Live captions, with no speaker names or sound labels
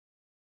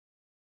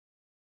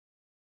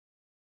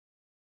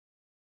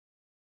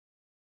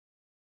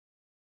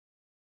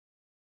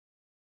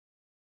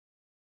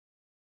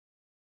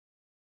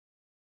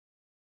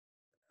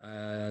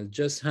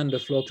Just hand the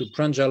floor to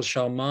Pranjal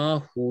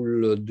Sharma, who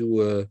will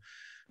do a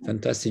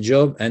fantastic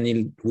job, and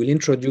he will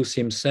introduce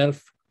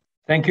himself.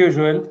 Thank you,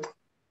 Joel.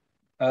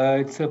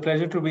 It's a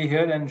pleasure to be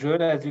here. And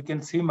Joel, as you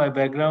can see, my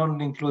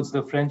background includes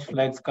the French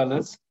flag's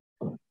colors.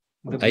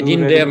 I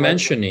didn't dare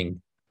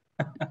mentioning.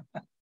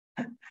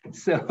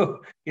 So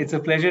it's a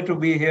pleasure to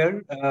be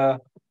here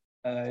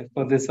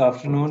for this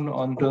afternoon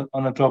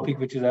on a topic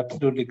which is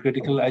absolutely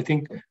critical. I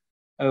think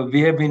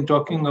we have been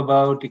talking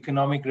about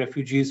economic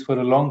refugees for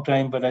a long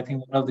time, but I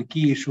think one of the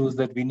key issues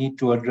that we need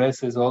to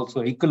address is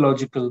also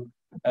ecological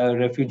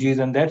refugees,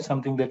 and that's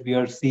something that we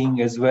are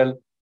seeing as well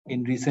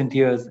in recent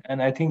years.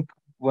 And I think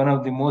one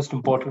of the most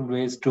important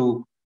ways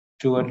to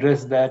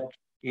address that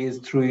is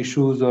through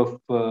issues of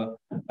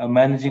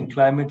managing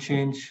climate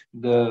change.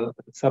 The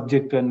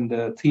subject and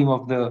the theme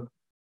of the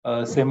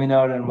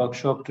seminar and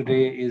workshop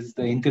today is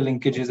the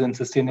interlinkages and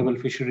sustainable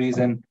fisheries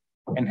and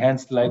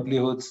enhanced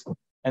livelihoods.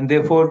 And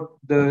therefore,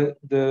 the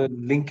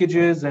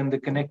linkages and the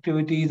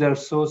connectivities are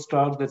so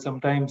stark that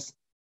sometimes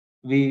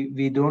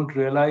we don't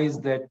realize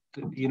that,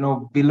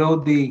 below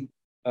the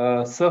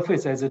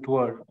surface, as it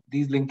were,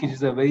 these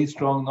linkages are very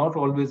strong, not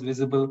always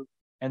visible,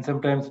 and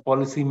sometimes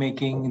policy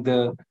making,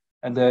 the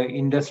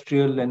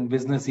industrial and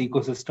business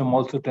ecosystem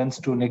also tends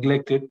to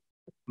neglect it.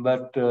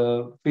 But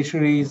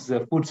fisheries,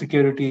 food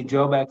security,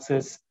 job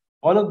access,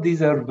 all of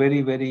these are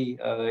very, very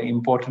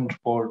important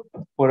for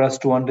us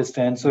to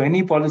understand. So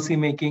any policy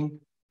making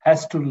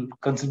has to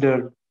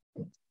consider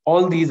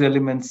all these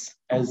elements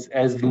as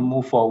we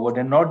move forward,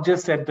 and not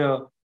just at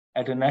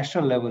a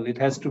national level. It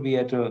has to be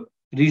at a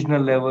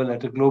regional level,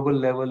 at a global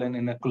level, and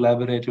in a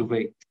collaborative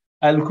way.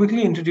 I'll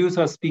quickly introduce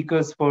our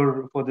speakers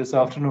for this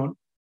afternoon,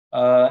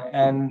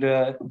 and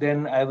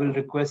then I will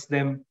request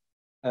them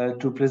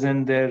to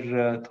present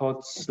their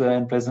thoughts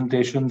and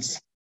presentations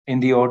in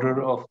the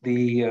order of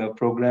the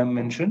program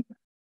mentioned.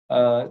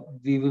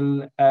 We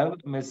will have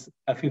Ms.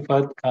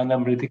 Afifat Khan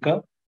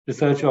Amritika,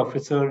 Research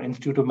Officer,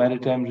 Institute of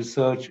Maritime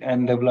Research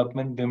and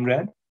Development,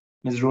 BIMRAD;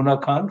 Ms. Runa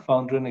Khan,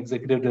 Founder and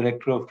Executive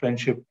Director of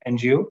Friendship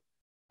NGO;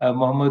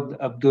 Mohammad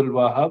Abdul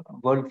Wahab,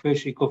 World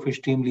Fish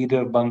Ecofish Team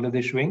Leader,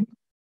 Bangladesh Wing;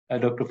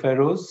 Dr.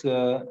 Feroz,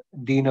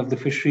 Dean of the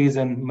Fisheries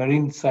and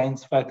Marine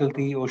Science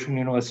Faculty, Ocean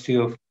University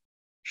of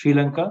Sri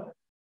Lanka;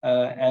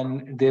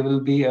 and there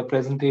will be a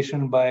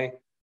presentation by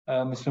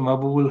Mr.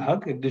 Mahbubul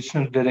Haq,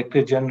 Additional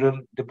Director General,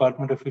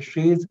 Department of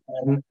Fisheries,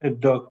 and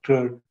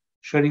Dr.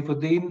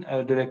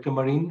 Sharifuddin, Director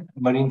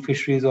Marine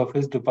Fisheries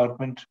Office,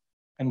 Department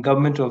and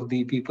Government of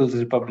the People's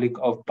Republic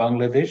of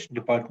Bangladesh,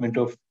 Department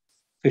of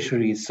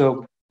Fisheries.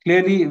 So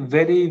clearly,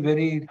 very,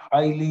 very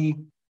highly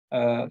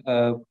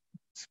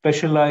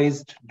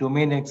specialized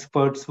domain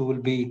experts who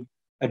will be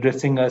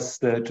addressing us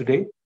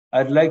today.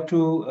 I'd like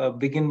to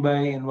begin by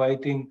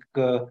inviting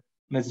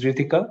Ms.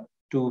 Ritika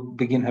to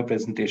begin her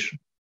presentation.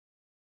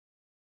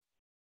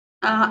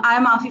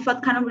 I'm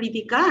Afifat Khanum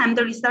Ritika. I'm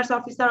the Research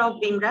Officer of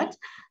BIMRAD.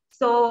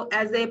 So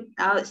as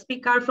a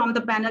speaker from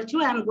the panel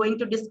too, I'm going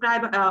to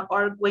describe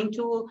or going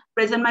to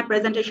present my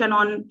presentation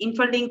on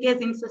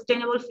interlinkage in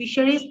sustainable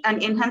fisheries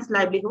and enhanced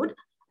livelihood,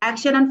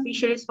 action on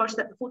fisheries for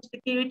food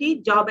security,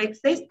 job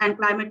access, and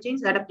climate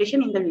change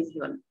adaptation in the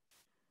region.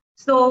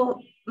 So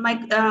my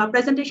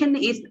presentation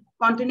is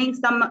containing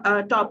some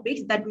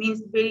topics, that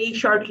means very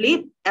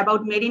shortly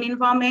about marine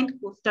environment,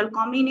 coastal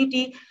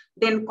community,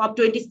 then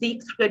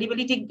COP26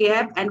 credibility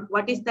gap, and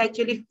what is the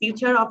actually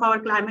future of our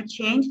climate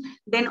change,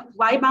 then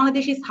why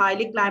Bangladesh is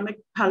highly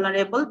climate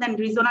vulnerable, then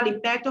regional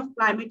impact of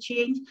climate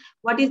change,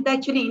 what is the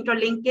actually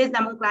interlinkage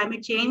among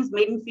climate change,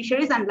 marine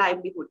fisheries, and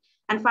livelihood.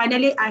 And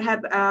finally, I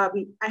have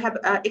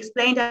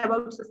explained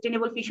about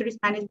sustainable fisheries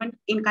management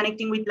in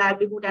connecting with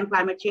livelihood and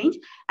climate change,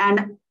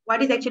 and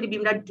what is actually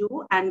BIMRAD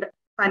do, and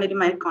finally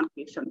my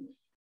conclusion.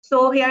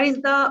 So here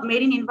is the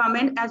marine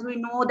environment. As we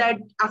know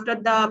that after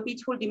the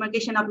peaceful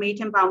demarcation of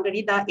maritime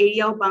boundary, the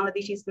area of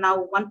Bangladesh is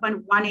now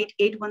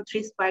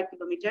 1.18813 square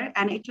kilometer,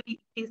 and actually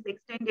it is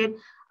extended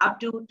up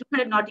to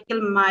 200 nautical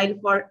mile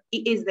for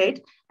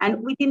EEZ.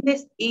 And within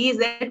this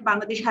EEZ,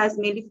 Bangladesh has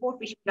mainly 4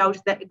 fishing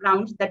grounds.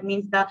 That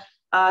means the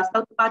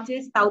South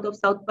Patches, south of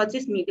South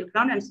Patches, middle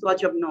ground, and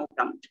Swatch of no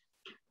ground.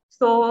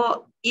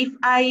 So if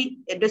I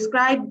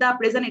describe the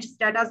present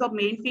status of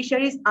marine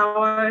fisheries,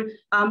 our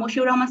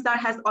Moshiur Rahman sir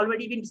has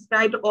already been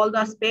described all the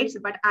aspects,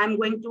 but I'm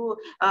going to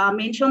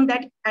mention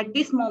that at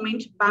this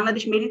moment,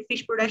 Bangladesh marine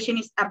fish production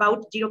is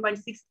about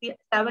 0.67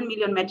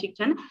 million metric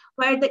ton,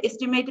 where the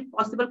estimated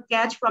possible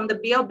catch from the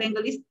Bay of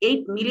Bengal is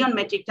 8 million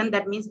metric ton.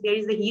 That means there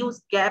is a huge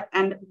gap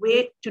and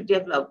way to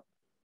develop.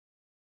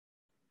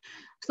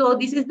 So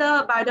this is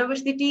the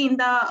biodiversity in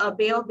the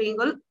Bay of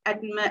Bengal.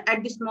 At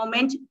this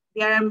moment,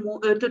 there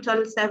are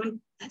total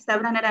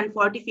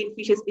 740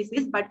 finfish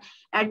species, but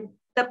at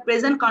the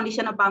present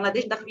condition of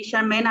Bangladesh, the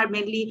fishermen are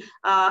mainly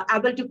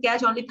able to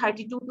catch only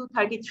 32 to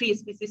 33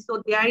 species.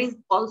 So there is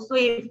also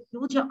a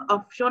huge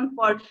option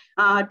for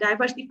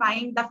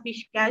diversifying the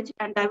fish catch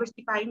and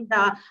diversifying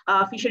the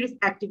fisheries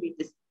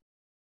activities.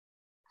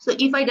 So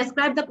if I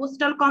describe the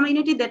coastal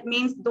community, that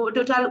means the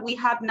total, we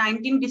have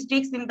 19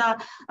 districts in the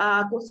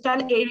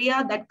coastal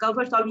area that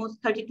covers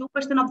almost 32%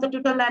 of the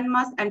total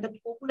landmass, and the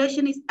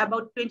population is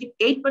about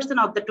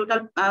 28% of the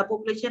total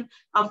population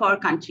of our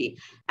country.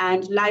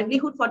 And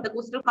livelihood for the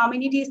coastal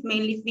community is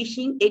mainly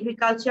fishing,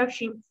 agriculture,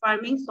 shrimp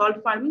farming,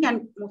 salt farming,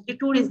 and mostly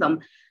tourism.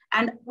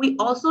 And we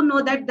also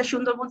know that the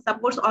Sundarban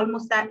supports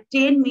almost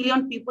 10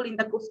 million people in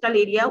the coastal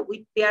area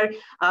with their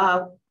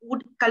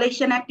wood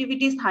collection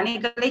activities, honey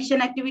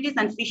collection activities,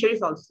 and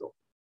fisheries also.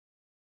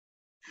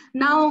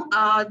 Now,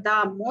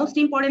 the most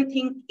important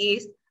thing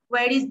is,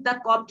 where is the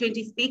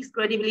COP26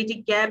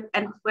 credibility gap,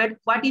 and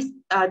what is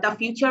the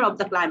future of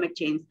the climate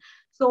change?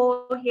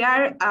 So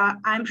here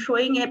I'm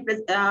showing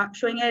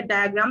a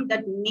diagram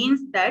that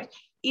means that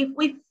if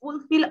we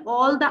fulfill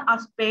all the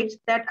aspects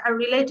that are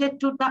related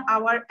to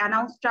our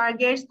announced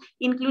targets,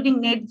 including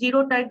net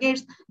zero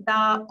targets,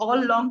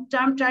 all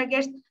long-term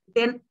targets,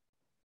 then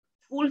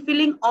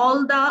fulfilling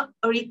all the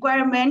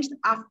requirements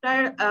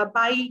after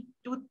by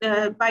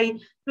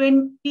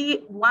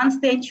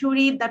 21st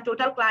century, the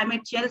total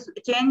climate change,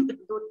 the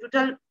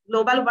total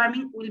global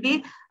warming will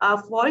be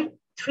for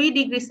 3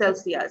 degrees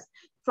Celsius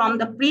from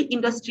the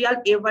pre-industrial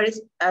average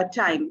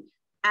time.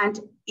 And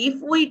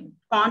if we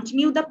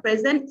continue the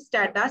present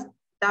status,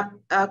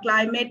 the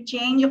climate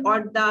change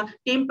or the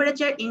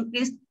temperature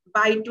increase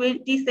by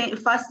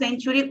 21st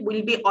century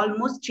will be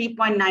almost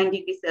 3.9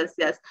 degrees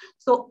Celsius.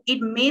 So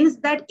it means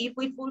that if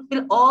we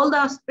fulfill all the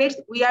aspects,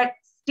 we are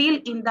still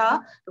in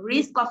the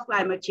risk of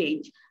climate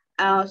change.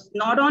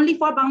 Not only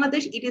for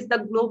Bangladesh, it is the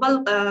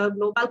global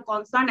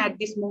concern at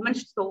this moment.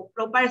 So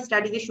proper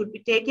strategy should be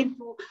taken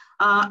to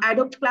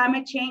adopt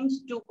climate change,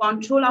 to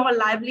control our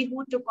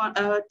livelihood,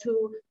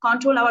 to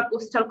control our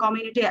coastal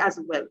community as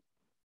well.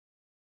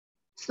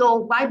 So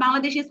why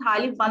Bangladesh is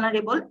highly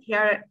vulnerable?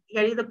 Here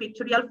is a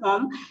pictorial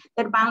form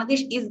that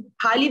Bangladesh is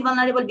highly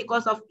vulnerable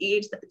because of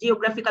its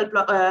geographical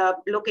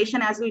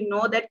location. As we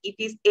know that it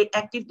is an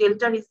active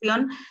delta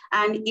region,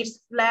 and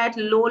its flat,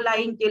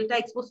 low-lying delta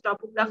exposed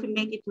topography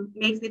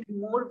makes it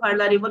more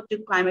vulnerable to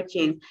climate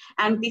change.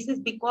 And this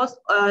is because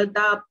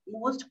the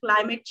most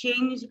climate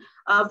change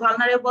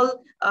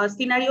vulnerable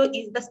scenario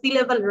is the sea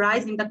level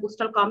rise in the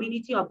coastal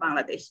community of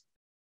Bangladesh.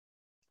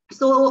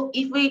 So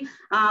if we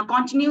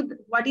continue,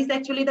 what is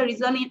actually the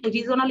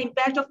regional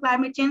impact of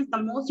climate change?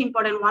 The most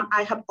important one,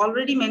 I have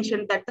already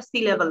mentioned, that the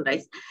sea level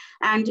rise.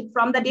 And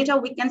from the data,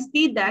 we can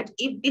see that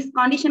if this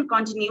condition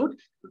continued,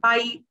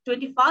 by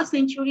 21st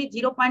century,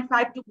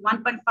 0.5 to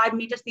 1.5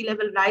 meter sea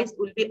level rise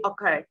will be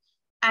occurred.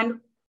 And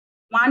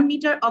 1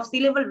 meter of sea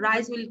level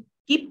rise will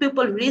keep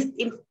people risk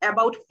in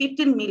about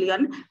 15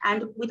 million,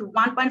 and with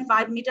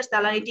 1.5 meter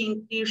salinity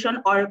increase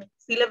or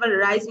sea level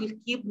rise will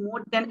keep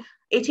more than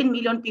 18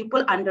 million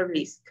people under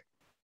risk.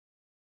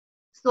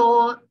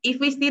 So if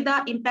we see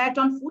the impact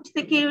on food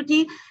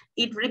security,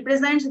 it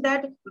represents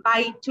that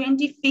by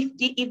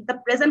 2050, if the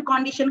present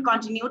condition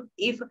continued,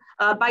 if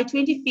by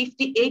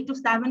 2050, 8 to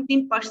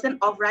 17%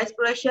 of rice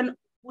production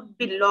would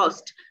be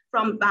lost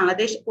from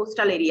Bangladesh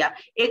coastal area.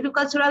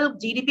 Agricultural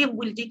GDP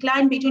will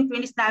decline between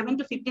 27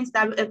 to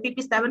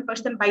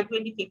 57% by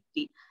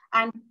 2050.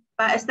 And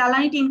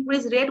salinity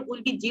increase rate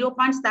will be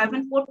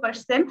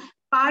 0.74%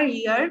 per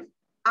year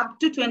up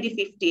to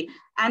 2050.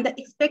 And the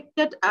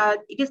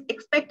it is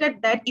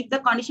expected that if the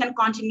condition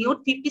continued,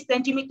 50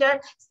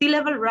 centimeter sea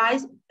level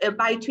rise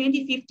by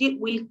 2050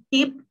 will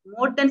keep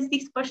more than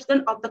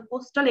 6% of the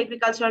coastal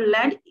agricultural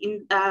land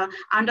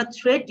under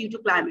threat due to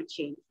climate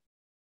change.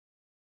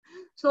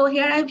 So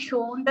here I've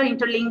shown the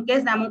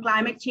interlinkage among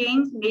climate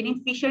change,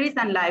 marine fisheries,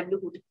 and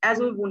livelihood. As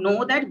we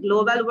know that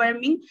global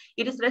warming,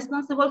 it is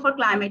responsible for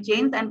climate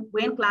change, and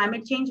when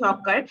climate change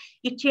occurs,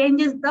 it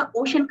changes the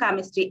ocean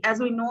chemistry. As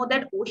we know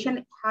that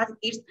ocean has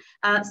its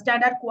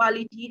standard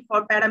quality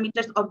for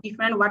parameters of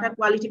different water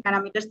quality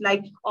parameters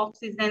like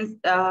oxygen,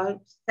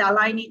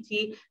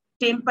 salinity,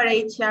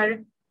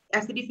 temperature,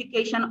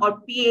 acidification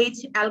or pH,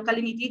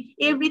 alkalinity.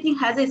 Everything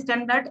has a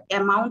standard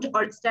amount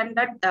or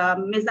standard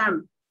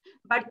measurement.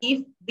 But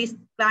if this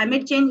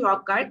climate change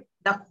occurs,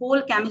 the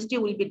whole chemistry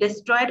will be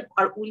destroyed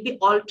or will be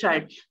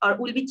altered or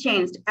will be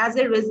changed. As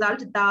a result,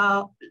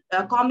 the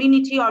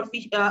community or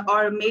fish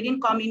or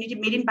marine community,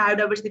 marine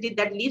biodiversity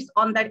that lives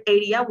on that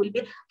area will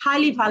be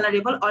highly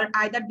vulnerable, or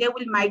either they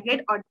will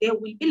migrate or they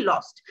will be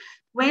lost.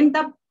 When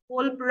the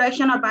whole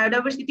production or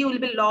biodiversity will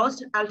be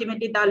lost,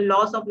 ultimately the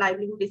loss of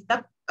livelihood is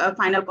the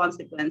final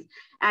consequence.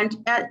 And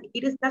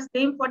it is the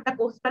same for the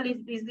coastal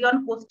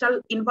region, coastal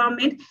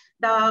environment.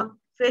 The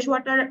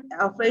freshwater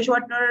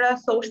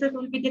sources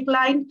will be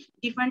declined,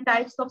 different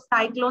types of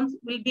cyclones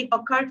will be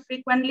occurred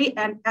frequently,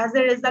 and as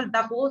a result,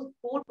 the whole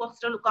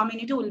coastal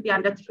community will be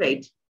under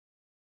threat.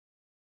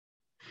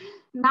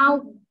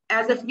 Now,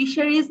 as a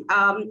fisheries,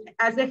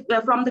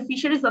 from the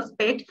fisheries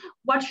aspect,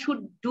 what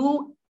should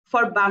do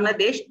for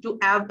Bangladesh to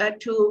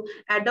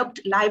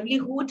adopt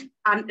livelihood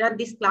under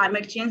this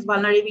climate change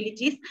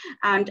vulnerabilities?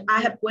 And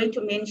I have going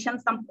to mention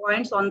some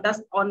points on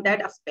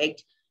that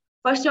aspect.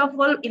 First of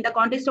all, in the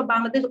context of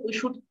Bangladesh, we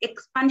should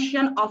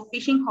expansion of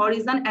fishing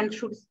horizon and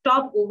should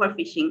stop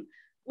overfishing.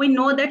 we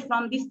know that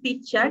from this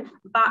picture,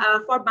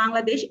 for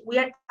Bangladesh, we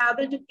are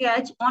able to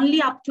catch only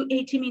up to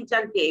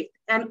 80-meter depth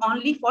and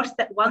only for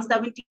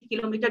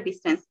 170-kilometer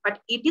distance. But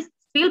it is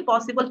still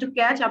possible to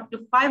catch up to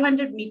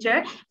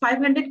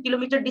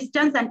 500-kilometer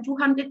distance and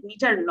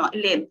 200-meter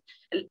length,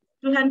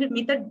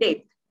 200-meter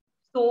depth.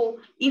 So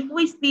if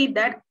we see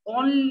that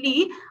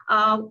only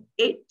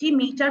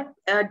 80-meter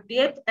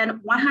depth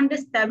and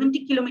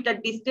 170-kilometer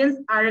distance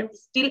are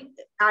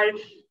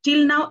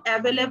till now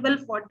available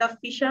for the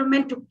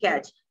fishermen to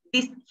catch.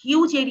 This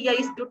huge area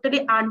is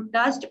totally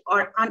untouched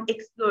or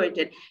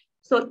unexploited.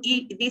 So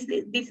this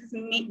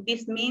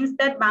means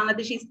that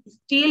Bangladesh is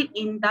still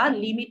in the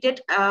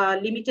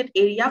limited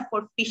area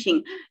for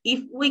fishing.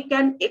 If we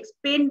can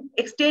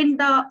extend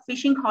the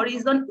fishing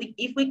horizon,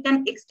 if we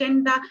can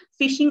extend the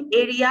fishing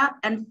area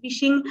and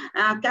fishing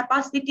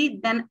capacity,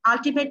 then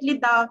ultimately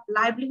the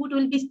livelihood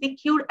will be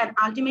secured, and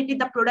ultimately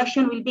the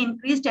production will be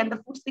increased, and the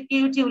food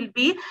security will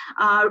be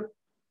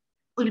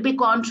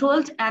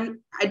controlled, and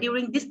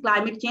during this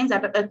climate change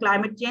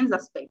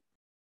aspect.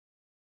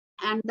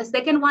 And the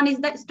second one is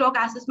the stock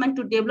assessment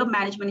to develop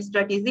management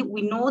strategy.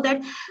 We know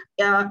that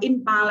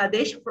in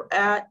Bangladesh,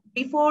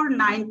 before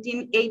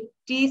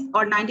 1980s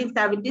or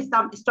 1970s,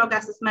 some stock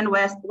assessment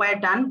were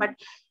done,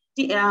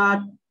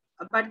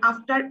 but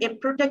after a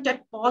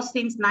protected pause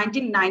since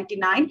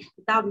 1999,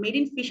 the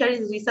Marine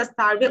Fisheries Research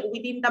Survey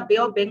within the Bay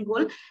of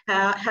Bengal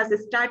has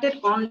started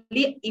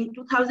only in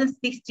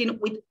 2016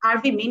 with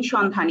RV Min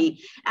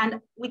Sondhani.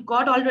 And we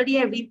got already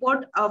a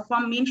report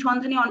from Min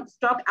Sondhani on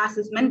stock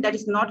assessment that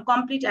is not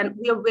complete, and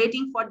we are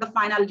waiting for the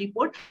final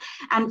report.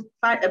 And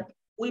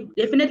we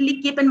definitely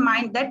keep in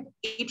mind that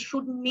it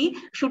should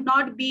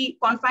not be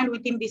confined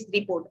within this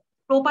report.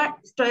 Proper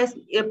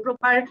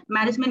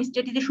management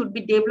strategy should be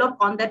developed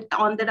on that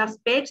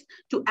aspects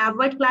to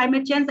avoid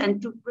climate change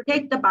and to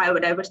protect the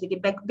biodiversity.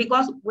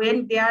 Because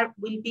when there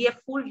will be a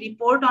full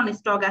report on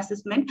stock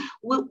assessment,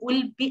 we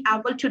will be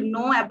able to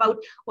know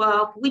about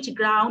which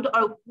ground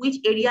or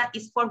which area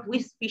is for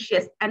which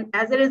species. And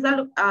as a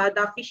result,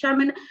 the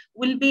fishermen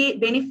will be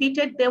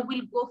benefited. They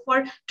will go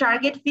for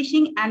target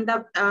fishing, and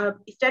the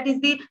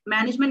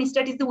management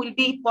strategy will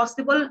be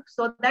possible,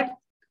 so that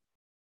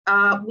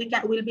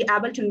we'll be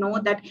able to know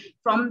that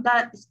from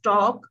the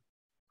stock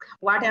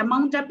what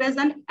amount are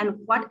present and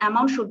what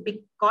amount should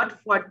be caught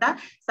for the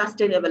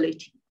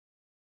sustainability.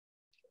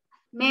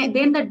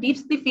 Then the deep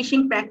sea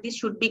fishing practice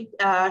should be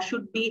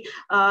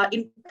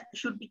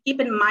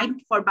keep in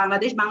mind for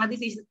Bangladesh.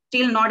 Bangladesh is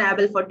still not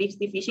able for deep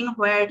sea fishing,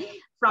 where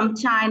from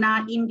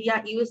China,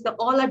 India, US,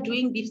 all are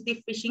doing deep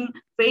sea fishing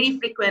very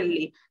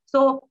frequently.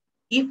 So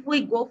if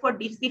we go for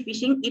deep sea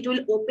fishing, it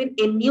will open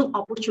a new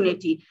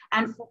opportunity.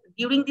 And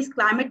during this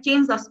climate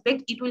change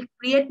aspect, it will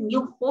create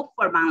new hope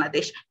for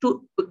Bangladesh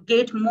to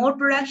get more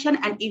production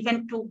and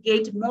even to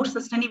get more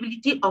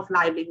sustainability of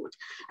livelihood.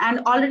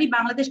 And already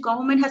Bangladesh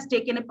government has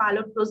taken a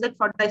pilot project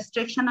for the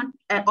extraction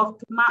of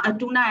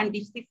tuna and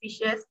deep sea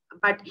fishes,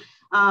 but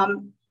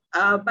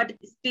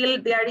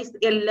still there is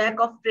a lack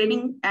of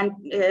training and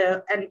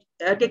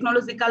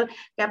technological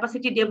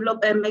capacity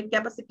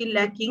capacity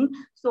lacking.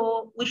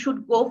 So we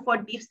should go for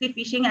deep sea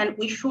fishing, and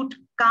we should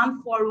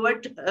come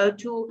forward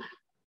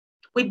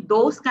with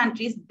those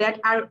countries that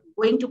are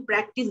going to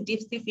practice deep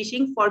sea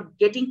fishing for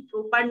getting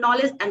proper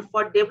knowledge and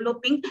for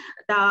developing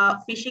the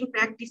fishing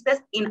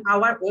practices in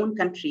our own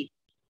country.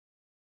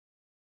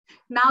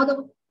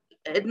 Now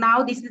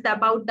this is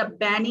about the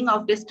banning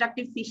of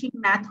destructive fishing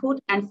method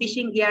and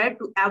fishing gear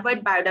to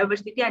avoid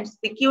biodiversity and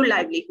secure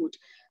livelihood.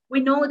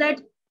 We know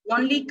that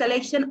only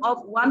collection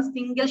of one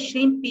single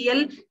shrimp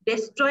peel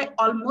destroy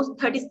almost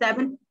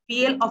 37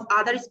 peel of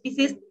other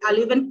species,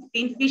 11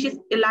 finfish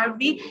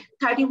larvae,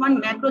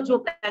 31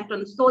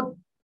 macrozooplankton. So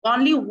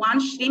only one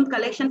shrimp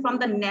collection from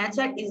the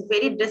nature is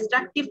very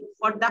destructive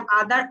for the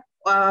other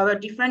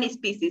different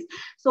species.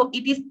 So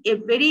it is a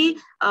very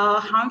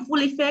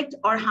harmful effect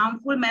or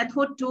harmful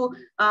method to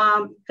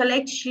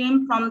collect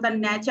shrimp from the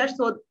nature.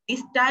 So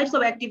these types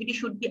of activity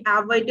should be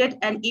avoided.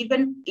 And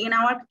even in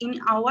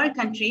our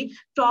country,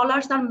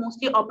 trawlers are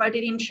mostly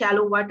operated in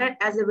shallow water.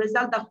 As a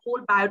result, the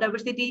whole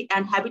biodiversity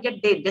and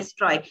habitat they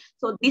destroy.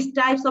 So these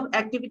types of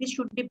activities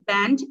should be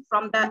banned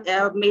from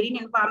the marine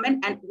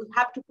environment, and we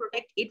have to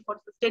protect it for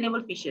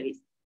sustainable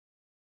fisheries.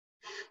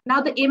 Now,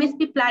 the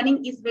MSP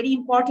planning is very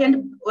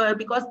important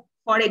because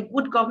for a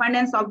good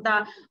governance of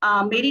the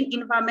marine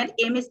environment,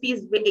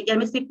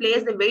 MSP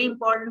plays a very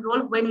important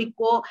role. When we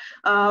go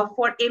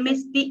for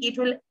MSP, it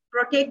will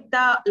protect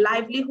the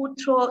livelihood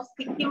through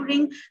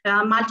securing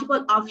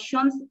multiple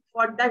options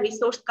for the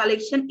resource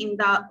collection in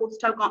the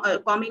coastal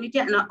community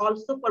and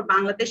also for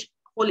Bangladesh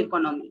whole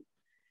economy.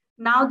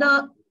 Now,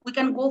 we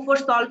can go for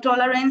salt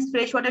tolerance,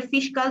 freshwater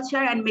fish culture,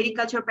 and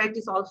mariculture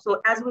practice also.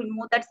 As we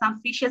know that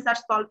some fishes are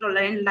salt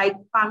tolerant, like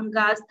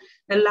pangas,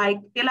 like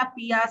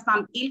tilapia,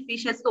 some eel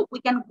fishes. So we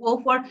can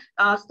go for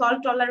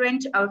salt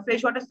tolerant,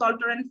 freshwater salt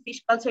tolerant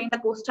fish culture in the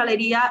coastal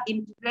area,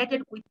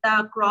 integrated with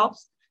the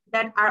crops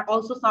that are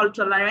also salt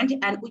tolerant.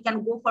 And we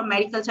can go for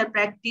mariculture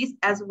practice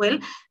as well.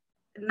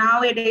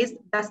 nowadays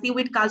the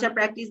seaweed culture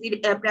practice is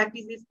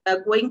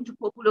going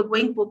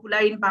popular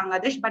in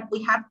Bangladesh, but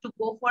we have to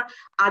go for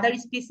other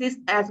species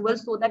as well,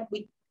 so that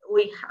we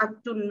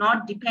have to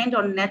not depend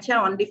on nature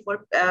only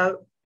for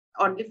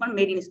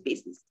marine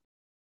species.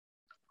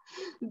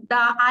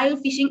 The IL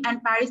fishing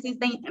and piracy is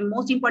the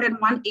most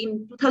important one.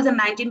 In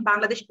 2019,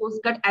 Bangladesh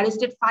Coast Guard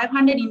arrested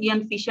 500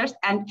 Indian fishers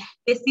and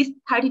they seized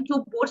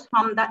 32 boats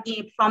from the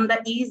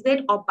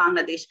EEZ of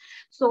Bangladesh.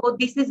 So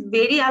this is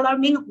very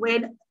alarming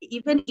when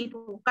even it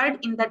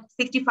occurred in the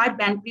 65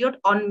 ban period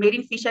on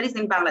marine fisheries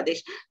in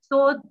Bangladesh.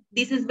 So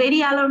this is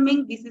very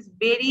alarming. This is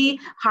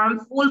very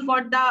harmful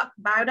for the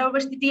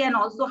biodiversity and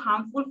also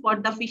harmful for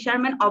the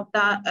fishermen of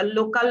the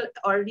local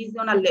or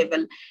regional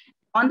level.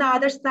 On the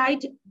other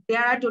side,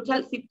 there are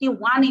total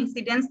 51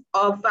 incidents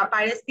of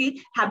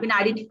piracy have been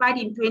identified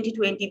in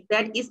 2020.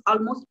 That is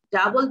almost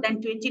double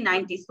than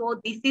 2019. So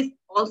this is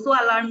also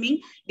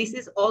alarming. This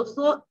is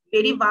also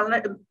very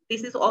vulnerable.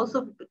 This is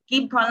also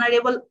keep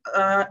vulnerable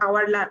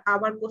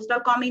our coastal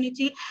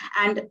community.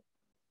 And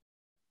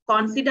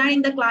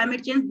considering the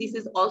climate change, this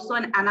is also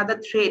another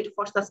threat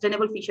for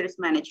sustainable fisheries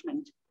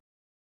management.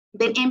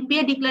 Then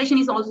MPA declaration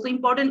is also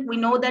important. We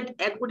know that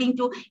according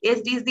to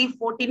SDG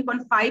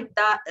 14.5,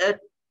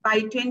 by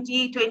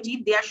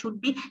 2020, there should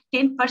be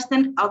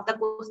 10% of the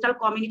coastal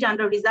community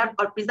under reserve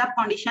or preserve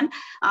condition,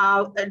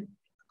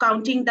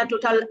 counting the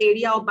total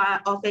area of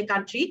a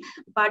country.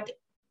 But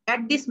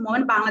at this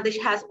moment, Bangladesh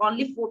has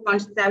only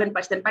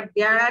 4.7%, but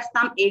there are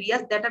some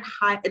areas that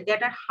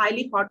are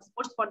highly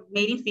hotspots for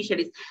marine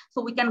fisheries.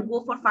 So we can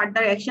go for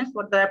further actions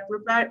for the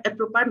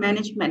proper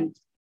management.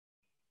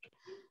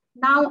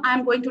 Now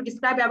I'm going to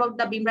describe about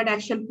the BIMRAD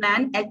action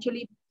plan.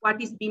 Actually,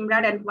 what is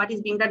BIMRAD and what is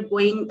BIMRAD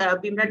going?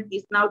 BIMRAD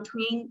is now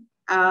doing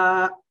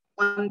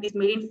on this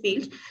marine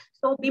field.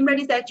 So BIMRAD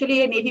is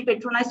actually a Navy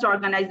patronized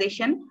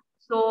organization.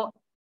 So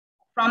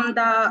from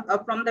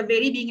the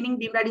very beginning,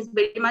 BIMRAD is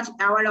very much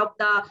aware of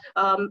the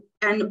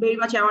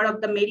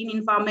marine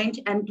environment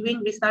and doing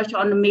research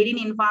on the marine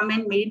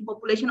environment, marine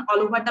population, all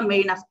over the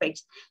marine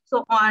aspects.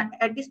 So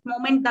at this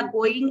moment, the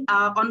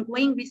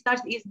ongoing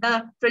research is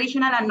the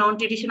traditional and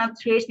non-traditional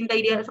threats in the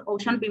area of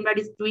ocean. BIMRAD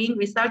is doing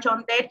research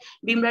on that.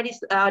 BIMRAD is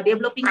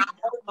developing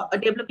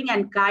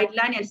and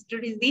guideline and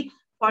strategy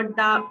for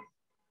the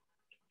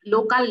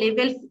local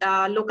level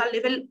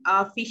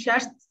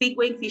fishers,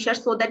 seagoing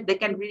fishers, so that they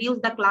can reduce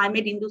the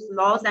climate-induced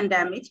loss and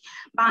damage.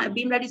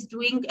 BIMRAD is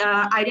doing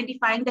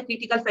identifying the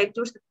critical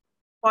factors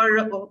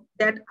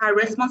that are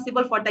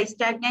responsible for the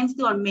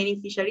stagnancy on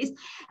marine fisheries,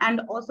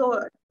 and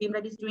also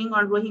BIMRAD is doing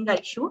on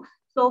Rohingya issue.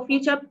 So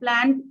future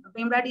plan,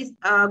 BIMRAD is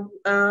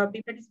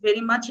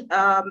very much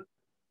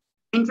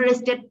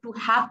interested to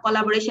have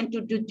collaboration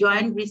to do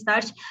joint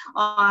research,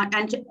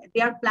 and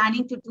they are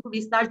planning to do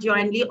research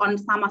jointly on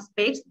some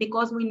aspects,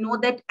 because we know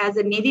that as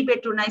a Navy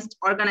patronized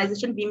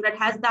organization, BIMRAD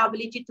has the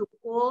ability to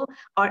go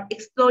or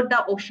explore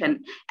the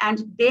ocean,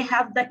 and they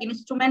have the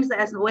instruments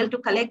as well to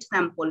collect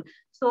sample.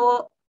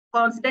 So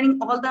considering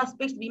all the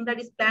aspects, BIMRAD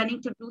is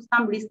planning to do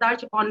some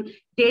research on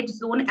dead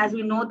zone. As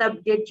we know,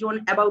 the dead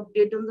zone,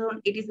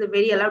 it is a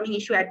very alarming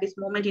issue at this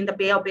moment in the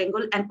Bay of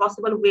Bengal and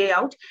possible way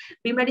out.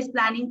 BIMRAD is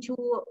planning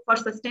for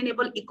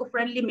sustainable,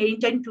 eco-friendly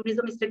maritime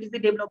tourism strategy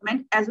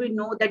development. As we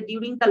know that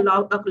during the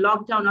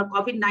lockdown or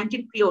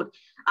COVID-19 period,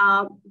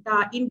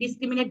 the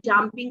indiscriminate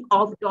jumping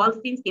of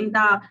dolphins in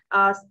the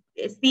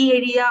sea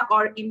area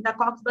or in the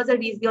Cox's Bazar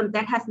region,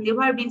 that has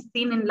never been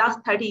seen in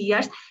last 30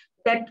 years.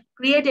 That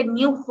create a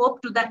new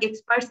hope to the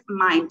experts'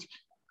 mind.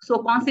 So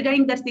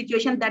considering that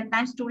situation, that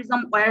times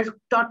tourism were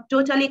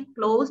totally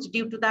closed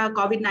due to the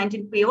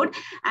COVID-19 period,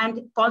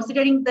 and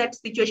considering that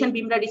situation,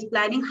 BIMRAD is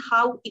planning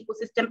how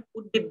ecosystem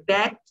would be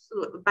backed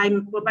by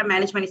proper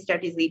management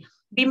strategy.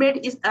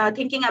 BIMRAD is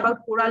thinking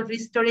about coral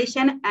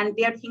restoration, and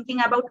they are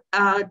thinking about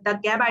the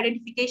gap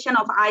identification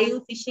of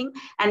IUU fishing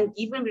and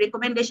giving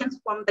recommendations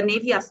from the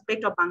Navy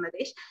aspect of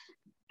Bangladesh.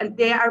 And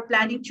they are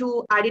planning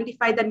to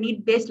identify the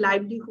need-based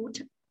livelihood,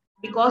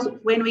 because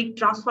when we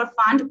transfer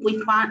fund, we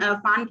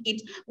fund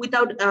it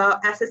without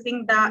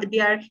assessing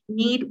their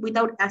need,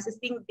 without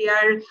assessing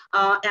their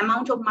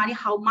amount of money,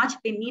 how much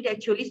they need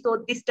actually.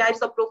 So these types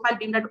of profile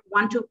BIMRAD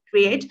want to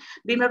create.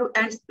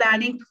 BIMRAD is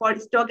planning for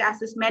stock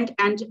assessment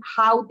and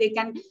how they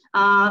can,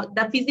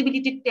 the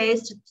feasibility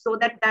test, so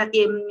that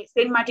the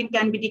Saint Martin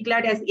can be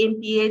declared as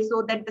MPA,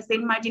 so that the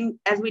Saint Martin,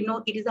 as we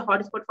know, it is a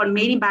hotspot for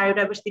marine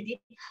biodiversity.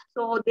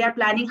 So they are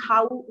planning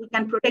how we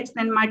can protect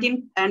Saint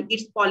Martin and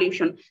its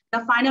pollution.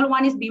 The final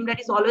one is BIMRAD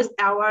is always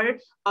aware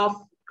of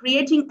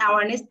creating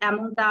awareness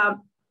among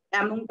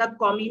the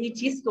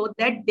communities, so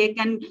that they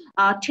can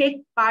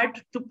take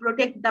part to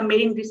protect the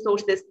marine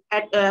resources.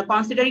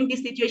 Considering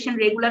this situation,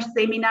 regular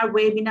seminar,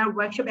 webinar,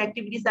 workshop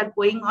activities are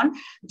going on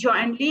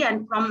jointly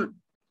and from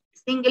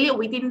singly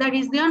within the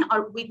region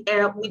or with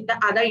the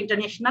other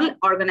international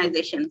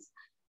organizations.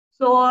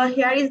 So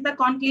here is the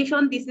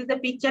conclusion. This is a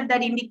picture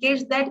that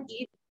indicates that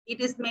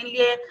it is mainly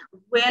a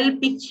well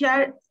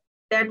picture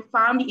that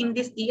found in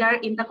this year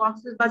in the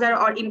Cox's Bazar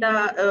or in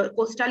the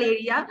coastal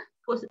area.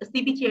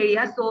 sea beach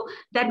area. So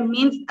that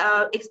means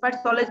experts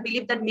always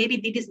believe that maybe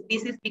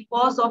this is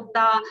because of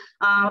the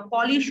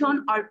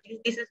pollution, or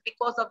this is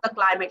because of the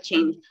climate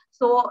change.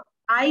 So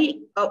I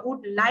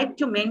would like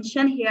to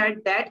mention here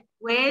that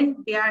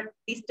when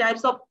these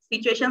types of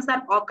situations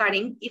are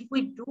occurring, if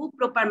we do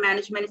proper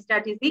management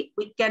strategy,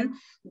 we can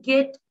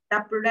get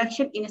the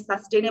production in a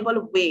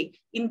sustainable way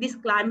in this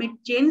climate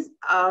change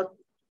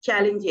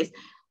challenges.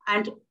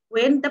 And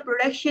when the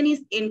production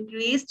is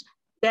increased,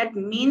 that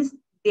means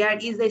there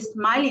is a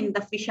smile in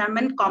the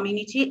fishermen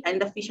community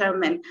and the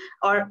fishermen,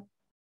 or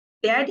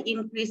that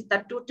increase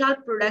the total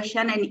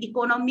production and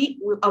economy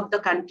of the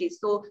country.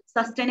 So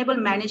sustainable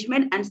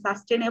management and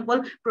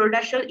sustainable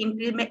production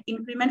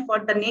increment for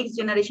the next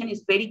generation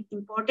is very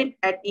important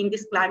in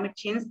this climate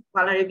change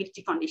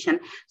vulnerability condition.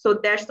 So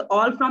that's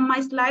all from my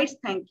slides.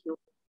 Thank you.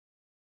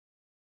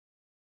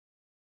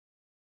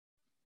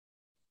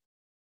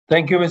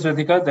 Thank you, Ms.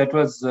 Radhika. That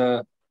was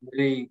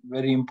very,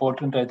 very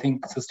important. I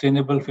think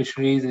sustainable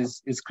fisheries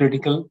is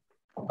critical.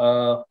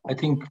 I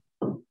think,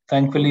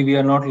 thankfully, we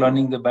are not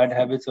learning the bad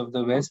habits of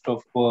the West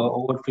of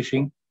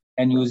overfishing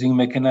and using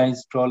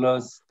mechanized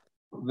trawlers,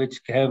 which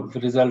have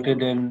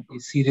resulted in a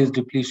serious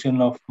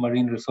depletion of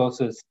marine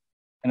resources.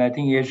 And I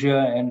think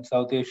Asia and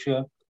South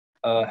Asia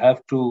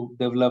have to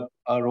develop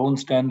our own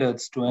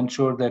standards to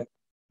ensure that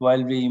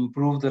while we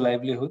improve the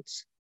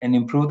livelihoods and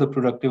improve the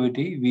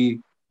productivity, we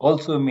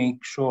also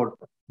make sure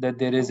that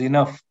there is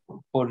enough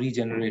for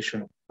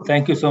regeneration.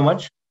 Thank you so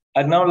much.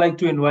 I'd now like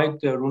to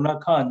invite Runa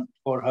Khan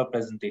for her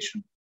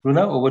presentation.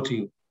 Runa, over to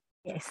you.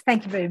 Yes,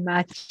 thank you very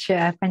much,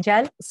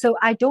 Panjal. So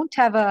I don't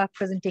have a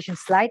presentation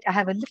slide. I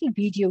have a little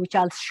video which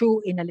I'll show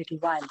in a little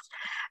while.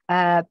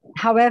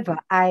 However,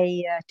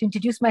 to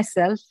introduce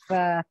myself,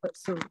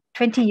 so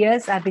 20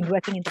 years I've been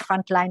working in the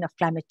front line of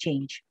climate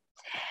change.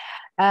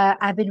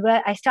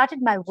 I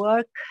started my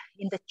work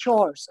in the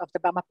shores of the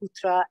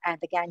Brahmaputra and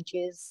the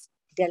Ganges,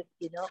 the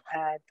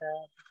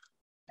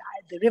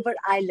river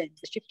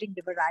islands, the shifting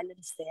river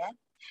islands there.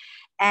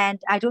 And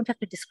I don't have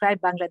to describe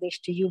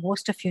Bangladesh to you.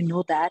 Most of you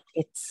know that.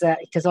 It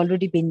has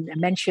already been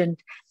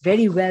mentioned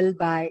very well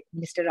by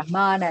Mr.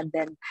 Rahman and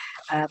then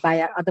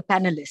by our other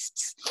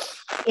panelists.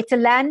 It's a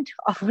land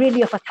of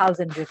really of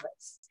 1,000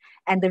 rivers.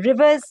 And the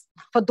rivers,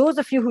 for those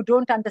of you who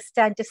don't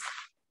understand, just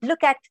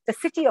look at the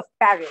city of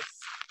Paris.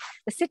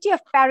 The city of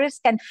Paris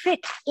can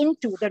fit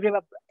into the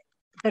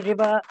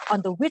river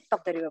on the width of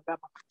the river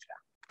Brahmaputra.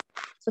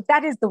 So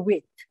that is the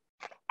width.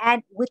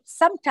 And with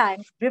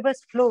sometimes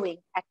rivers flowing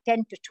at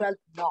 10 to 12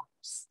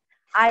 knots.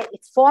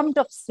 It's formed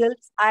of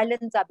silts,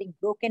 islands are being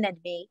broken and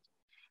made,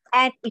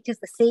 and it is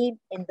the same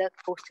in the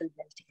coastal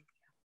belt area.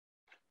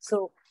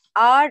 So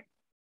our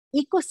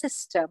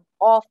ecosystem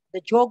of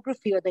the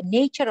geography or the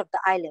nature of the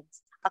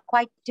islands are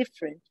quite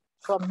different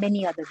from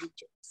many other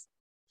regions,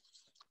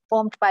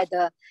 formed by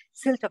the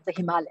silt of the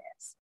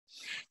Himalayas.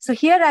 So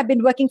here I've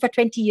been working for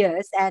 20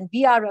 years, and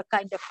we are a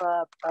kind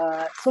of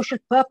a social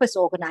purpose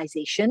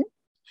organization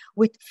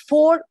with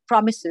 4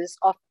 promises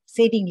of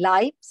saving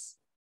lives,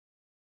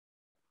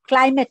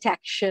 climate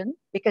action,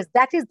 because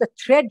that is the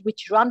thread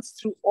which runs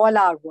through all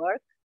our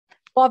work,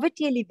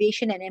 poverty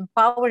alleviation and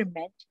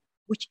empowerment,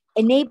 which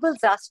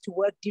enables us to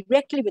work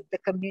directly with the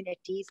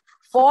communities,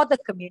 for the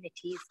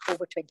communities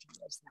over 20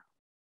 years now.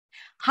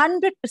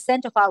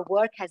 100% of our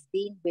work has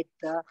been with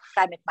the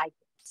climate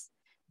migrants,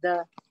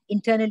 the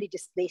internally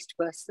displaced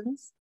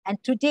persons.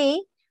 And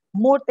today,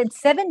 more than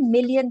 7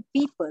 million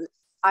people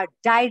are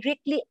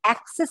directly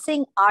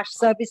accessing our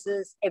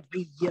services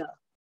every year.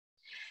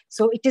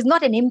 So it is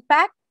not an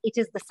impact, it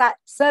is the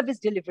service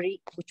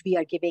delivery which we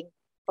are giving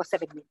for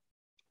 7 million.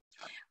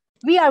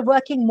 We are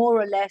working more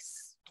or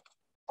less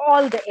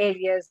all the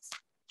areas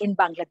in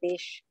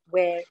Bangladesh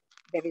where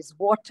there is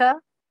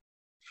water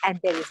and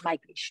there is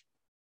migration,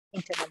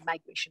 internal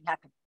migration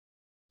happening.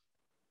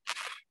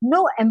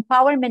 No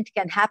empowerment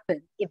can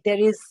happen if there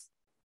is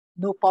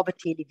no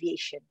poverty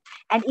alleviation.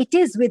 And it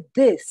is with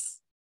this,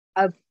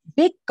 a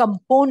big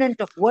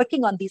component of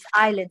working on these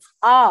islands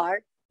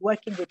are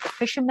working with the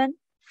fishermen,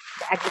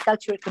 the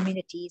agricultural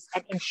communities,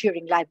 and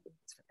ensuring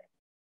livelihoods for them.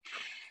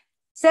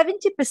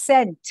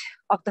 70%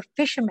 of the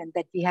fishermen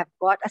that we have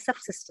got are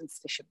subsistence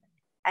fishermen.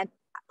 And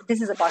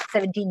this is about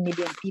 17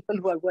 million people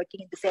who are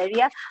working in this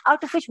area,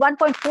 out of which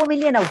 1.4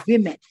 million are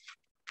women,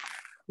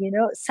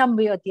 some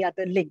way or the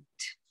other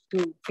linked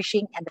to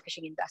fishing and the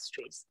fishing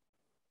industries.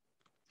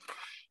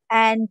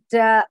 And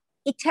the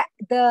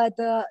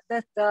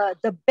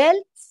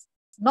belts,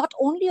 not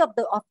only of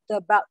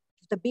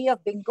the Bay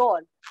of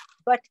Bengal,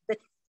 but the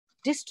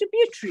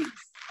distributaries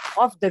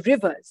of the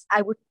rivers,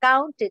 I would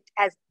count it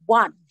as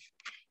one,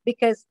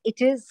 because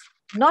it is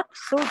not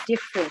so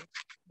different,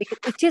 because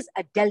it is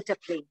a delta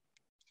plain,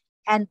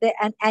 and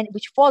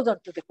which falls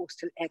onto the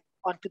coastal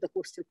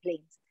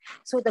plains.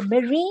 So the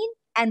marine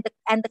and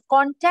the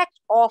contact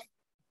of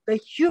the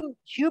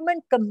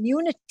human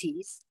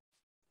communities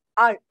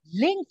are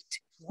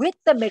linked with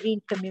the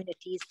marine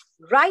communities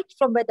right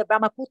from where the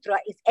Brahmaputra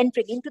is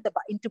entering into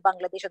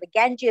Bangladesh, or the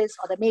Ganges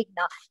or the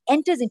Meghna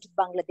enters into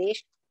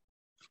Bangladesh.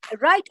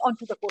 right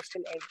onto the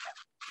coastal area.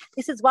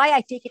 This is why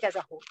I take it as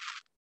a whole.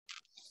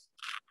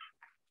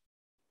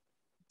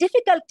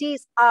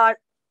 Difficulties are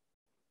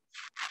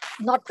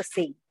not the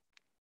same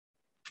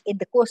in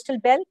the coastal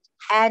belt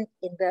and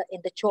in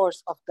the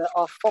chores of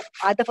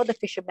either for the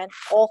fishermen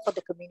or for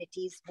the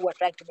communities who are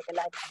trying to make a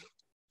livelihood.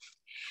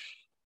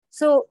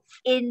 So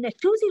in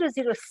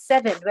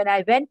 2007, when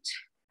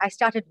I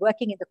started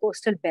working in the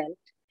coastal belt,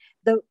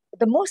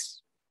 the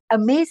most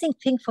amazing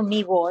thing for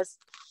me was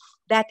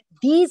that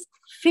these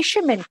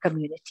fishermen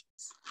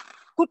communities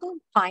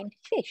couldn't find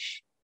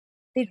fish.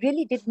 They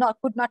really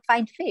could not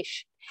find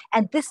fish.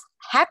 And this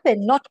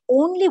happened, not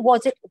only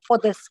was it for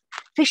the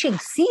fishing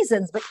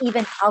seasons, but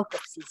even out of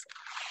season.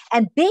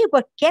 And they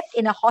were kept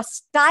in a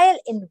hostile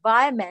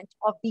environment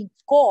of being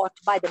caught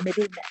by the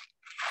middlemen.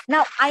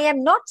 Now, I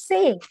am not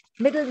saying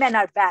middlemen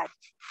are bad.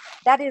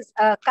 That is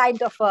a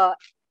kind of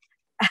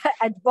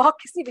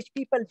advocacy which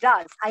people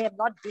does. I am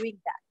not doing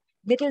that.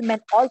 Middlemen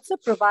also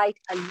provide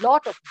a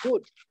lot of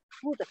good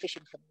to the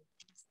fishing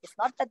communities. It's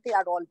not that they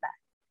are all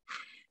bad,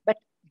 but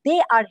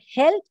they are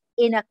held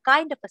in a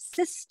kind of a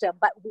system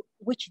by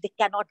which they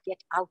cannot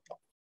get out of.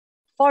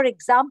 For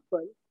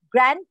example,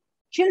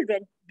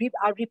 grandchildren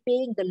are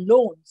repaying the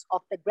loans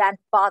of the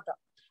grandfather.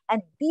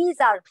 And these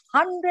are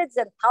hundreds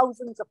and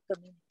thousands of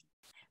communities.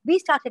 We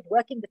started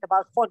working with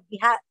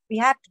we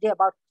have today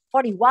about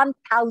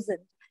 41,000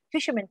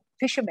 fishermen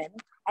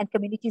and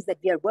communities that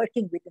we are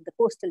working with in the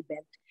coastal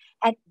belt.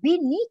 And we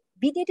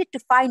needed to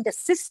find a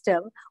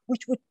system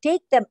which would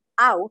take them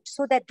out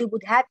so that they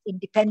would have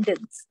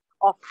independence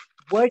of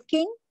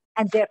working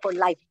and therefore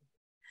livelihood.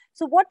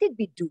 So what did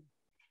we do?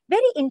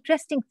 Very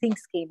interesting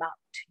things came out,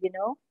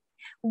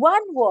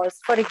 One was,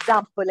 for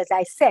example, as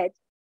I said,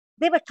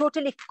 they were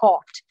totally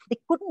caught. They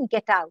couldn't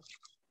get out.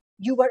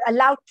 You were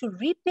allowed to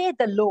repay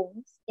the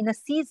loans in a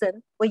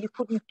season where you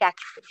couldn't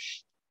catch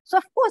fish. So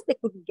of course they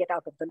couldn't get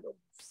out of the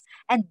loans.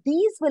 And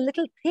these were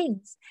little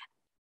things.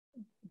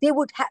 They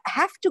would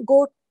have to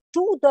go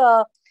to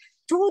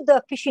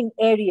the fishing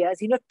areas,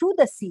 to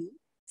the sea,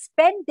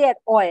 spend their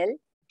oil,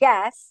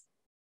 gas,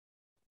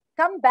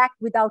 come back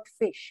without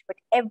fish. But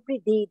every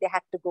day they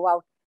had to go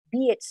out,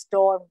 be it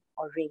storm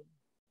or rain.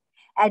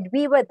 And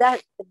we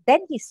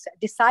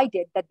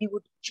decided that we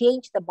would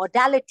change the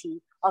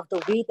modality of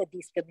the way that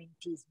these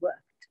communities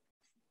worked.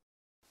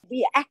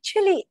 We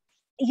actually,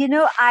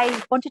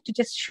 I wanted to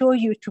just show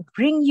you, to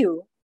bring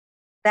you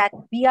that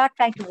we are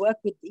trying to work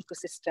with the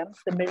ecosystems,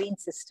 the marine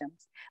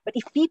systems. But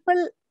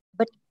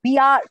we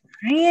are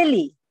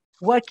really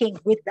working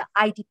with the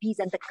IDPs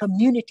and the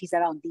communities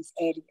around these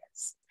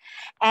areas.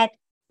 And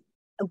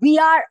we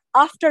are,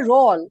 after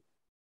all,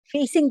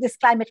 facing this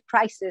climate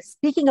crisis,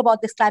 speaking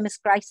about this climate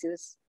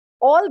crisis,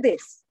 all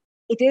this,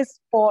 it is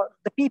for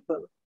the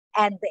people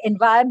and the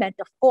environment,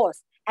 of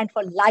course, and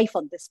for life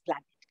on this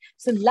planet.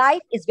 So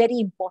life is very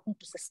important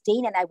to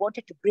sustain, and I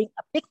wanted to bring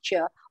a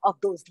picture of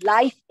those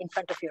life in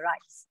front of your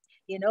eyes.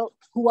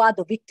 Who are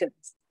the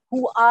victims?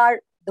 Who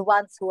are the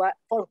ones for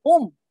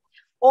whom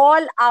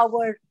all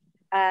our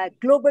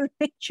global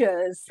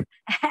pictures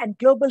and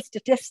global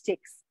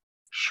statistics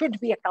should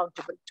be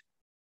accountable to.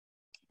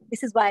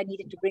 This is why I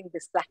needed to bring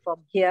this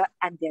platform here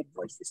and their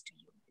voices to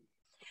you.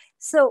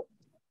 So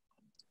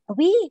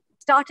we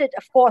started,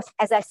 of course,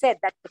 as I said,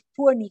 that the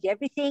poor need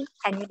everything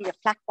and you need a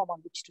platform on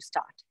which to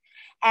start.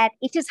 And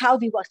it is how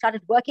we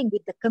started working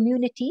with the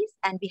communities,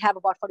 and we have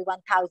about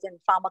 41,000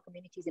 farmer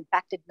communities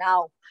impacted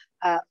now.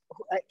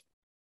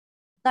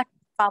 Not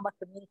farmer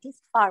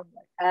communities,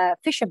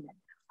 fishermen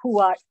who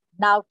are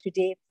now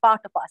today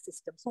part of our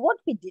system. So what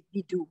we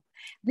do?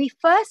 We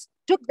first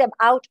took them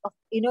out of,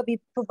 we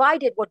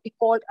provided what we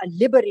called a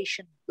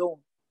liberation loan.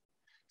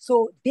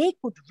 So they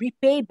could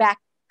repay back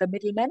the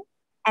middlemen,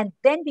 and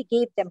then we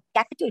gave them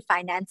capital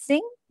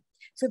financing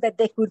so that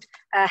they could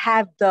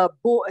have a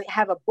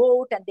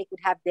boat, and they could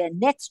have their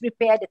nets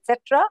repaired,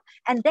 etc.,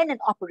 and then an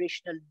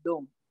operational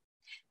loan.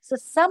 So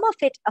some of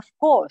it, of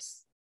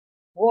course,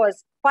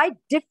 was quite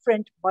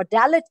different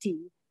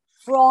modality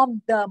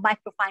from the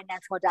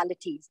microfinance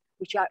modalities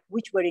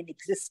which were in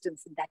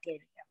existence in that area.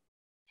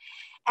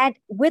 And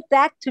with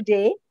that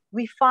today,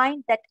 we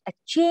find that a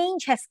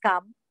change has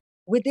come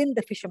within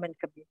the fishermen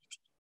community.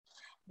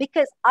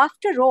 Because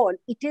after all,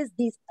 it is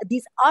these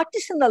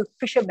artisanal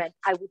fishermen,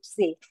 I would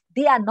say,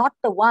 they are not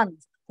the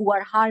ones who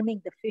are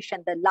harming the fish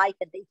and the life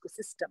and the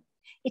ecosystem.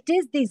 It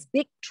is these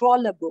big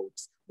trawler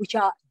boats which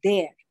are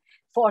there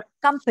for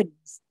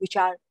companies which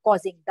are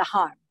causing the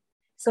harm.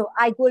 So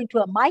I go into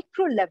a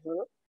micro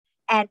level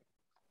and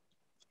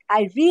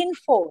I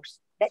reinforce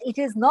that it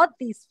is not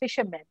these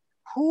fishermen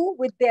who,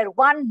 with their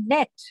one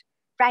net,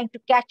 trying to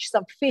catch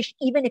some fish,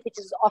 even if it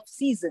is off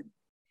season,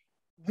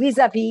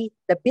 vis-a-vis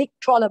the big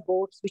trawler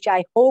boats, which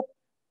I hope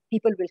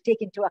people will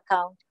take into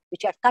account,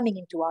 which are coming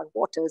into our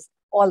waters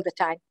all the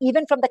time,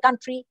 even from the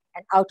country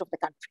and out of the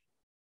country.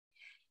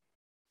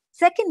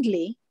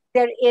 Secondly,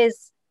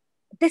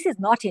 this is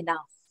not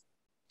enough.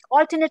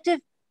 Alternative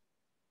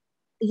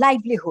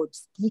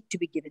livelihoods need to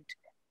be given to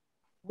them,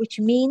 which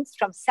means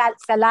from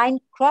saline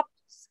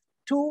crops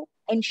to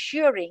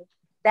ensuring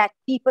that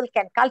people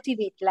can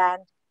cultivate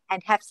land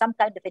and have some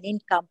kind of an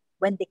income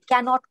when they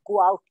cannot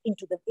go out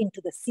into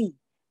the sea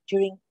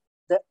during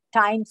the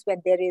times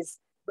when there is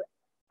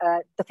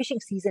the fishing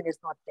season is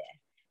not there.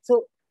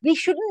 So we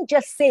shouldn't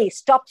just say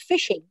stop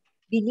fishing.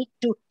 We need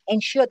to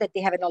ensure that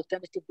they have an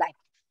alternative livelihood.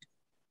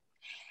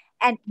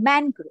 And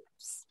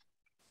mangroves,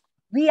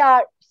 we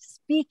are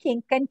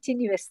speaking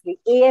continuously.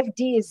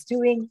 AFD is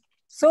doing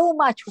so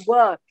much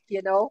work,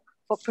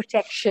 for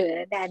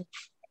protection and,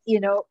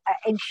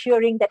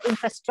 ensuring that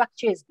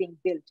infrastructure is being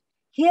built.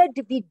 Here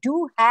we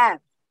do have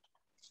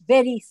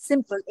very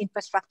simple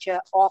infrastructure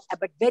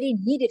but very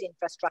needed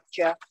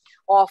infrastructure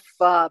of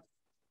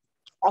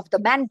the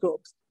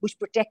mangroves, which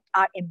protect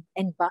our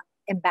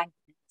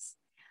embankments.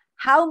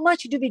 How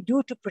much do we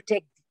do to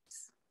protect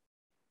these?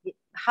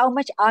 How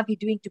much are we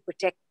doing to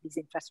protect these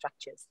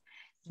infrastructures?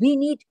 We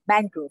need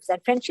mangroves.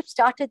 And Friendship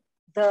started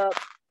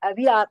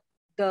we are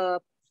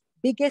the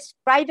biggest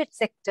private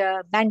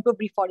sector mangrove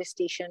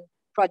reforestation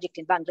project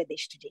in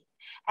Bangladesh today.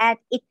 And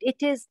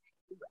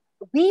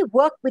we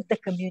work with the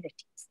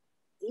communities.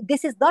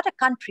 This is not a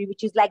country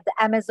which is like the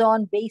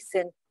Amazon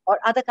basin or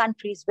other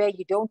countries where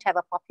you don't have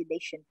a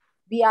population.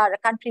 We are a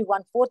country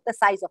 1/4 the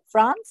size of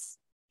France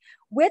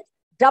with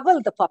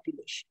double the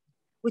population,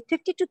 with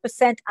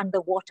 52%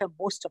 underwater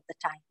most of the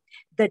time.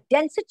 The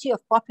density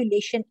of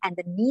population and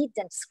the need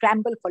and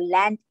scramble for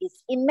land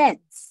is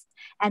immense.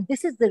 And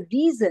this is the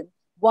reason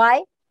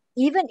why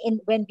even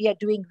when we are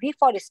doing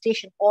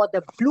reforestation or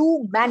the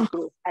blue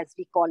mangrove, as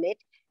we call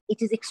it,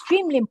 it is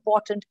extremely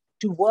important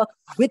to work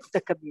with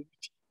the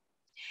community.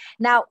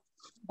 Now,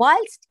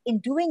 whilst in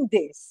doing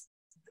this,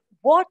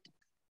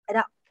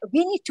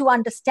 we need to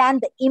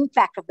understand the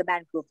impact of the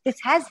mangrove. This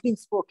has been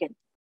spoken.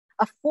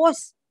 Of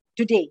course,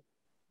 today,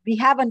 we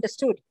have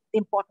understood the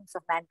importance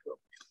of mangrove.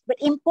 But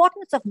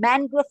importance of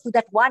mangrove to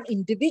that one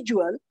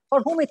individual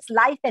for whom it's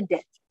life and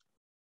death.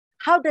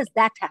 How does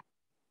that happen?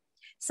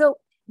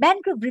 So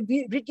mangrove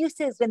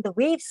reduces when the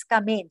waves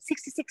come in.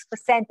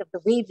 66% of the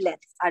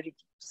wavelengths are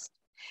reduced.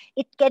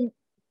 It can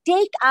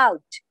take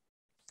out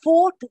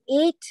 4 to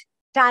 8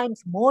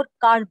 times more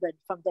carbon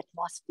from the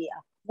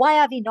atmosphere. Why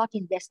are we not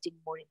investing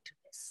more into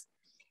this?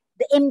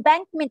 The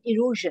embankment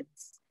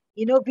erosions,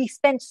 we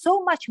spend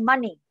so much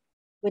money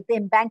with the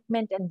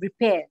embankment and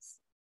repairs.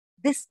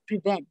 This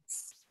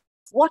prevents.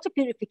 Water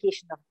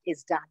purification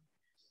is done.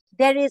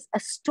 There is a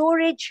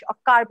storage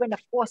of carbon,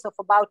 of course, of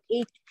about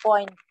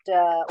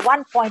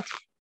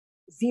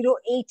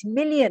 1.08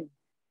 million,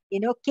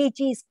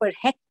 kgs per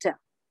hectare.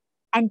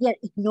 And we are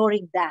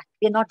ignoring that.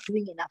 We are not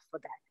doing enough for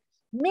that.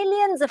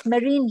 Millions of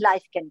marine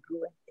life can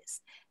grow in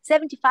this.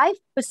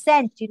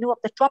 75%, of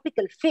the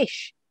tropical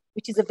fish,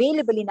 which is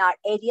available in our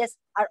areas,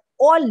 are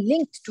all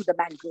linked to the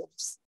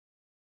mangroves.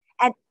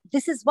 And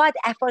this is why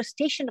the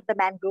afforestation of the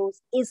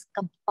mangroves is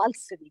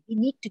compulsory. We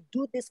need to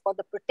do this for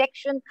the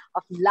protection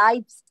of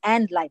lives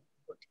and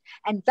livelihood.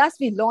 And thus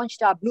we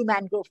launched our Blue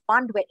Mangrove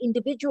Fund, where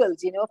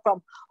individuals,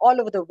 from all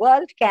over the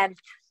world can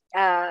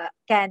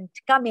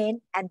come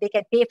in and they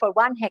can pay for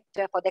 1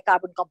 hectare for their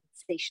carbon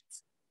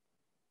compensations.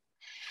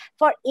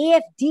 For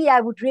AFD, I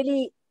would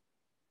really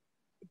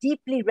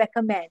deeply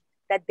recommend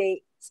that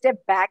they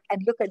step back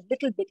and look a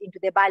little bit into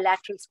their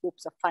bilateral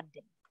scopes of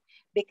funding,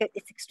 because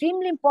it's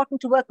extremely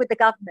important to work with the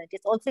government.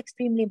 It's also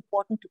extremely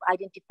important to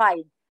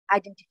identify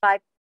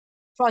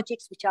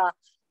projects which are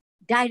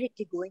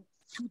directly going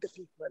to the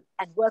people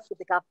and work with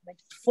the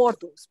government for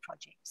those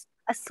projects.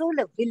 A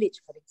solar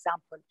village, for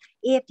example,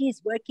 AFD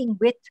is working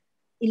with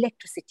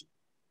electricity.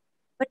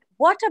 But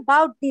what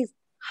about these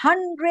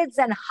hundreds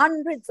and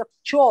hundreds of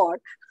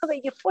chore where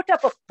you put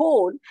up a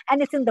pole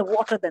and it's in the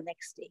water the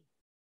next day?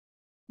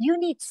 You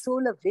need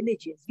solar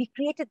villages. We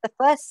created the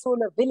first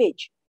solar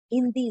village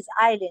in these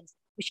islands,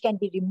 which can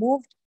be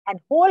removed,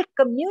 and whole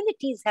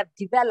communities have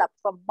developed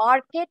from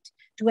market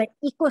to an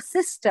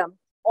ecosystem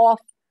of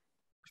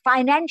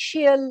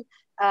financial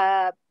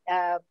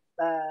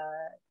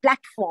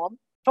platform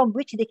from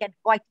which they can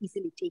quite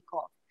easily take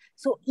off.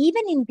 So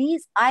even in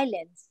these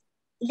islands,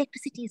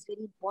 electricity is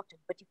very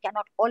important, but you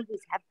cannot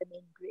always have the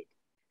main grid.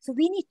 So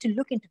we need to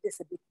look into this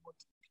a bit more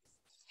deeply.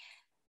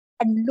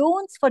 And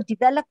loans for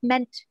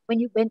development,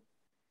 when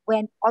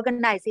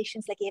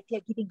organizations like AFD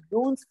are giving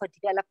loans for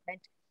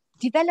development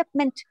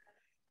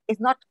is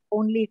not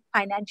only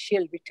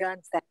financial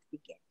returns that we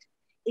get.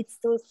 It's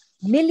those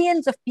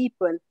millions of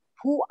people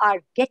who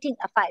are getting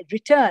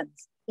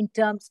returns in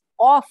terms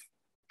of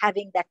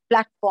having that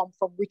platform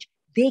from which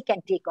they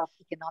can take off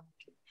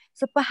economically.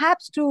 So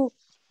perhaps to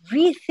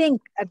rethink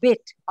a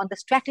bit on the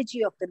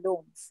strategy of the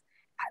loans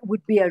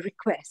would be a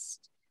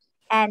request.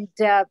 And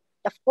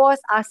of course,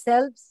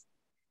 ourselves,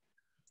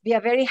 we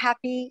are very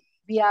happy.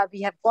 We have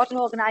got an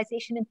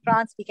organization in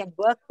France. We can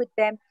work with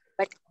them,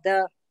 but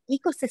the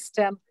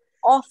ecosystem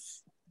of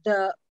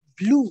the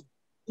blue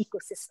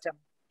ecosystem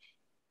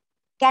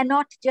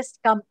cannot just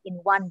come in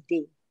one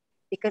day,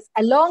 because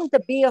along the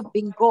Bay of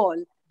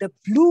Bengal, the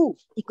blue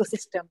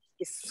ecosystem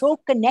is so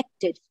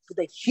connected to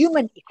the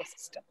human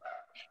ecosystem.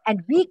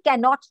 And we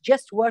cannot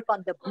just work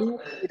on the blue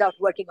without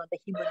working on the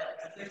human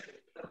ecosystem.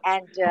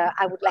 And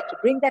I would like to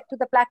bring that to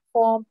the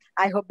platform.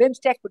 I hope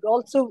BIMSTEC would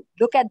also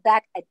look at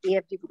that, and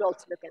AFD would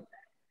also look at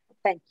that.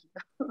 Thank you.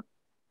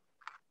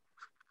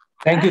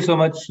 Thank you so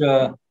much.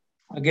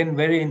 Again,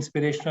 very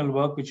inspirational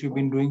work which you've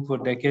been doing for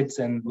decades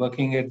and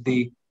working at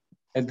the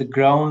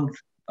ground,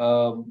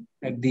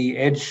 at the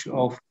edge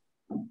of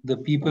the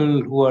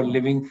people who are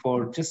living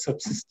for just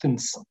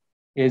subsistence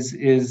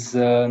is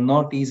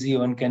not easy,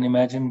 one can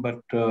imagine, but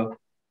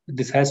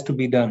this has to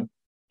be done.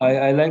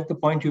 I like the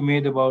point you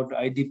made about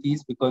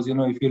IDPs, because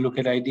if you look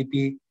at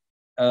IDP,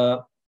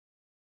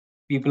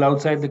 people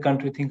outside the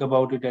country think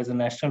about it as a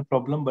national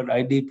problem, but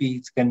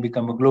IDPs can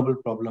become a global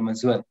problem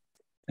as well.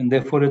 And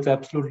therefore, it's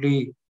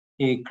absolutely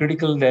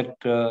critical that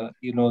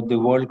the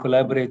world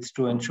collaborates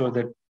to ensure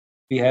that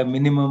we have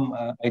minimum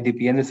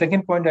IDP. And the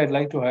second point I'd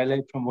like to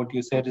highlight from what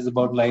you said is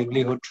about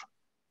livelihood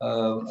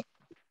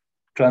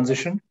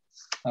transition.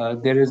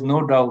 There is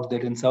no doubt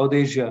that in South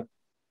Asia,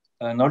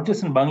 not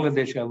just in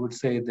Bangladesh, I would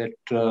say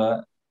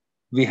that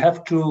we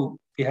have to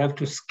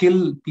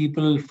skill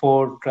people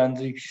for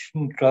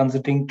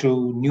transiting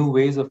to new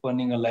ways of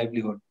earning a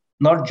livelihood.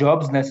 Not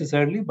jobs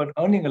necessarily, but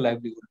earning a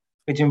livelihood,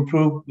 which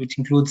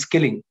includes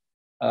skilling.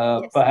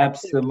 Yes,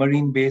 perhaps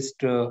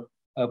marine-based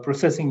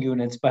processing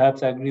units,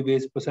 perhaps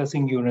agri-based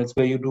processing units,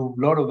 where you do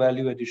a lot of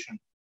value addition.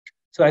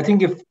 So I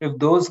think if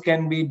those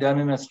can be done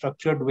in a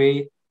structured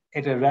way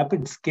at a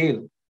rapid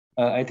scale,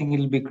 I think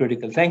it'll be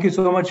critical. Thank you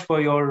so much for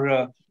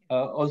your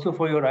also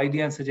for your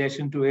idea and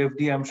suggestion to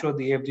AFD. I'm sure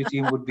the AFD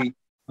team would be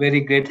very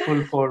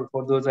grateful for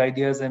those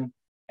ideas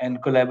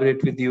and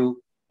collaborate with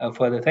you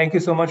further. Thank you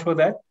so much for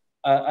that.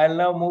 I'll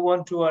now move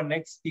on to our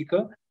next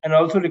speaker, and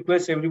also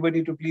request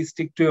everybody to please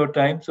stick to your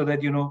time so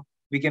that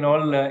we can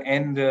all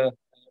end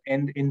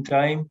in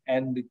time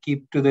and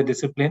keep to the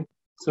discipline,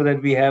 so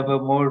that we have a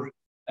more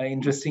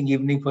interesting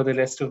evening for the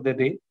rest of the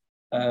day.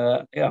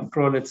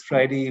 After all, it's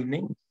Friday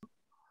evening.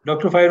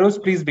 Dr. Fairoz,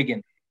 please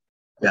begin.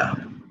 Yeah.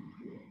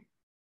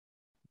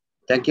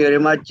 Thank you very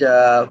much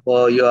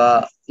for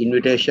your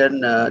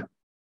invitation,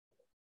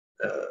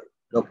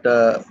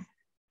 Dr.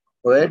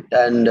 Poet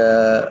and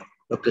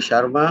Dr.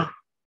 Sharma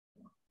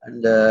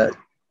and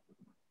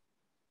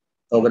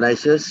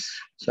organizers.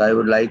 So I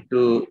would like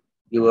to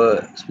give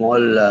a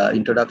small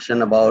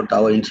introduction about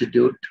our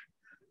institute.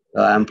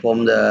 I'm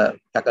from the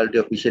Faculty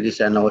of Fisheries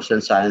and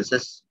Ocean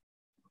Sciences,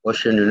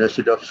 Ocean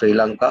University of Sri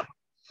Lanka.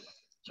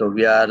 So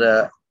we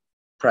are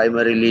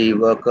primarily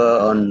worker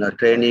on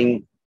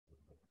training,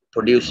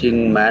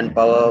 producing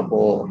manpower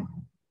for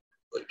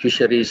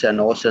fisheries and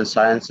ocean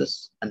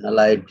sciences and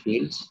allied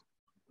fields.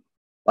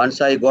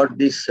 Once I got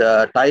this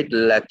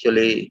title,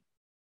 actually,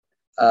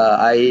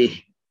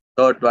 I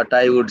thought what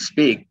I would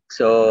speak.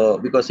 So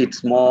because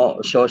it's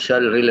more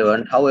social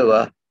relevant.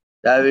 However,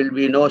 there will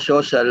be no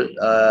social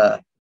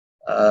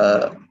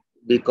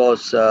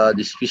because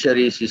this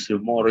fisheries is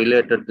more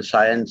related to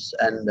science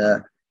and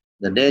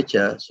the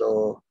nature.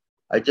 So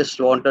I just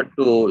wanted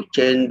to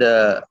change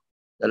the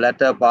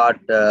latter part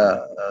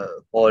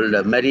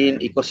called marine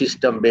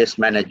ecosystem-based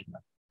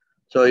management.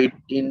 So it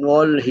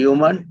involves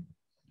human,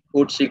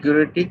 food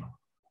security,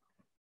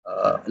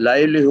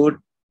 livelihood,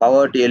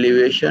 poverty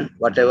elevation,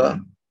 whatever.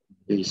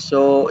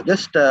 So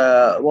just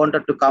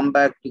wanted to come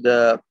back to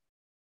the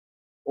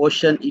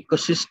ocean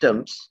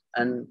ecosystems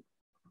and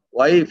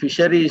why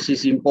fisheries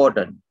is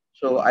important.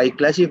 So I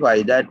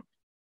classify that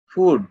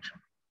food.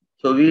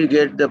 So we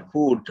get the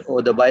food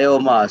or the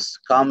biomass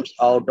comes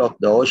out of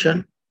the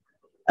ocean.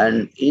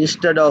 And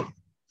instead of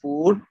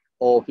food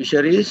or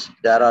fisheries,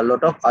 there are a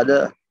lot of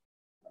other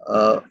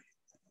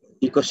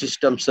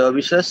ecosystem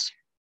services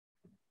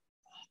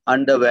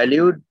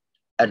undervalued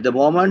at the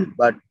moment,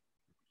 but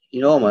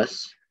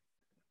enormous.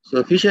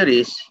 So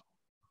fisheries,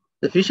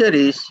 if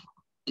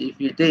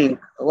you think,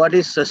 what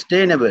is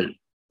sustainable?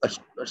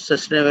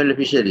 Sustainable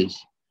fisheries.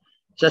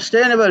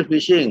 Sustainable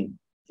fishing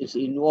is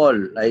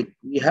involved, like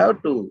we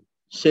have to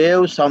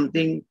save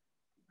something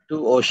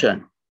to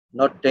ocean,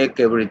 not take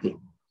everything.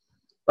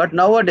 But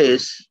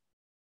nowadays,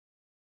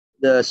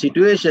 the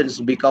situations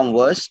become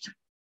worse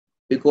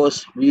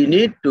because we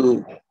need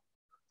to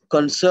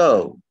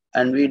conserve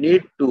and we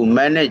need to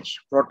manage,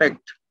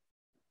 protect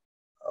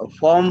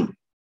from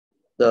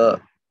the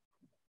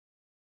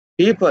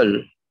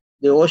people,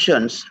 the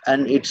oceans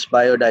and its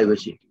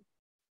biodiversity.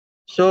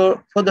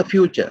 So for the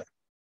future,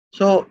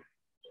 so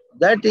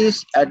that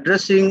is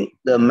addressing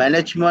the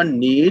management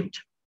need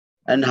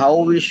and how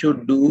we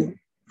should do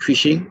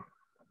fishing.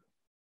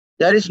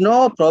 There is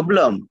no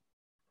problem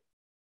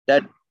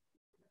that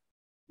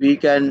we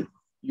can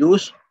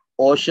use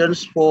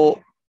oceans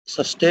for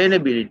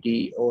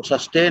sustainability or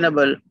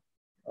sustainable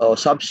or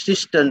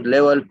subsistent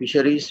level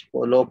fisheries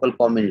for local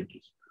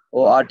communities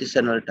or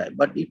artisanal type.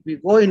 But if we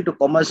go into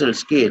commercial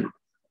scale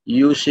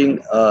using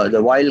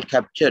the wild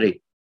capturing,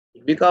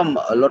 it becomes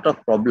a lot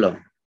of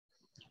problem.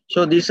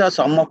 So these are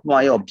some of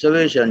my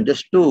observations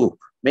just to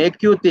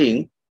make you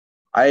think.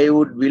 I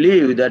would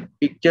believe that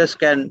pictures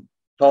can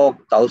talk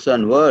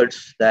 1,000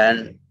 words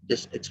than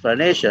just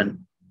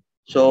explanation.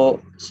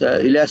 So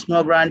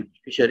Elasmo brand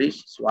fisheries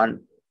is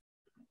one.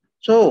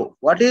 So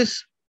what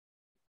is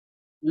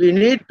we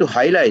need to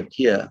highlight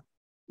here?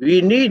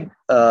 We need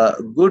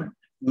good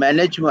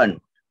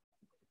management,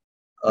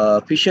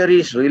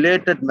 fisheries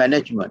related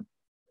management.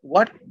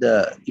 What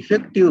the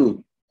effective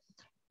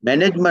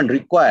management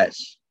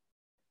requires,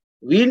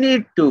 we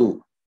need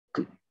to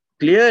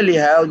clearly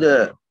have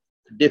the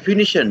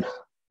definitions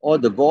or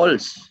the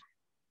goals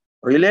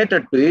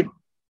related to it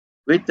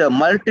with a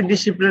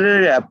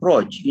multidisciplinary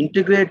approach,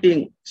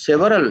 integrating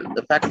several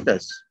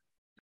factors.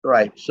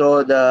 Right.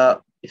 So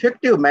the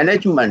effective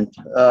management,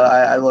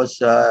 I was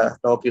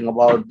talking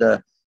about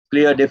the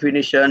clear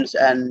definitions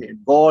and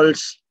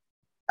goals.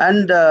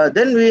 And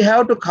then we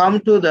have to come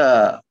to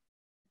the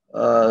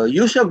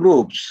user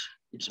groups.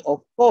 It's,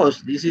 of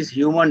course, this is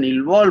human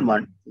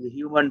involvement, the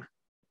human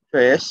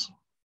face.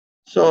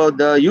 So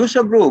the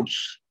user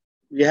groups,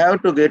 we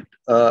have to get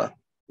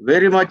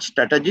very much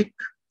strategic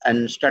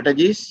and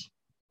strategies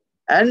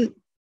and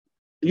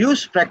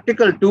use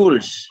practical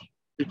tools.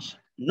 It's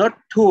not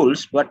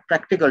tools, but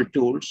practical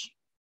tools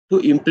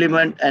to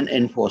implement and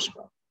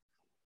enforcement.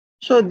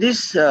 So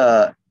these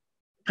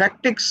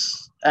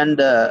practices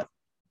and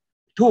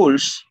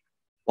tools,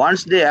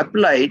 once they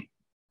applied,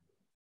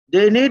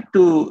 they need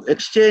to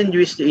exchange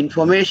with the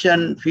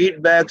information,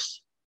 feedbacks,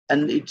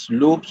 and its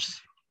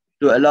loops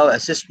to allow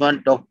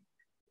assessment of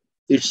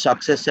its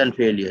success and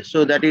failure.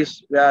 So that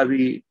is where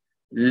we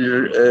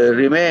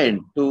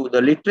remain to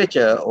the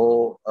literature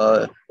or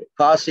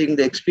passing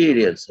the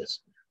experiences.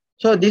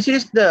 So this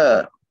is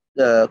the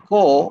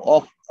core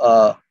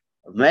of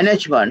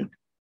management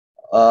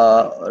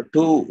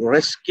to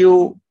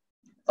rescue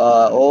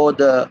or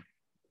the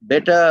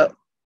better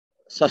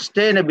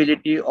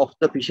sustainability of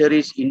the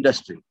fisheries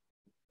industry.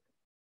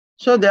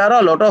 So there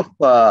are a lot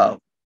of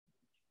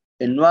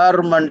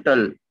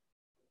environmental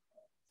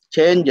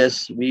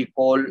changes we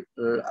call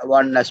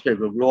one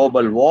aspect of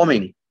global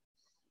warming.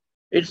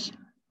 It's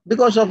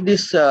because of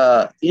these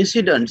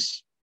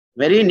incidents,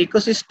 marine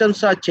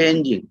ecosystems are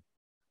changing.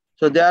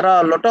 So there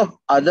are a lot of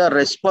other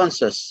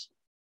responses,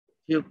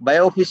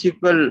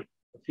 biophysical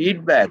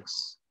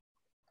feedbacks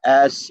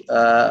as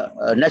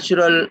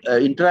natural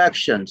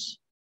interactions.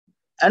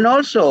 And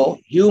also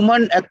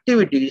human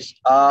activities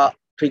are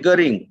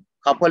triggering,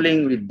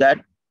 coupling with that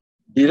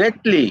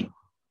directly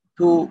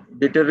to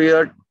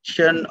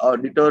deterioration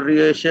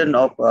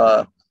of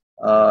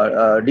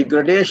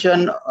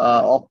degradation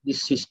of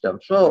this system.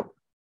 So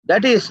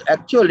that is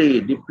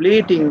actually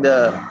depleting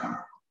the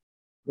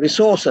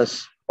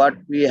resources what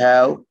we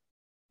have.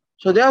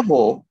 So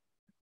therefore,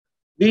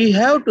 we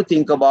have to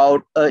think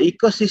about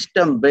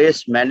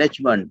ecosystem-based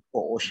management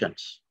for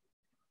oceans.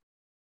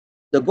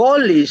 The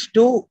goal is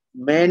to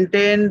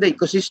maintain the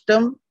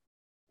ecosystem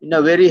in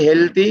a very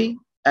healthy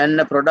and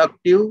a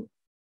productive,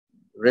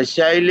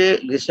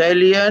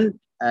 resilient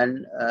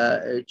and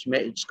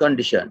its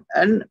condition.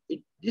 And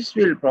this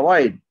will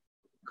provide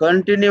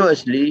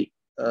continuously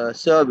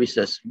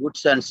services,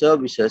 goods and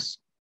services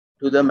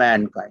to the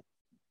mankind.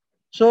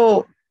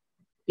 So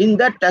in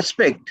that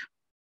aspect,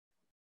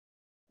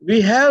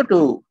 we have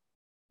to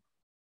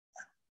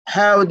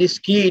have these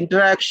key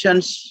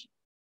interactions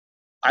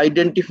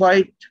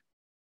identified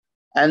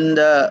and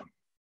the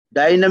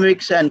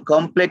dynamics and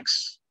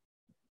complex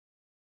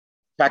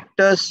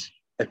factors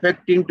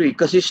affecting to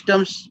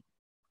ecosystems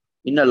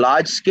in a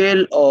large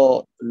scale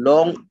or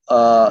long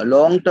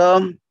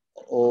term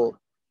or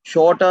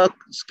shorter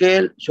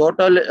scales.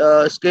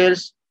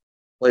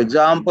 For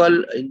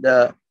example, in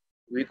the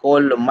we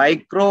call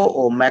micro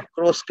or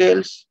macro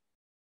scales,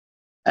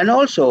 and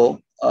also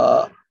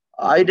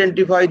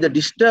identify the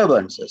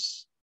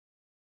disturbances.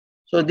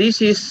 So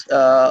this is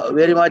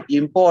very much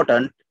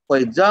important. For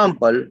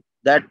example,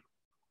 that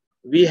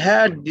we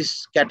had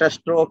this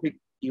catastrophic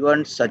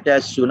events such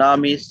as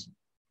tsunamis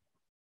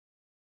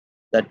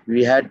that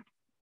we had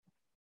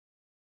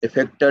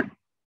affected.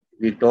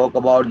 We talk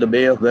about the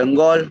Bay of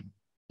Bengal.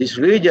 This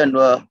region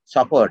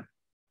suffered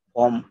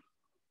from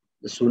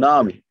the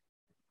tsunami.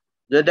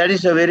 That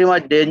is a very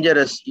much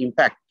dangerous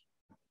impact.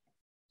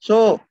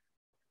 So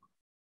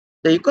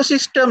the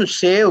ecosystem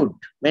saved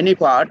many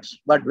parts,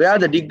 but where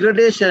the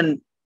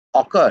degradation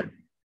occurred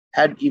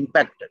had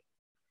impacted.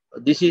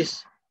 This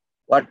is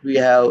what we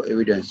have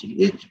evidence.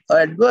 It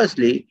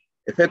adversely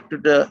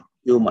affected the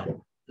human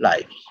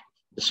lives,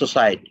 the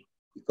society,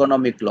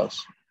 economic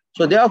loss.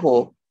 So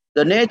therefore,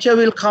 the nature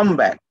will come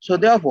back. So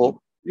therefore,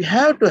 we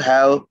have to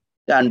have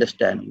the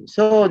understanding.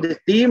 So the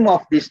theme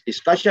of this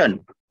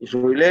discussion is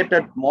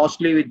related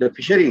mostly with the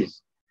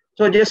fisheries.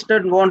 So just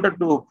wanted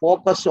to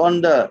focus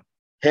on the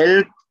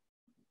health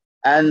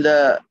and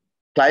the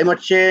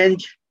climate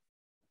change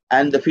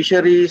and the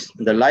fisheries,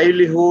 the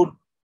livelihood,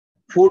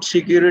 food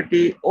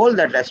security, all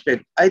that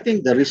aspect. I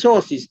think the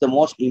resource is the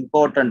most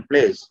important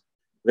place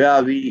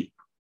where we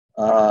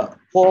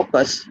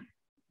focus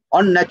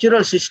on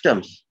natural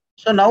systems.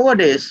 So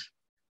nowadays,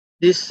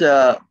 this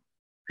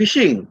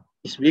fishing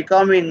is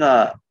becoming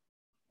a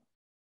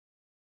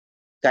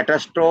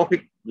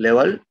catastrophic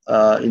level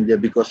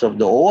because of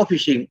the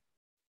overfishing.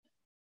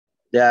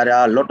 There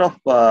are a lot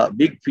of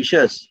big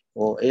fishes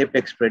or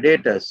apex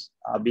predators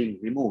are being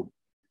removed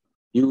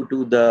due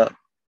to the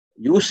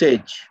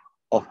usage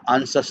of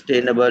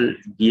unsustainable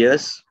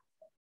gears,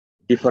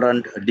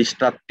 different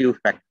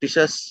destructive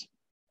practices,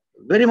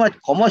 very much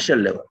commercial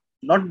level,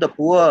 not the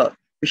poor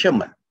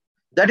fishermen.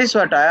 That is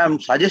what I am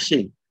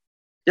suggesting,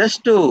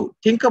 just to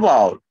think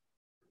about,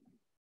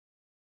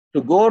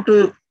 to go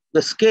to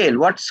the scale,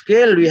 what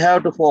scale we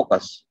have to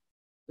focus.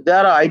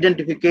 There are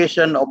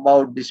identification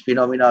about this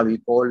phenomena we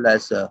call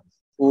as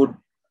food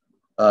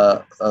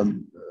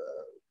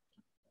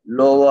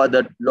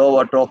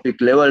lower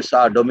trophic levels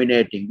are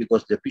dominating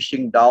because they're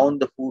fishing down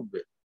the food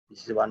web.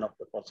 This is one of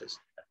the processes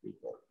that we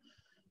call.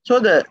 So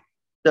the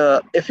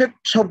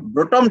effects of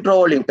bottom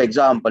trawling, for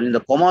example, in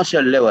the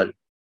commercial level,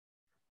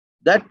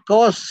 that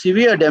cause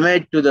severe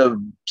damage to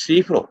the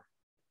seafloor,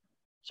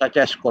 such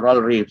as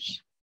coral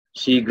reefs,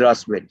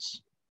 seagrass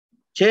beds,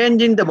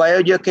 changing the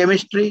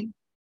biogeochemistry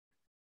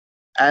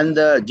and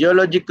the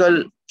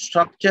geological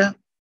structure,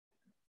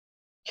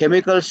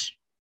 chemicals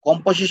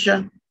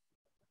composition,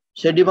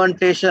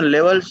 sedimentation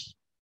levels.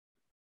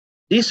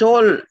 This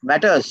all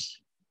matters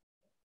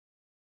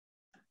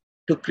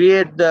to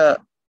create the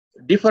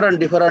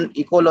different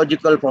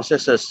ecological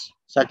processes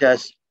such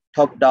as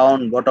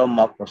top-down,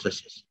 bottom-up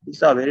processes.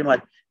 These are very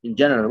much in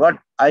general. What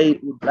I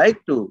would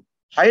like to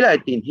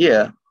highlight in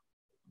here,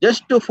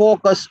 just to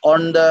focus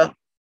on the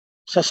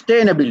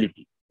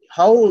sustainability,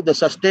 how the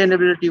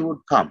sustainability would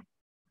come.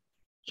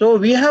 So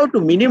we have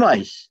to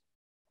minimize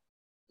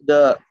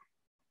the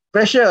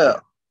pressure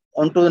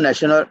onto the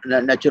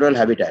natural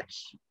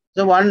habitats.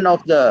 So one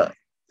of the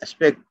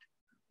aspects,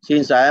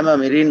 since I am a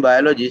marine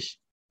biologist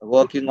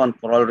working on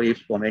coral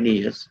reefs for many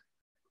years,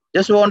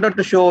 just wanted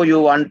to show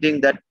you one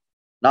thing, that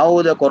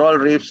now the coral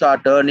reefs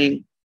are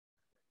turning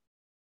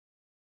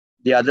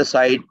the other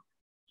side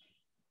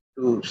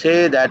to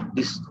say that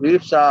these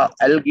reefs are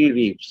algae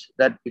reefs,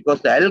 that because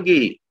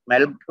the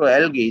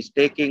microalgae is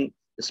taking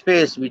the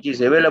space which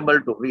is available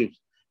to reefs.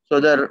 So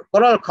the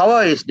coral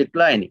cover is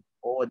declining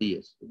over the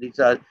years. These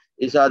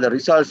are the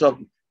results of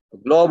a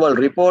global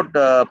report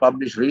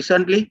published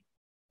recently.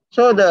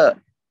 So the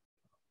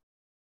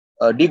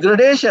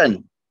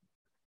degradation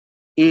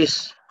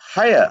is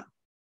higher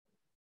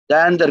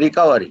than the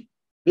recovery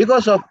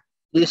because of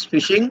this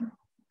fishing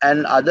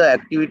and other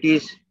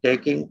activities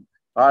taking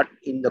part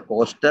in the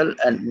coastal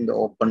and in the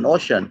open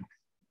ocean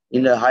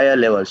in a higher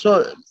level.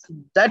 So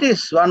that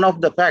is one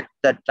of the facts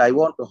that I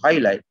want to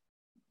highlight.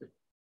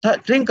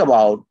 Think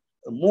about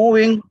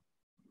moving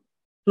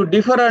to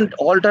different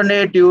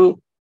alternative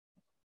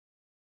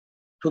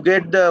to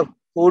get the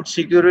food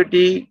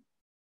security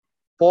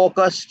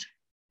focused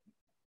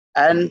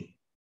and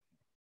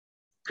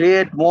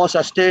create more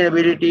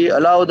sustainability,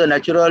 allow the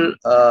natural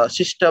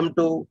system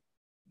to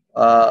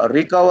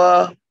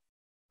recover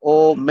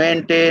or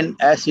maintain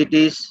as it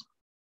is,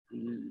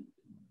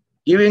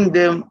 giving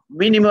them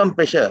minimum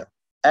pressure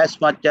as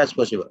much as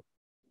possible.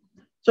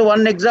 So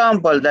one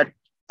example that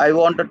I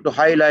wanted to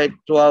highlight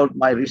throughout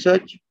my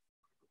research.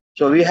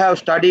 So we have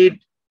studied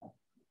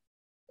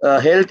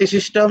healthy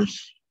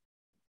systems,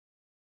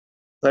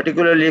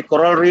 particularly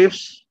coral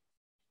reefs,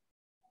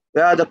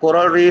 where the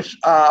coral reefs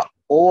are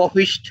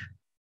overfished.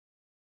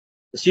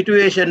 The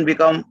situation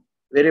becomes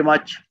very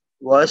much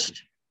worse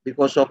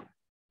because of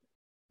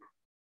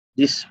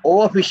this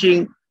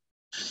overfishing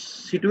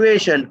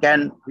situation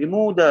can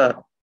remove the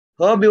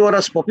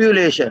herbivorous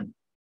population,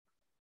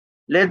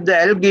 let the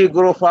algae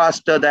grow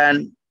faster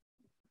than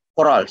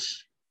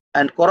corals.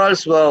 And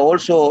corals were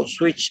also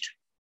switched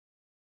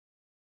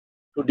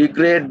to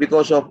degrade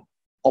because of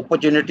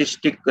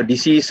opportunistic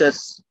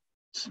diseases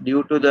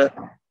due to the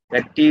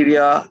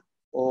bacteria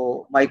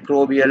or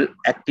microbial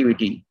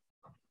activity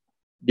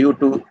due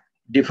to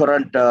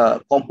different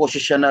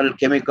compositional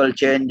chemical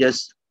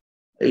changes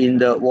in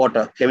the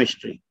water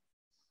chemistry.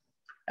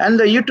 And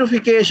the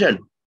eutrophication,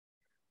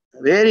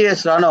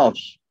 various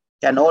runoffs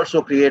can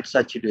also create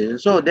such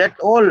situations. So that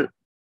all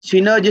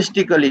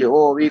synergistically,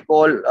 or we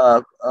call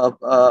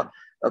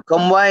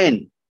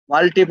combine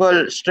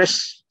multiple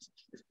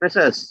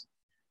stresses,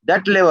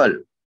 that level,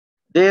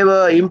 they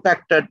were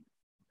impacted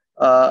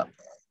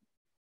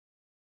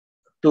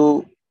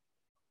to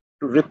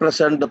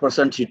represent the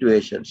present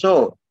situation.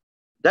 So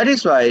that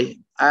is why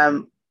I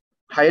am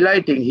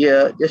highlighting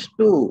here, just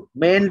to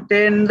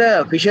maintain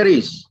the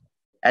fisheries,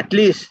 at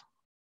least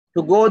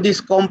to go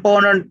this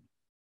component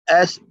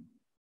as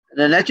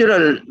the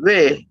natural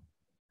way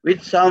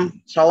with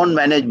some sound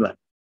management.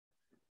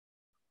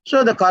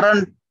 So the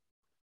current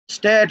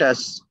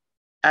status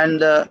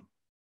and the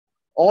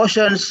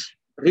oceans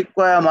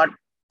require much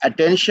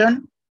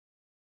attention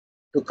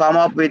to come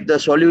up with the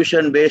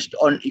solution based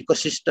on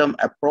ecosystem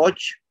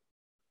approach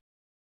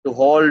to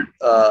hold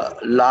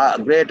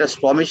greatest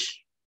promise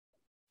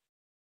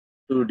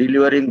to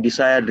delivering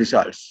desired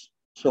results.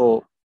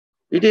 So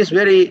it is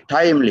very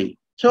timely.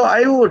 So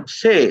I would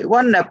say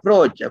one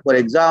approach, for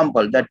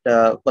example, that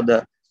for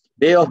the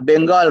Bay of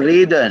Bengal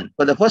region,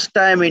 for the first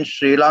time in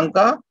Sri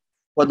Lanka,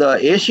 for the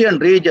Asian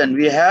region,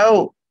 we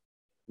have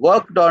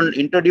worked on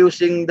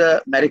introducing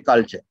the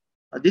mariculture.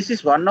 This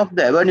is one of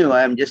the avenue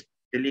I am just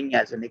telling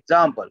as an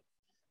example.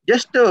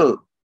 Just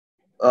to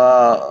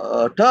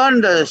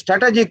turn the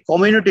strategic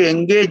community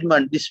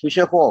engagement, this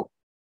fisher folk,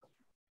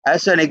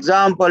 as an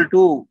example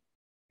to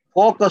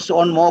focus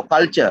on more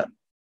culture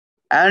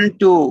and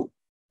to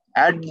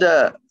add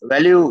the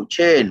value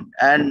chain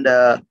and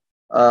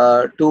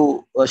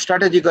to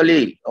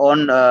strategically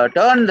on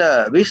turn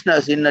the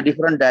business in a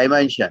different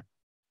dimension.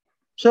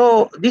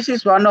 So this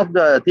is one of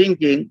the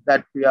thinking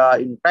that we are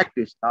in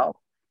practice now.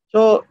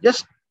 So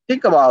just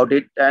think about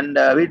it, and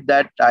with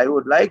that, I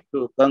would like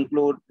to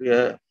conclude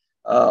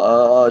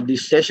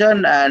this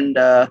session. And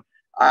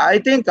I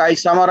think I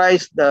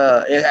summarized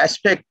the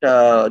aspect,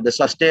 the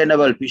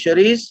sustainable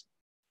fisheries,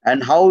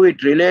 and how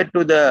it relate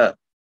to the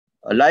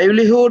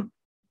livelihood,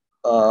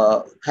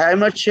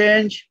 climate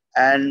change,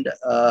 and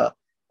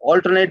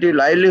alternative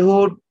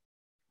livelihood,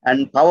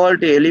 and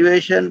poverty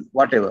elevation,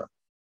 whatever.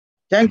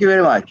 Thank you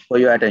very much for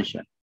your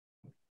attention.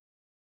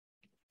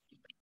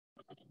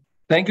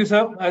 Thank you,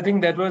 sir. I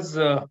think that was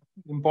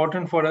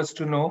important for us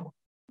to know.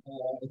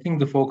 I think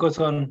the focus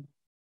on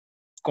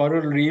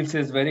coral reefs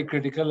is very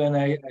critical, and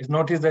I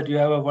noticed that you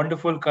have a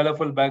wonderful,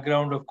 colorful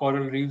background of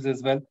coral reefs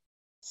as well.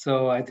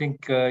 So I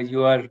think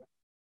you are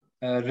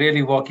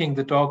really walking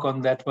the talk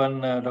on that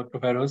one, Dr.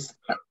 Feroz.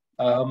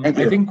 I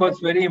think what's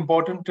very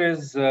important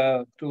is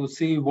to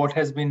see what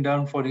has been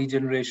done for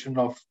regeneration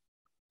of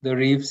the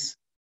reefs.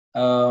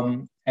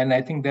 And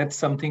I think that's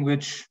something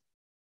which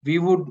we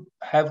would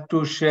have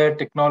to share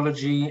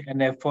technology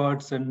and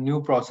efforts and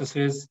new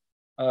processes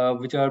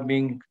which are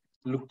being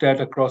looked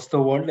at across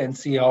the world, and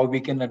see how we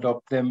can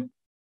adopt them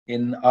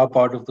in our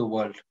part of the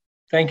world.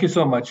 Thank you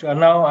so much. And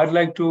now I'd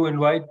like to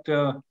invite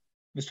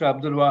Mr.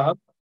 Abdul Wahab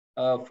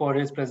for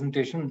his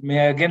presentation. May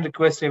I again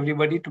request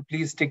everybody to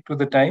please stick to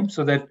the time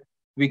so that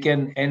we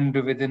can end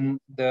within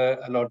the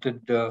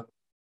allotted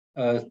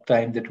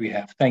time that we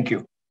have. Thank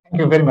you.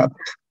 Thank you very much.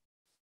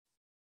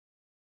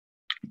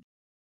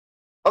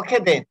 Okay,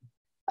 then.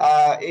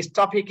 Its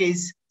topic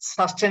is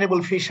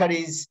sustainable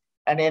fisheries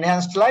and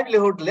enhanced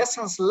livelihood,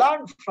 lessons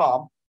learned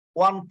from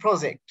one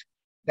project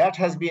that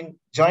has been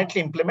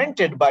jointly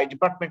implemented by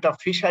Department of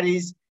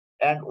Fisheries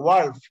and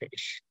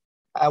WorldFish.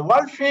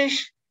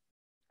 WorldFish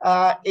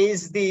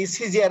is the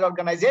CGR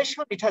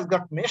organization. It has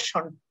got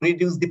mission to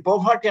reduce the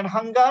poverty and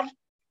hunger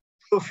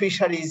through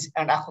fisheries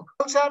and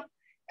aquaculture,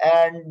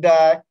 and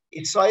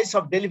its choice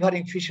of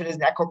delivering fisheries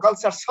and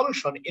aquaculture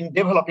solution in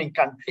developing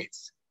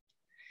countries.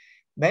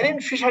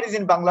 Marine fisheries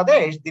in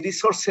Bangladesh, the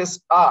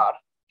resources are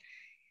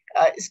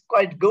is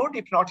quite good,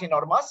 if not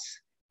enormous.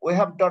 We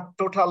have got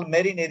total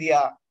marine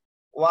area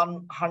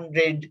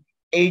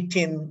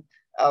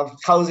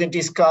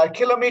 118,000 square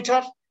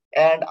kilometers,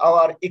 and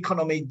our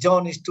economic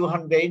zone is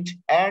 200,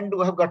 and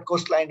we have got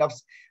coastline of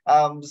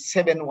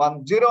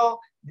 710.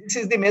 This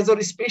is the major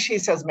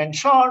species as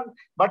mentioned,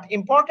 but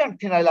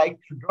important thing I like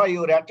to draw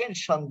your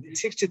attention, the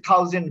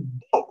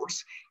 60,000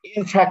 boats,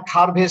 in fact,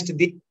 harvest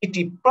the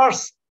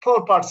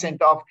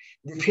 84% of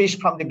the fish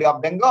from the Bay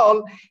of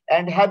Bengal,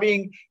 and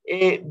having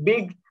a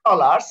big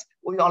trawlers,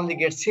 we only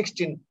get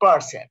 16%.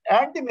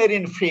 And the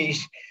marine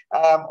fish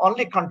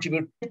only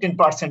contribute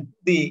 15% to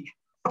the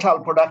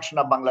total production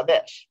of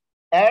Bangladesh.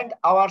 And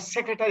our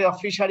Secretary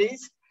of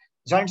Fisheries,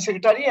 Joint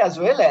Secretary, as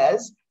well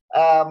as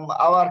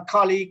our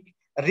colleague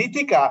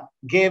Ritika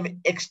gave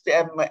a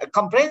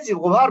comprehensive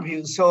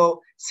overview.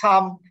 So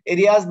some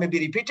areas may be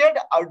repeated.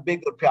 I would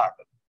beg your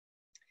pardon.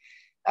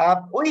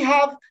 We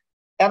have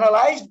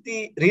analyzed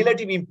the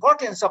relative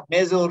importance of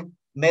major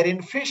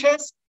marine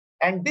fishes,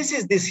 and this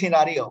is the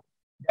scenario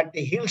that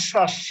the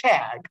Hilsa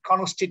shad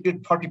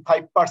constitute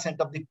 45%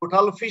 of the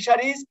total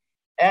fisheries,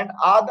 and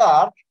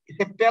other is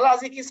a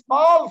pelagic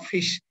small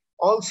fish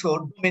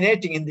also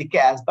dominating in the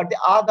case, but the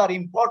other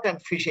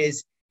important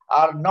fishes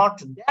are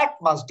not that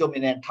much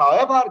dominant.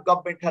 However,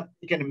 government has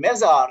taken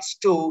measures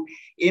to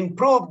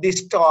improve the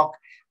stock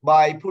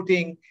by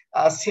putting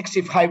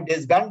 65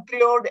 days ban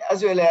period,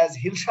 as well as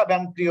Hilsa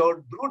ban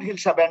period, brood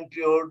Hilsa ban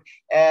period,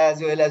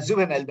 as well as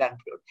juvenile ban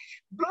period.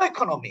 Blue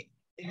economy,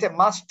 it's a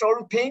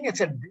must-told thing.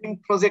 It's a dream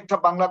project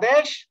of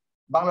Bangladesh.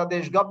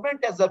 Bangladesh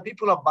government, as the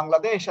people of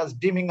Bangladesh, as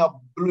dreaming of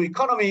blue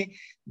economy.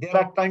 There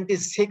are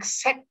 26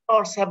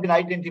 sectors have been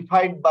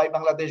identified by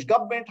Bangladesh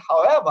government.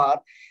 However,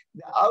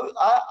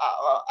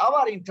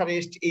 our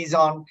interest is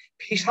on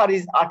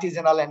fisheries,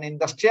 artisanal and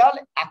industrial,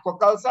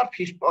 aquaculture,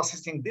 fish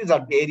processing. These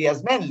are the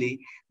areas mainly.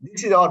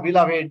 This is our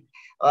beloved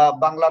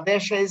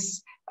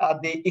Bangladesh's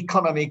the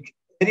economic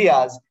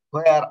areas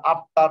where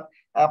after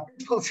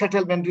peaceful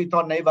settlement with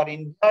our neighbor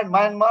in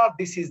Myanmar,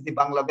 this is the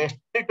Bangladesh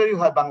territory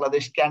where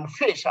Bangladesh can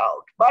fish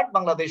out. But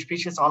Bangladesh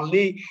fishes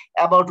only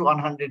about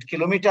 100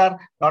 kilometers,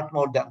 not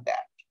more than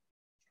that.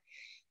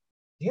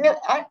 Here,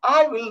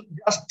 I will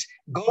just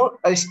go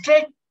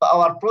straight to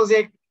our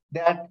project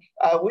that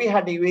we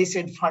had a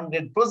USAID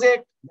funded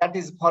project that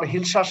is for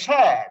Hilsa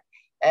shad.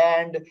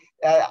 And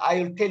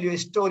I will tell you a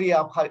story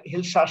of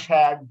Hilsa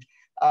shad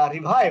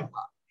revival.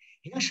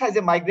 Hilsa is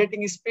a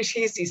migrating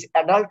species. Its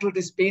adulthood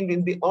is spent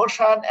in the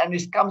ocean and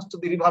it comes to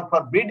the river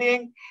for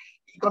breeding.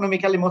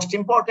 economically most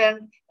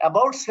important.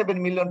 About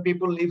 7 million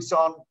people lives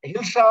on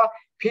Hilsha,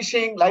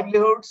 fishing,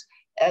 livelihoods,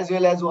 as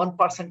well as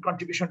 1%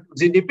 contribution to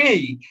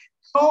GDP.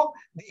 So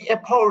the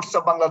efforts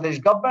of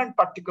Bangladesh government,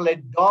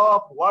 particularly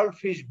DOP, World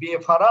Fish,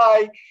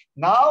 BFRI,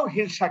 now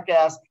Hilsha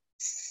cash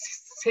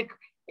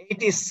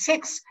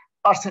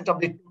 86% of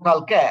the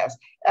total cash.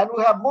 And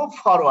we have moved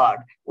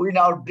forward. We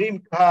now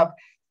dream to have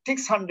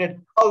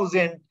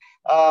 600,000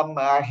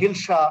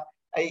 Hilsha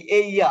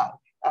a year.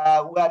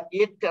 We are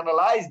yet to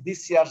analyze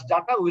this year's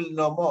data, we'll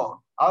know more.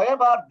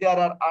 However, there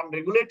are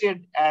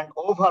unregulated and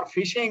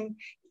overfishing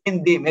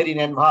in the marine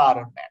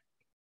environment.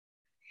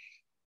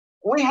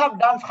 We have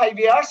done 5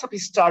 years of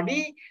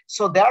study,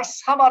 so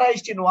that's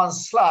summarized in one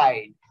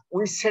slide.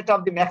 We set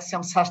up the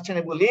maximum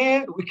sustainable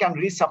yield, we can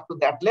reach up to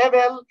that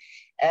level,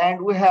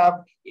 and we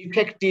have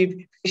effective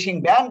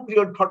fishing ban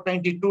period for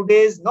 22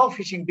 days, no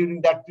fishing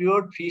during that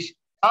period, fish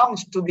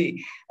comes to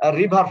the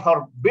river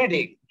for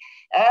breeding.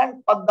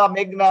 And Padma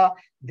Meghna,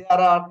 there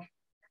are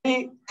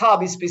 3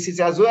 subspecies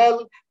as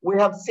well. We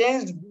have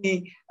changed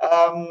the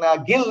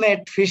gill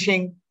net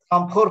fishing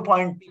from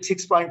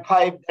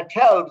 4.6.5 that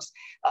helps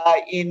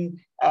in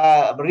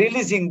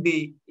releasing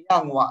the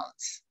young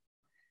ones.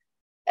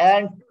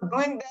 And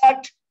doing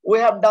that, we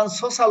have done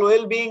social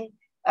well-being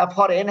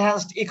for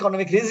enhanced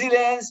economic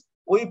resilience.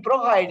 We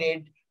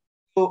provided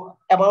to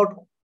about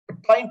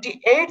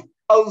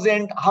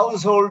 28,000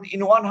 households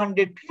in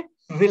 150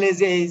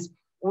 villages.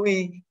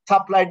 We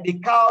supplied the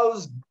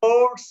cows,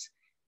 goats,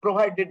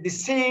 provided the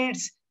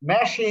seeds,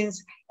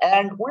 machines,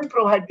 and we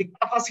provide the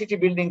capacity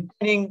building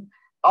training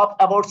of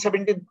about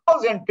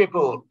 17,000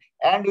 people.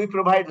 And we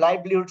provide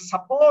livelihood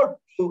support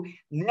to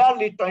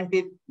nearly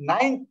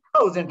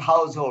 29,000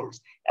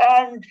 households.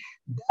 And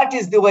that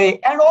is the way.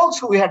 And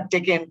also we had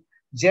taken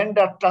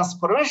gender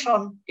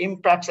transformation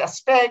impact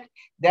aspect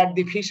that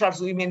the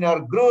Fishers Women are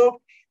group.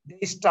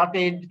 They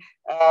started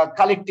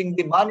collecting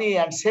the money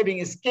and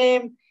saving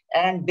scheme,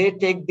 and they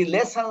take the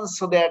lessons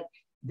so that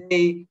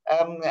they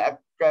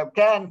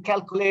can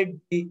calculate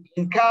the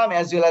income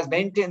as well as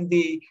maintain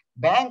the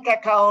bank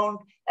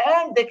account,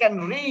 and they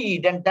can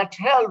read, and that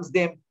helps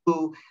them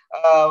to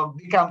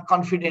become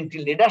confident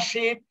in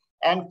leadership.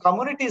 And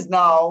communities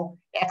now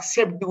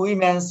accept the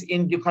women's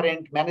in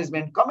different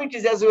management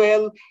committees as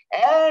well,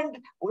 and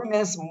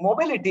women's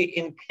mobility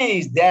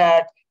increase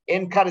that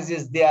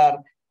encourages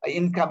their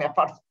income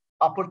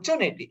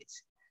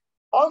opportunities.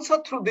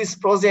 Also through this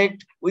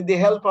project, with the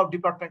help of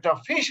Department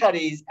of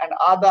Fisheries and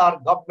other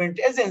government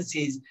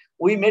agencies,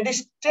 we made a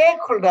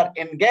stakeholder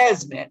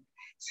engagement,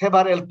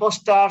 several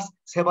posters,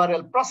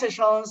 several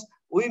processions,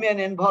 women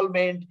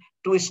involvement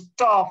to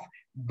stop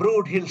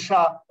brood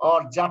Hilsha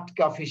or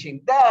Jatka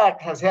fishing.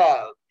 That has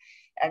helped.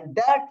 And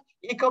that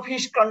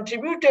Ecofish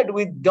contributed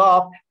with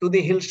DOP to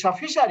the Hilsha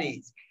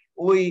fisheries.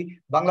 We,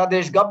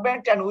 Bangladesh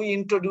government, and we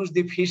introduced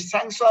the fish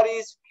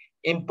sanctuaries,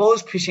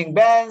 imposed fishing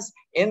bans,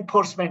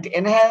 enforcement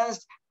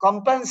enhanced,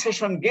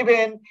 compensation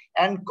given,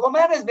 and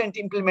co-management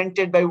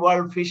implemented by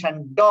World Fish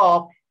and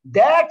DOP.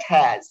 That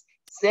has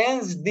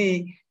changed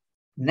the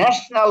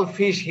national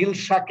fish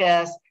Hilsha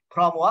cash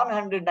from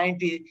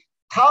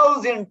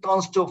 190,000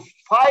 tons to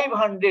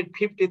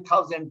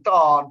 550,000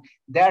 tons.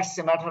 That's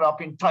a matter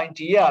of in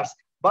 20 years.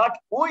 But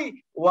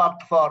we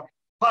worked for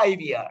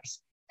 5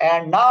 years.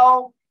 And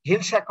now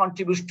Hilsha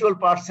contributes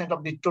 12%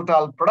 of the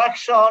total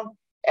production.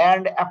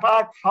 And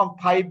apart from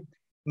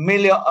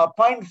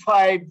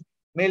 0.5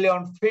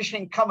 million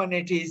fishing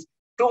communities,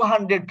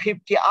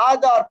 250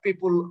 other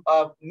people,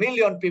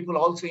 million people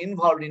also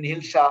involved in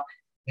Hilsha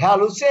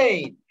value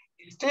chain.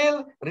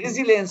 Still,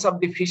 resilience of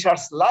the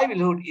fishers'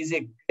 livelihood is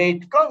a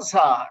great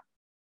concern.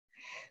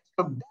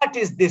 So that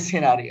is the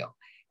scenario.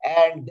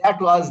 And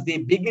that was the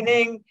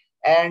beginning.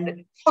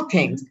 And 2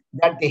 things,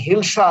 that the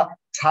Hilsha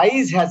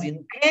size has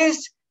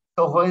increased.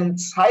 So when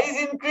size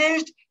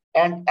increased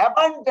and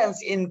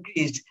abundance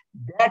increased,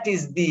 that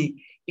is the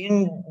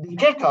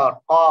indicator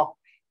of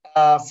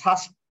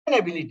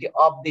sustainability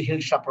of the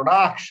Hilsha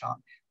production.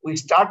 We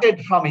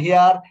started from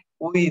here,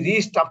 we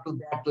reached up to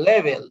that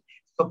level.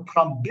 So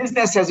from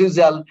business as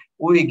usual,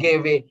 we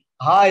gave a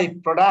high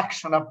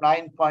production of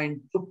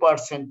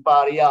 9.2%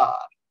 per year.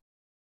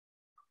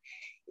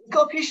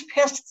 Ecofish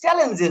faced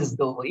challenges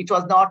though. It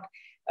was not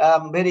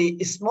very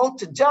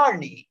smooth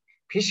journey.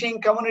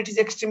 Fishing communities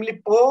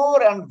extremely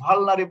poor and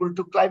vulnerable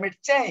to climate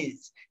change.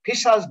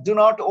 Fishers do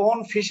not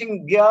own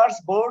fishing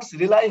gears, boats,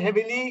 rely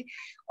heavily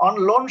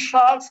on loan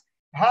sharks,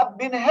 have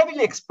been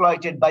heavily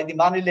exploited by the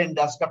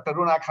moneylenders, Dr.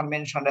 Runa Khan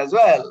mentioned as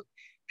well.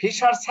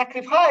 Fishers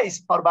sacrifice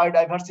for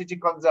biodiversity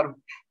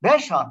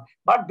conservation,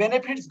 but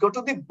benefits go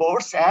to the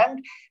boats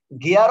and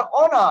gear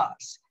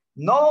owners.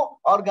 No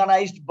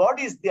organized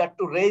bodies there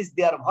to raise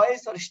their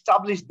voice or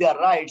establish their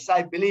rights.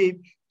 I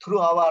believe through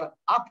our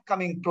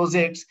upcoming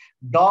projects,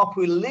 DOP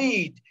will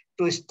lead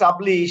to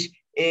establish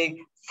a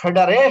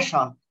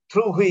federation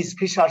through which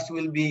fishers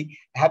will be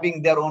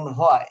having their own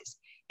voice.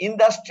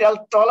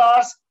 Industrial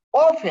trawlers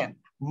often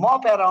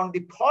mop around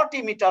the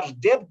 40 meters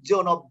depth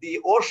zone of the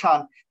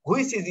ocean,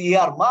 which is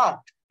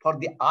earmarked for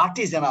the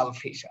artisanal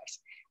fishers.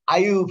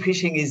 IU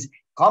fishing is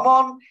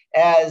common,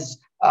 as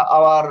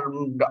our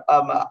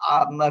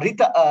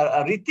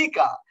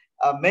Ritika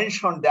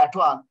mentioned that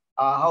one,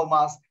 how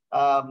much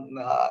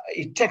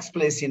it takes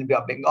place in Bay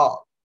of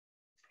Bengal.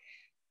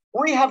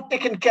 We have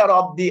taken care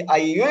of the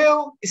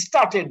IUU,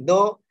 started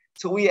though,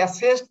 so we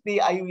assessed the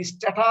IUU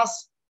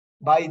status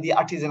by the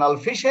artisanal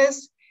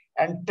fishes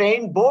and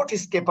trained boat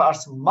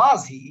escapers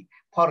Mazi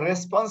for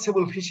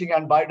responsible fishing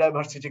and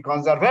biodiversity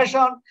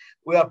conservation.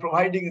 We are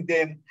providing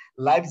them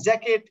life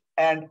jacket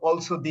and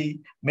also the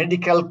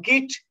medical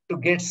kit to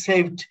get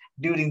saved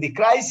during the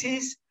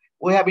crisis.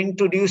 We have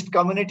introduced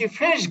community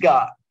fish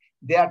guard.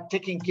 They are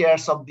taking care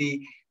of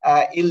the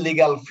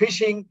illegal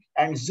fishing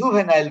and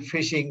juvenile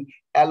fishing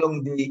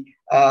along the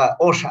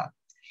ocean.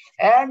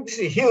 And this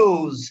is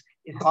huge.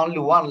 It's only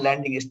one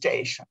landing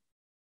station.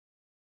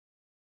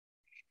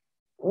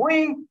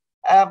 We,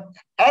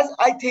 as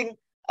I think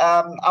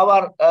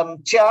our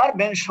chair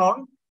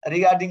mentioned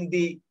regarding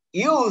the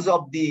use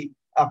of the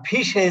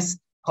fishes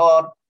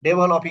for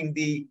developing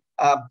the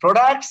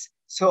products.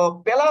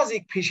 So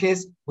pelagic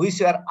fishes,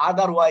 which are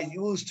otherwise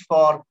used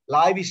for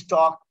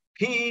livestock,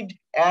 feed,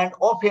 and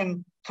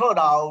often thrown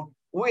out,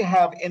 we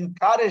have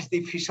encouraged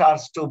the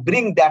fishers to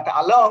bring that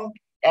along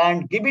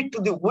and give it to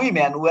the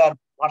women. We are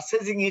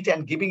purchasing it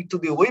and giving it to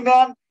the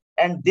women,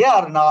 and they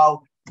are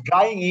now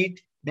drying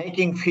it,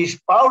 making fish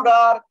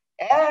powder,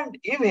 and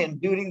even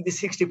during the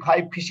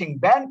 65 fishing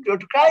ban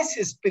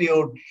crisis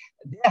period,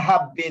 they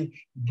have been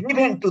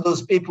given to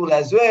those people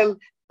as well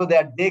so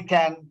that they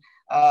can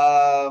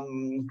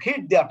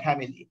feed their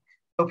family.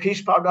 So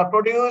fish powder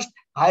produced,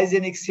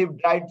 hygienic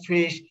dried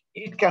fish,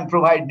 it can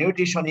provide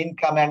nutrition,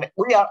 income, and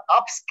we are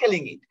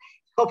upscaling it.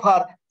 So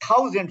far,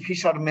 1,000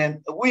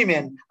 fishermen,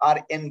 women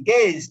are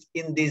engaged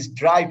in this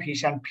dry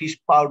fish and fish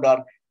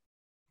powder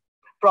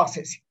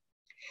processing.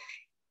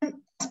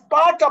 As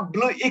part of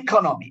blue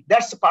economy,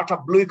 that's the part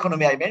of blue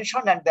economy I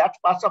mentioned, and that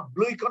part of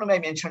blue economy I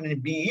mentioned in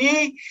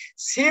BE,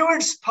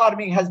 seaweeds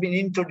farming has been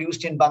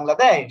introduced in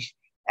Bangladesh.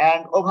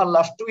 And over the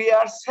last 2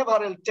 years,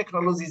 several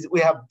technologies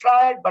we have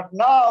tried, but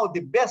now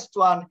the best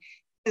one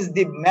is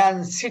the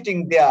man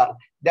sitting there.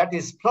 That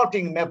is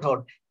floating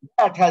method.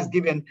 That has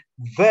given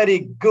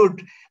very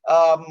good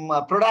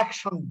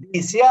production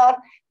this year.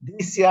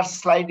 This year's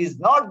slide is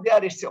not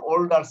there, it's an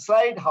older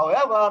slide.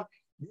 However,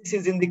 this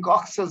is in the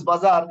Cox's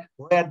Bazar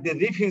where the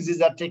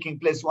refugees are taking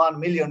place, 1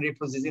 million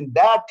refugees in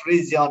that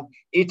region.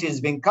 It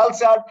is being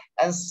cultured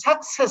and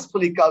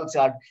successfully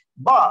cultured,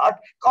 but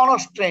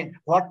constrained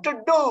what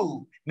to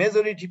do.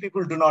 Majority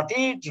people do not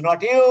eat, do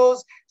not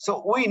use.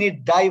 So we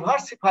need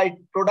diversified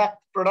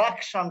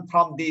production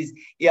from these.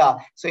 Yeah.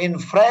 So in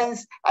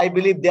France, I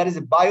believe there is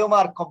a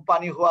biomark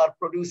company who are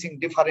producing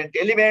different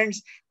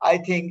elements. I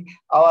think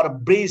our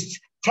breast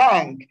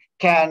tank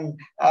can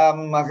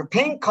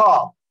think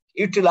of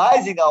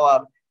utilizing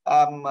our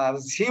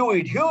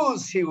seaweed, huge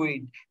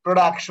seaweed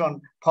production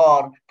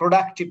for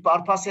productive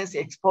purposes,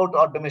 export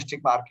or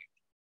domestic market.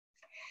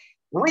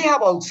 We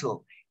have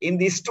also, in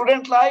the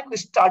student life, we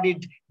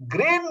studied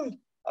green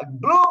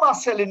blue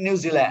mussel in New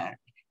Zealand.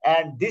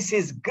 And this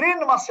is green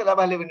mussel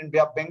available in Bay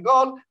of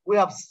Bengal. We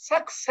have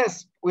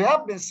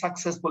been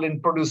successful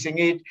in producing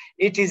it.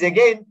 It is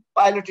again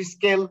pilot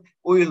scale.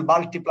 We will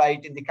multiply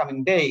it in the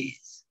coming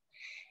days.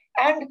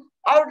 And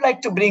I would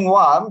like to bring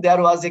one.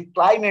 There was a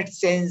climate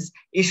change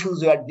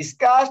issues we had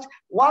discussed.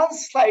 One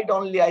slide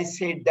only I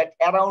said that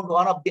around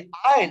one of the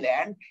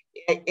island,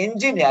 an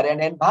engineer,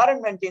 an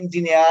environment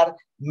engineer,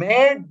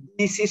 made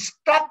this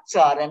structure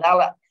and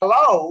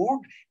allowed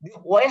the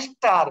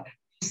oyster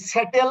to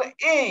settle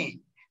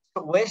in.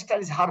 So oyster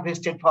is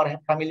harvested for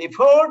family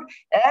food,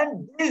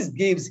 and this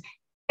gives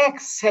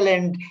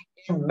excellent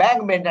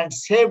embankment and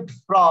saved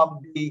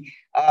from the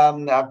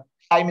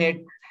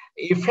climate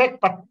effect,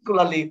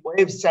 particularly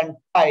waves and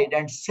tide,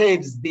 and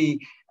saves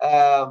the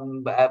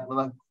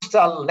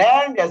coastal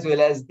land as well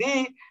as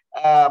the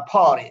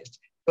forest.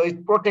 So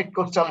it protects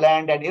coastal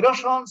land and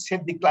erosion,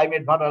 save the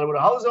climate vulnerable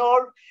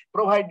household,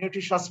 provide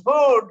nutritious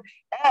food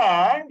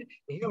and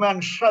human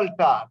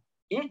shelter.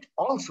 It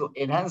also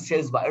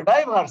enhances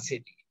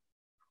biodiversity.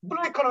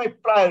 Blue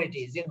economic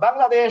priorities in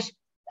Bangladesh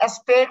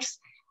aspects.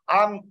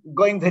 I'm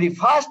going very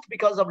fast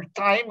because of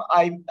time.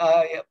 I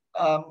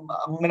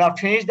may not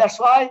finish, that's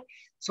why.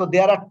 So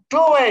there are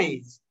two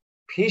ways: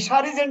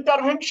 fisheries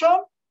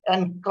intervention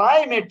and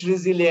climate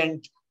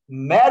resilient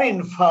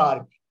marine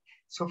farming.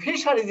 So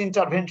fisheries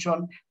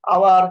intervention,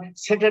 our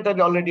secretary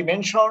already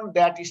mentioned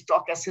that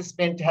stock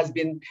assessment has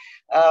been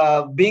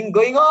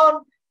going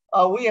on.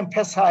 We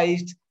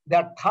emphasized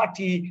that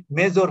 30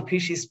 major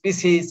fish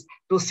species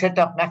to set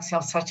up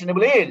maximum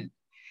sustainable yield.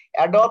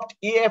 Adopt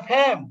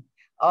EFM.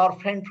 Our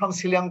friend from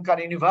Sri Lanka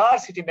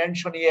University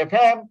mentioned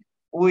EFM.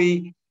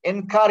 We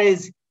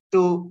encourage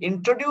to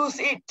introduce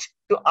it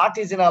to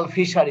artisanal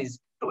fisheries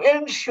to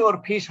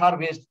ensure fish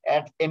harvest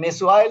at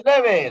MSY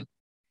level.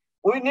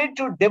 We need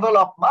to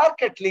develop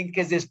market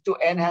linkages to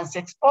enhance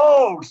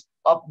exports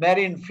of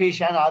marine fish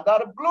and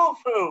other blue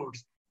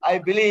fruits. I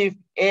believe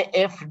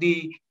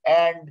AFD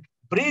and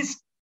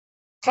breast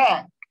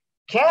tank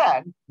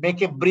can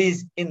make a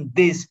breeze in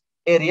this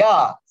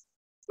areas.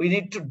 We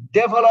need to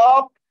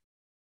develop,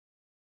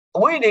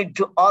 we need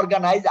to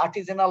organize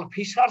artisanal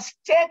fisheries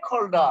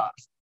stakeholders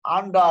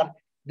under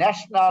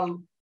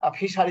National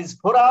Fisheries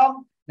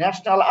Forum,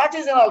 National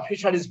Artisanal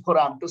Fisheries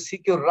Forum to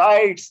secure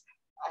rights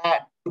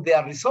to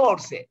their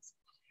resources.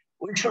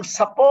 We should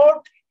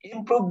support,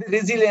 improve the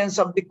resilience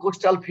of the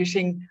coastal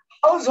fishing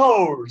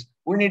households.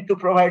 We need to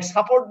provide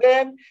support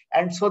them,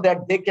 and so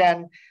that they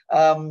can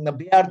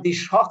bear the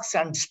shocks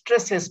and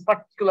stresses,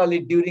 particularly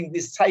during the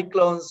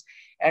cyclones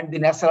and the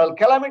natural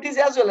calamities,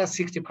 as well as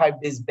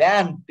 65 days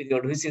ban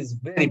period, which is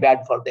very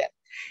bad for them.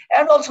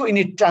 And also we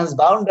need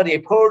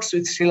transboundary efforts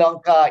with Sri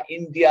Lanka,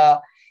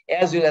 India,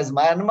 as well as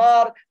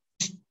Myanmar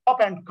to stop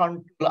and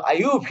control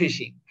IU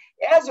fishing,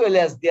 as well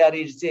as there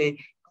is a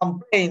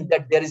complaint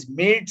that there is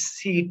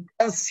mid-sea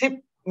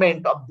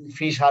transshipment of the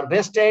fish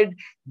harvested.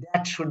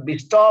 That should be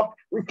stopped.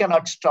 We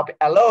cannot stop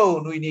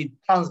alone. We need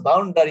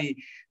transboundary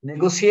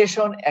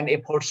negotiation and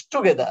efforts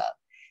together.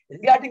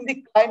 Regarding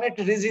the climate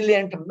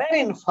resilient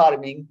marine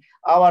farming,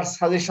 our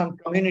suggestion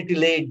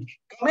community-led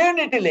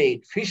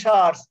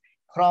fishers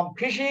from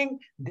fishing,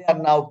 they are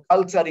now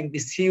culturing the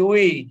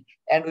seaweed,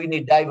 and we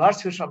need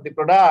diversification of the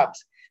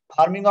products.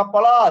 Farming of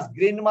pallas,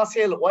 green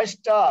mussel,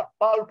 oyster,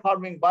 pearl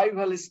farming,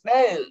 bivalve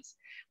snails,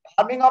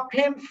 farming of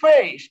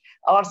finfish.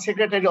 Our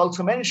secretary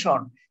also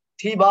mentioned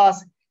sea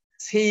bass,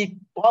 sea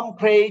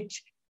pomfret,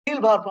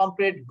 silver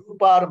pomfret,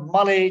 grouper,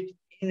 mullet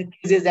in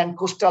cages and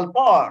coastal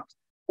ponds.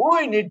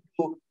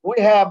 We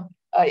have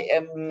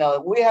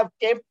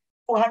kept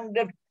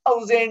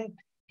 200,000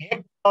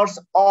 hectares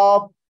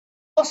of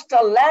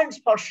coastal lands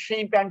for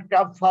shrimp and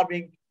crab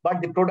farming,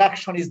 but the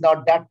production is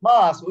not that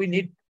much. We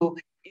need to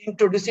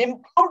introduce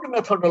improved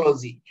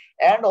methodology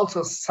and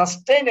also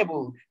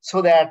sustainable,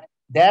 so that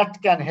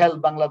can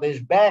help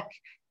Bangladesh back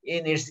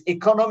in its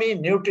economy,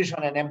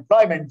 nutrition, and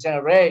employment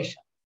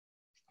generation.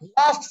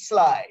 Last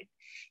slide.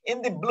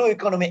 In the Blue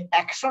Economy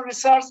Action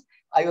Research,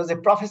 I was a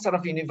professor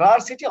of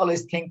university,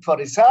 always think for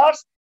research.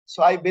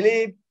 So I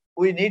believe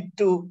we need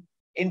to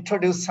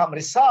introduce some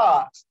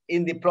research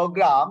in the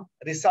program,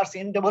 research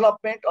in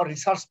development or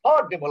research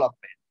for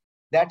development.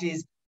 That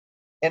is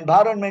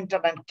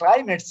environmental and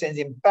climate change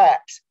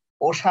impacts,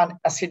 ocean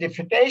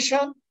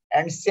acidification,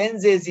 and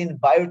changes in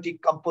biotic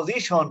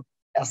composition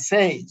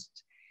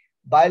assessed.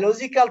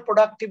 Biological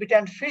productivity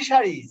and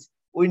fisheries.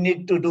 We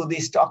need to do the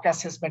stock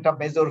assessment of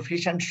major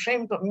fish and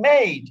shrimp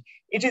made.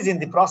 It is in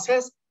the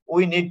process.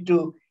 We need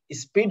to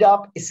speed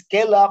up,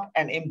 scale up,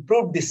 and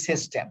improve this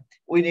system.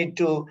 We need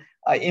to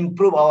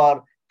improve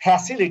our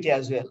facility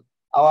as well.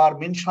 Our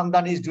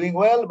Minshandan is doing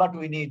well, but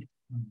we need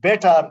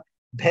better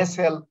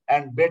vessel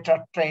and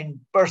better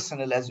trained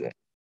personnel as well.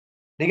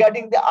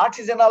 Regarding the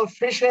artisanal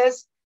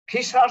fishes,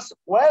 fishers'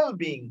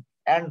 well-being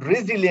and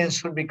resilience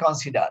should be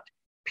considered.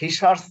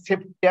 Fishers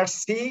safety at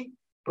sea,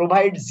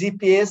 provide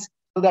GPS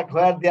so that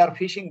where they are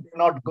fishing, do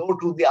not go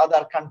to the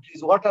other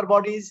countries' water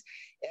bodies,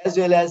 as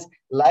well as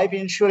life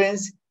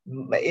insurance.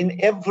 In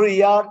every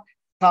year,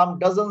 some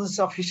dozens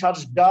of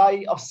fishers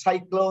die of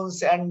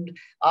cyclones and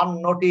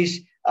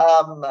unnoticed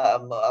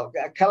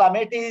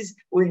calamities.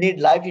 We need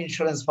life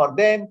insurance for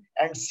them,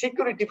 and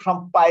security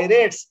from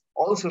pirates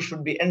also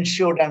should be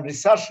ensured, and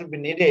research should be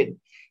needed.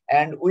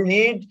 And we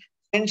need to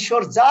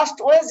ensure just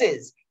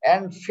wages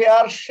and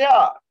fair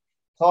share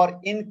for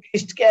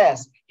increased cash.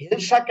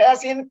 Hilsha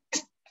cash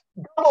increased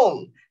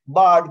double,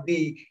 but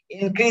the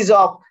increase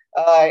of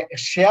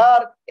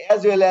share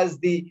as well as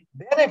the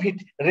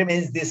benefit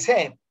remains the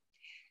same.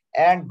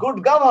 And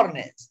good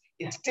governance.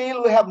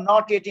 Still, we have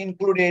not yet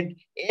included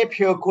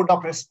FAO Code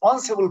of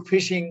Responsible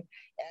Fishing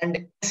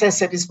and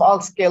SSFP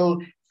small-scale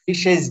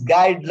fisheries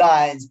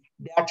guidelines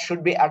that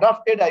should be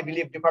adopted. I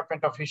believe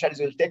Department of Fisheries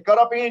will take care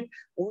of it.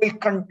 We will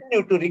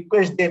continue to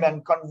request them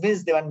and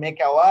convince them and make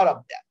aware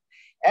of them.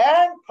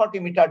 And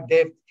 40-meter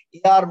depth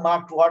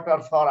earmarked water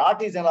for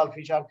artisanal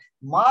fishers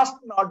must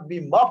not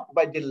be mocked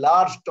by the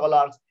large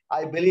trawlers.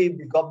 I believe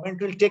the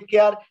government will take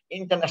care.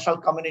 International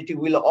community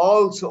will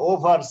also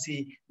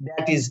oversee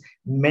that is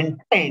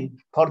maintained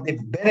for the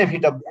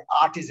benefit of the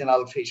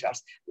artisanal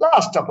fishers.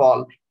 Last of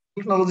all,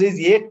 technology is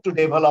yet to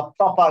develop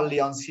properly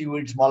on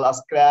seaweed,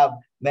 mollusk, crab,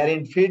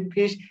 marine feed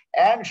fish,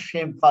 and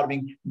shrimp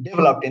farming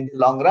developed in the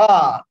long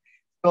run.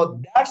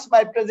 So that's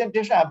my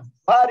presentation. I'm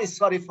very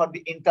sorry for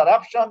the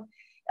interruption.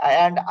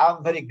 And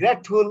I'm very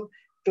grateful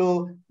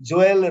to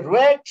Joel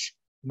Ruet,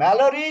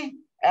 Mallory,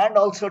 and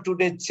also to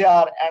the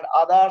chair and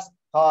others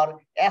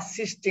for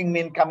assisting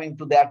me in coming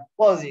to that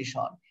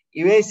position.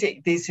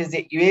 USA, this is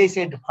a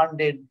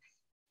USAID-funded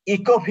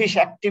eco-fish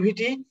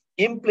activity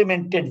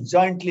implemented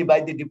jointly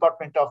by the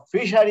Department of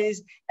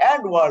Fisheries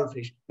and World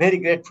Fish. Very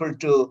grateful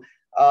to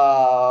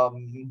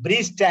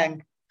Breeze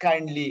Tank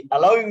kindly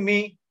allowing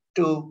me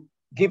to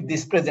give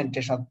this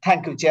presentation.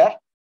 Thank you, Chair.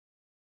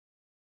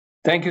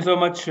 Thank you so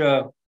much.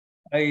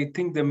 I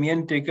think the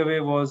main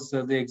takeaway was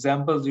the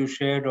examples you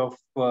shared of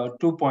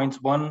 2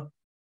 points. One,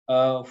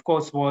 of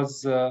course,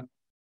 was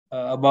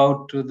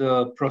about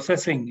the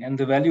processing and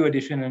the value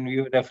addition, and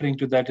we were referring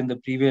to that in the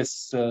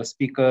previous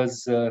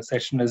speaker's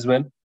session as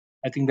well.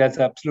 I think that's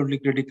absolutely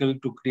critical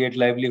to create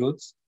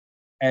livelihoods.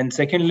 And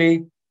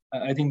secondly,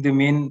 I think the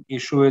main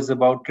issue is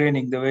about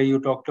training. The way you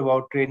talked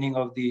about training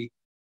of the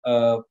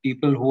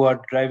people who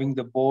are driving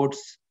the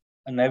boats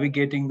and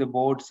navigating the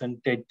boats and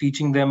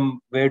teaching them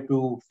where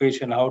to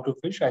fish and how to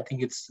fish, I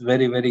think it's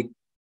very, very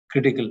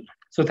critical.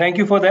 So thank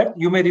you for that.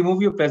 You may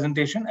remove your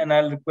presentation, and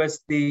I'll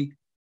request the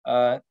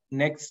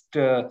next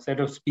set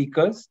of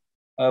speakers,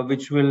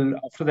 which will,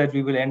 after that,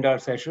 we will end our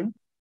session.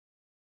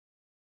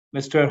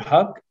 Mr.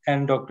 Haq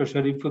and Dr.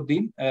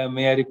 Sharifuddin,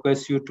 may I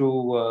request you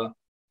to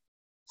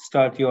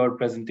start your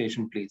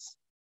presentation, please.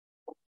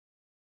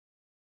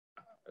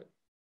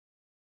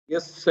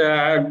 Yes,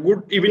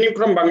 good evening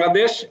from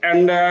Bangladesh,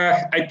 and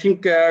I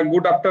think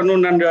good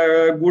afternoon and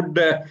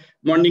good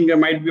morning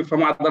might be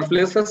from other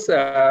places.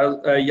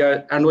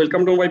 Yeah, and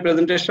welcome to my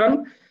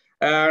presentation.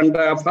 And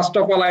first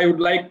of all, I would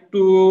like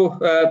to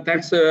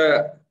thank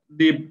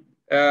the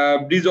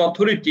Bridge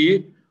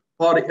Authority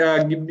for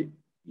giving me,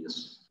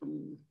 yes,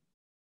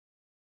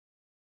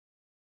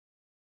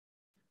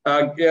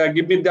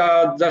 give me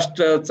the just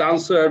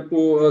chance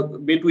to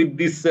meet with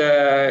this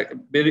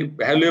very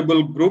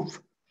valuable group.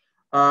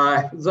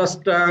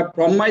 Just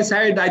from my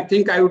side, I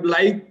think I would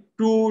like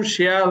to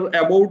share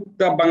about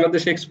the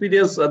Bangladesh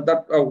experience,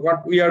 that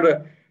what we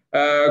are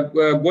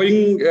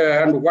going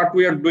and what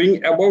we are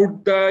doing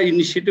about the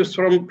initiatives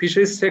from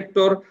fisheries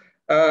sector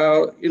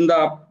for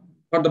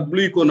the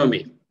blue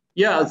economy.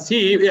 Yeah,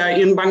 see,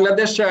 in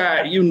Bangladesh,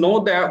 you know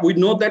that we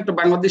know that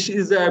Bangladesh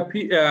is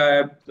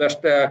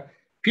just a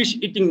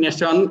fish-eating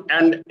nation,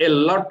 and a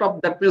lot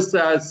of that means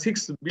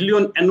 6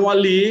 billion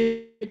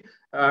annually.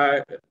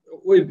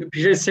 With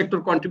fisheries sector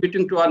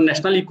contributing to our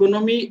national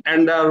economy,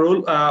 and the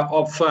role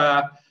of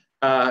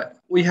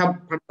we have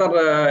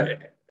further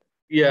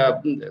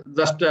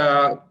just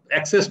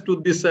access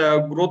to this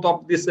growth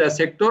of this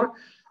sector.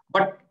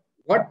 But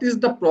what is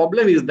the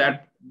problem is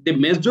that the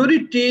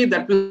majority,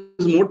 that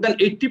is more than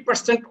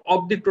 80%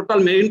 of the total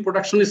marine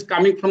production, is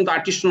coming from the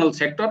artisanal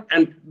sector,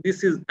 and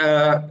this is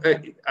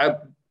a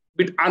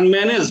bit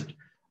unmanaged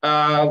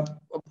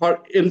for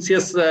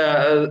MCS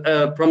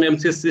from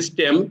MCS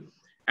system.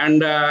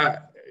 And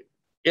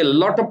a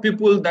lot of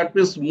people, that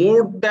means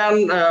more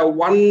than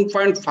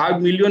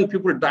 1.5 million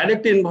people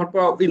directly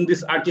involved in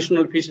this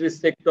artisanal fisheries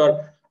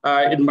sector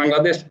in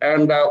Bangladesh.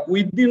 And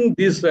within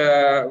this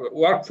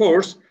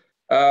workforce,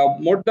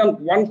 more than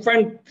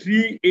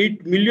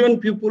 1.38 million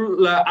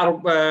people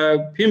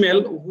are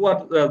female, who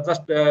are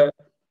just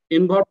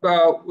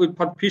involved with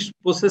fish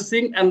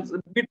processing and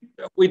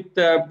with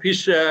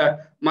fish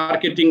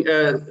marketing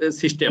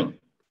system.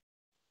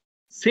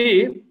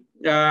 See,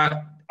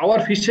 our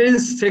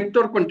fisheries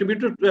sector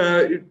contributed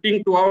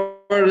to our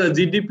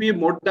GDP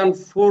more than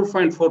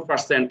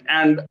 4.4%,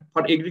 and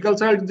for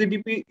agricultural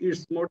GDP,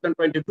 it's more than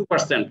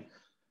 22%.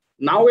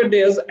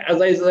 Nowadays,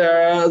 as I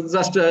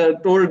just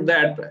told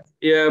that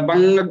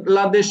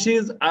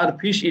Bangladeshis are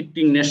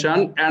fish-eating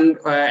nation, and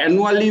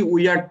annually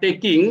we are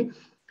taking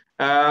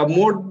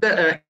more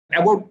than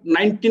about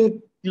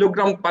 19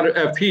 kilogram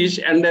per fish,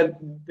 and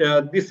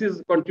this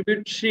is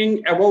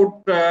contributing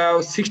about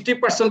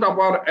 60% of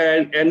our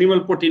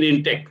animal protein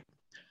intake.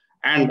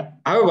 And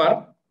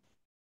however,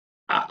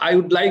 I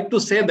would like to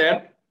say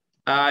that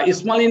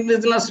small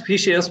indigenous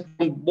fishes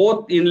from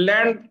both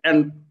inland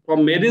and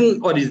from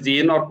marine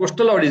origin or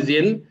coastal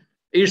origin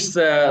is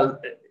a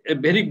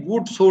very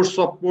good source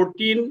of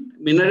protein,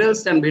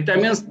 minerals, and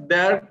vitamins.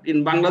 There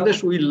in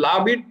Bangladesh, we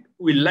love it,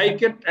 we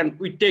like it, and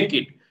we take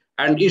it.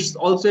 And it's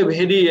also a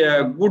very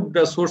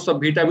good source of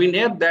vitamin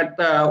A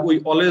that we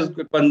always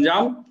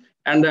consume.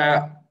 And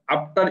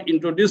after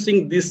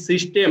introducing this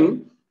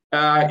system,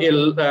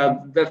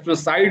 that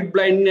side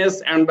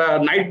blindness and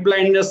night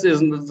blindness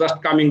is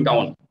just coming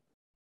down.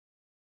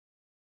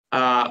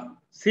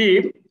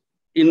 See,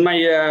 in my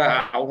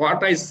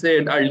what I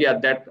said earlier,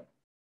 that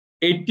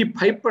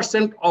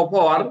 85% of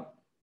our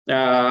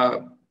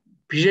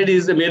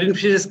fisheries, marine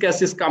fisheries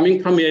catch is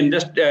coming from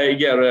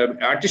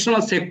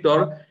artisanal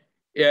sector.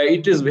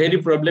 It is very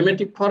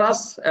problematic for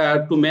us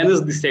to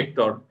manage the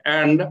sector.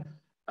 And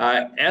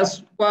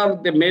as per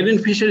the Marine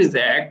Fisheries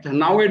Act,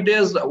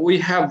 nowadays we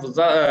have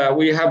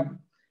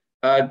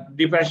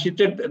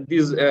differentiated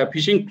these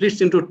fishing fleets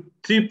into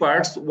three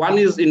parts. One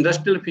is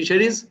industrial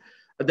fisheries,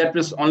 that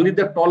is only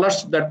the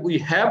trawlers that we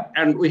have,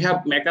 and we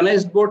have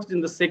mechanized boats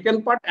in the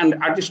second part, and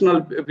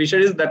artisanal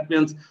fisheries, that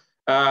means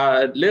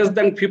less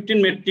than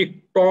 15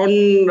 metric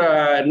ton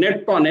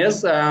net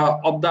tonnage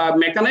of the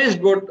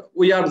mechanized boat.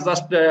 We are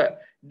just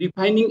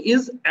defining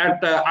is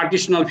at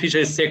artisanal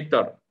fisheries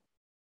sector.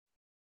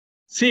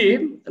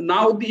 See,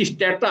 now the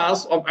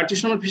status of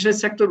artisanal fisheries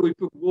sector, we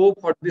could go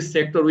for this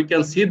sector, we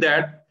can see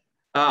that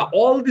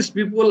all these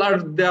people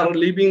they are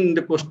living in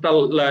the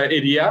coastal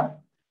area,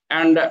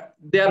 and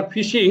they are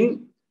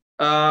fishing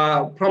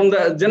from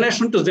the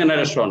generation to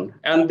generation,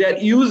 and they are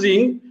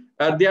using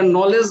their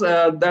knowledge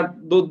that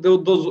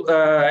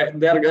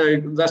they are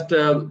just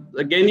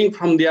gaining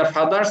from their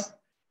fathers,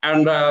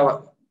 and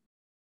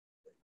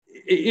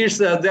it's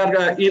they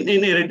are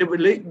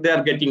inevitably they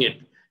are getting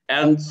it.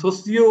 and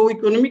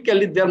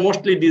socio-economically they are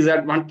mostly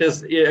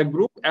disadvantaged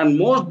group and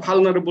most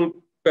vulnerable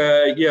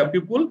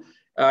people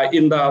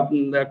in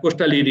the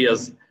coastal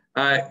areas.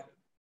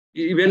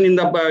 Even in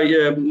the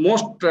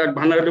most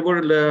vulnerable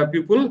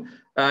people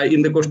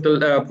in the coastal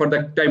for the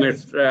climate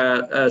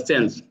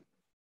sense.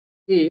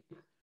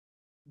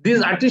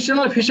 These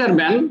artisanal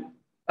fishermen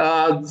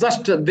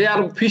they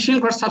are fishing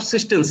for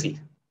subsistency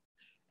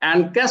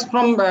and catch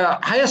from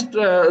highest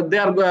they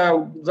are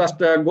just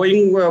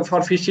going for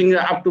fishing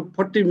up to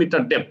 40-meter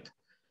depth,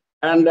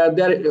 and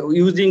they are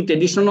using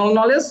traditional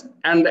knowledge,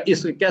 and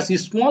catch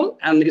is small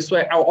and is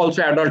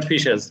also adult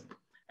fishes.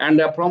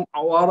 And from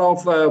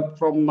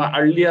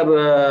earlier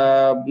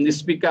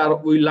speaker,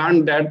 we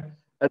learned that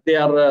they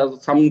are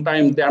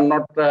sometimes they are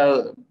not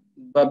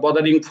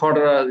bothering for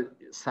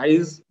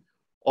size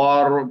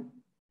or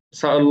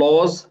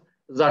laws.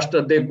 Just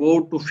they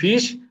go to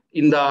fish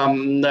in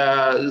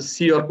the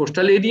sea or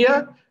coastal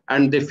area,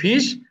 and they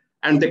fish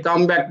and they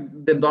come back.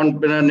 They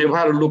don't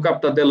never look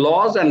after the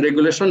laws and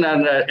regulation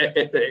and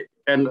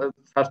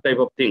such type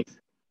of things.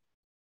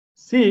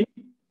 See.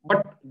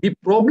 But the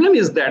problem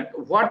is that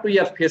what we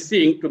are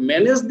facing to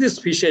manage these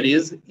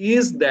fisheries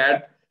is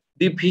that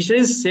the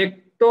fisheries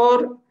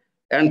sector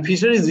and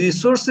fisheries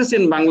resources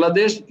in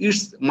Bangladesh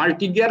is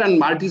multi-gear and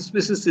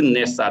multi-species in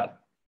nature.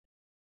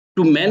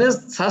 To manage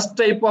such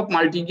type of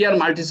multi-gear,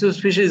 multi-species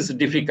fisheries is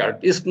difficult.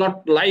 It's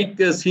not like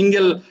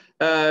single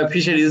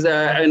fisheries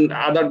in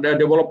other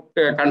developed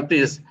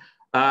countries.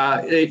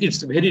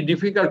 It's very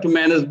difficult to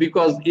manage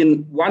because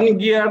in one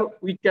year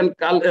we can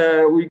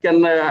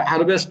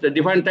harvest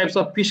different types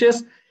of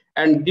fishes,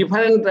 and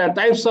different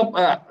types of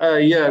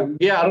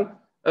year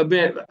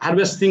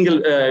harvest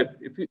single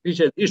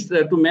fishes. It's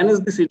to manage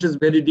this. It is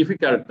very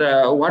difficult.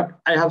 What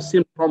I have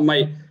seen from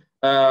my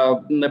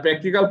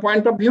practical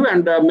point of view,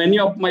 and many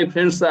of my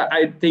friends,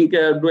 I think,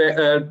 do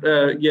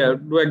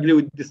agree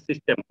with this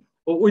system,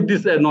 with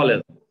this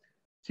knowledge.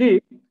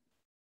 See.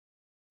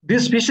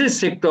 This fisheries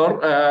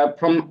sector,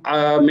 from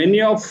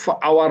many of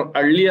our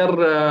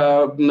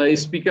earlier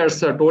speakers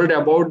told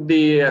about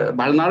the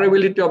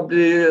vulnerability of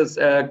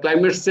the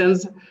climate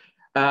change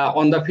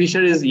on the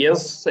fisheries.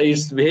 Yes,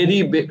 it's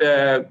very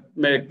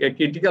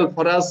critical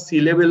for us.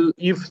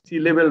 If sea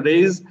level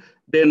rise,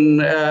 then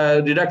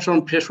reduction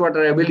of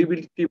freshwater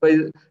availability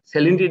by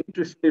salinity,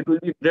 it will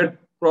be a great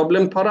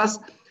problem for us.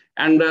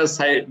 And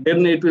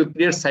then it will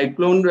create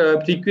cyclone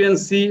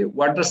frequency,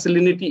 water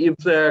salinity. If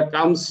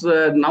comes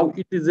now,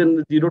 it is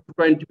in 0 to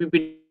 20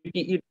 ppt.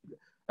 It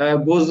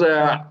goes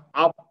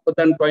up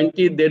than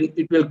 20, then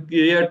it will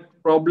create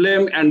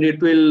problem, and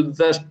it will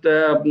just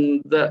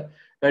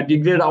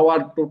degrade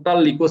our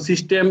total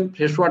ecosystem.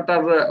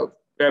 Freshwater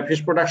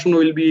fish production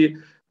will be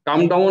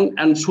come down.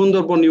 And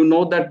Sundarban, you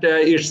know that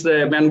it's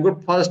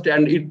mangrove forest,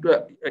 and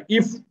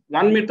if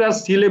 1 meter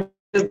sea level,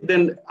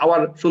 then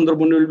our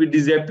Sundarban will be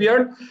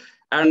disappeared.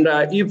 And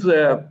if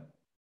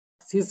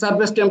sea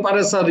surface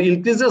temperature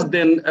increases,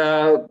 then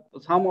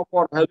some of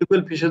our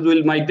valuable fishes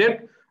will migrate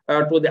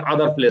to the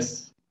other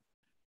place.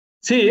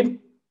 See,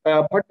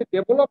 for the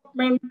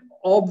development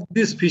of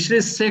this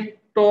fisheries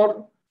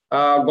sector,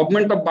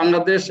 government of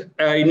Bangladesh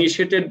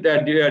initiated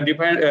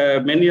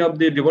many of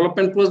the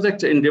development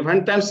projects in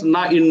different times.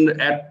 Now,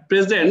 at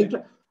present,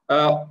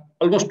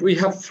 almost we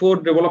have 4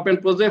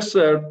 development projects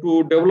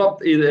to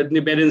develop in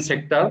the marine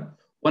sector.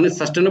 One is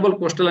Sustainable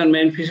Coastal and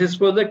Marine Fisheries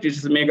Project. It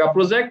is a mega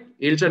project.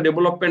 Hilsha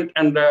Development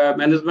and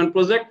Management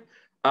Project.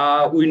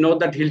 We know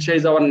that Hilsha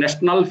is our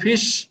national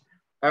fish,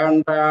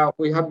 and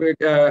we have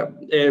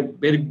a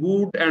very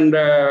good and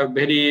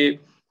very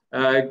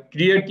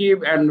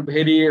creative and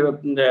very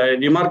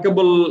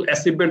remarkable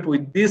achievement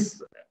with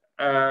this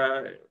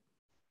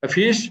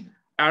fish.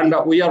 And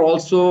we are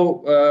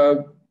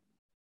also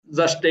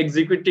just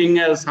executing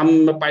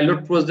some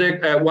pilot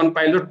project, one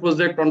pilot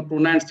project on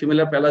tuna and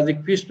similar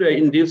pelagic fish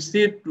in deep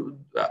sea.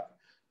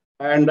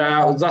 And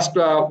just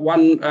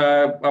one,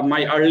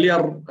 my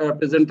earlier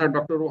presenter,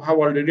 Dr. Roha,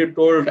 already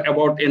told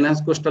about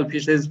enhanced coastal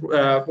fisheries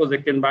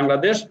project in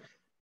Bangladesh.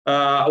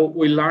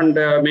 We learned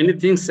many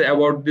things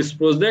about this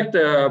project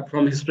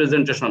from his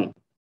presentation.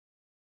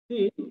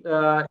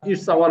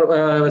 It's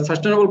our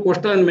Sustainable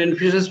Coastal and Marine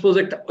Fisheries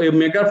Project, a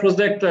mega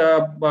project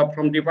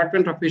from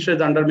Department of Fisheries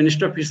under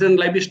Minister of Fisheries and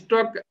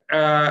Livestock.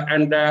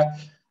 And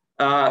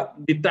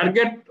the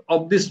target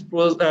of this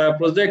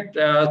project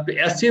to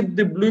achieve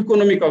the blue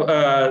economic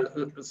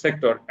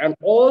sector. And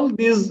all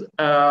these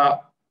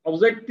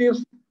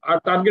objectives are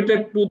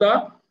targeted to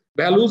the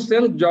value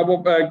chain,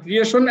 job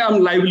creation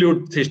and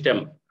livelihood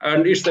system.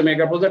 And it's a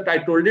mega project. I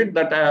told it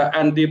that,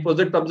 and the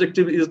project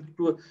objective is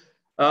to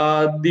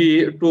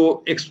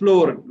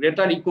explore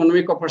greater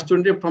economic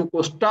opportunity from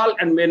coastal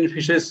and marine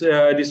fisheries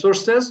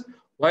resources,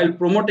 while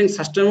promoting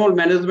sustainable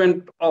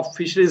management of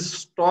fisheries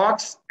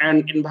stocks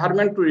and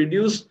environment to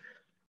reduce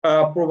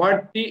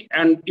poverty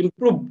and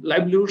improve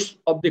livelihoods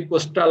of the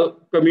coastal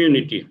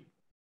community.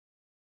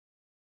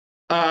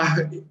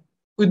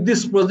 With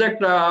this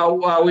project,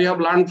 we have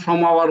learned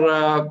from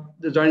our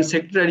the Joint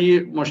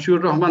Secretary,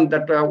 Mashoor Rahman,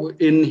 that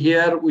in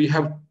here we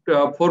have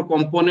 4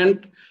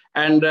 components,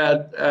 and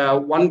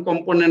one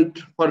component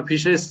for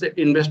fisheries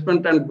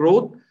investment and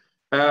growth,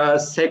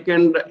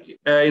 second,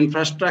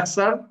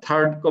 infrastructure,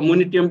 third,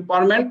 community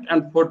empowerment,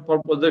 and fourth,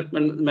 for project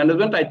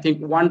management. I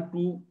think 1,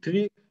 2,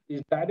 3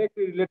 is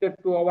directly related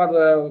to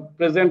our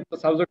present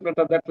subject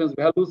matter, that means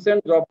valuation,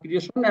 job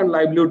creation, and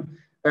livelihood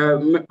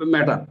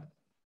matter.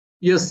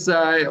 Yes,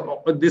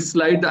 this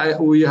slide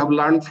we have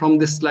learned from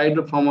this slide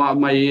from our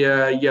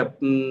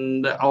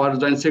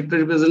joint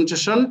secretary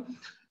presentation,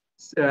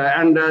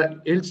 and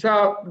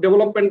Hilsa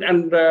development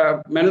and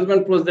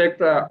management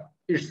project.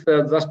 It's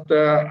just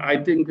I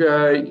think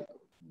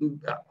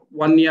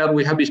 1 year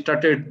we have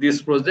started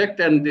this project,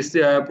 and this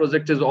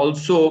project is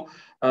also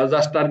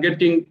just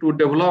targeting to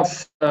develop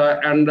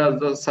and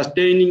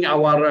sustaining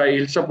our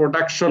Hilsa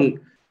production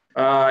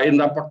in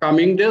the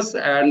upcoming days,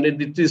 and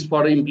it is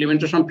for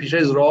implementation of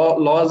fisheries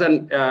laws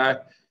and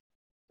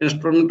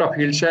instrument of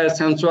Hilsa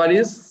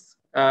sanctuaries.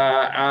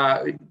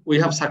 We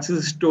have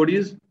success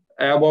stories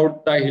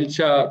about the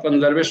Hilsa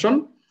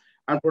conservation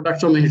and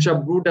protection of Hilsa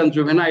brood and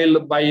juvenile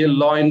by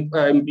law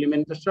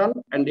implementation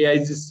and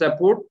AIG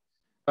support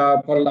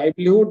for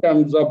livelihood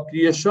and job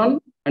creation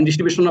and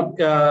distribution of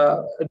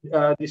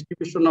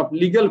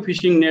legal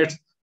fishing nets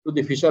to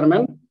the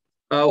fishermen.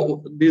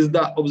 These are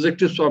the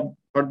objectives for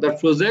the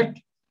project,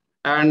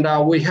 and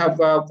we have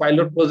a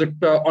pilot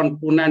project on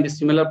tuna and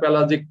similar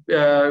pelagic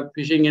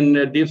fishing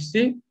in deep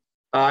sea.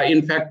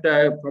 In fact,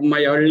 from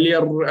my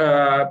earlier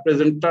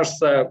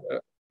presenters,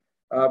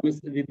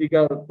 Ms.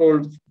 Ritika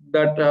told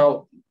that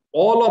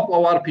all of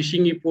our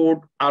fishing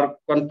efforts are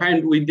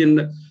confined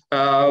within,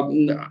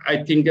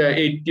 I think,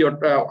 80 or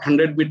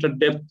 100 meter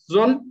depth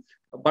zone,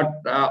 but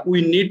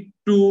we need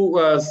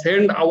to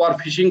send our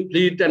fishing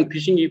fleet and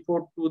fishing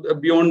effort to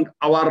beyond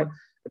our,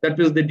 that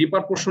is the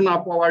deeper portion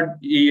of our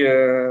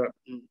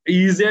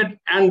EZ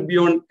and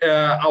beyond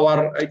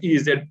our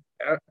EZ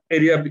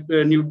area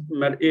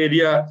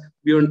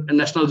beyond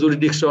national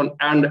jurisdiction.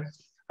 And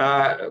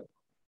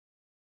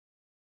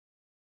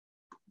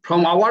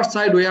from our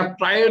side, we have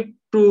tried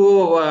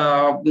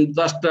to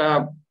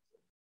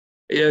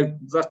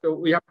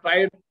we have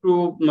tried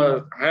to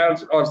hire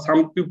or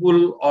some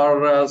people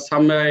or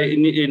some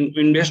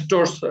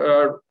investors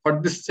for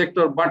this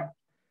sector, but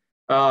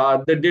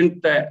they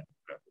didn't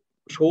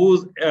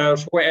show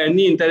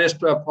any interest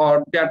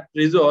for that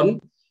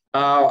reason.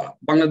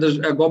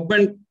 Bangladesh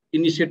government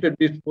initiated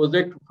this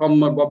project from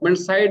government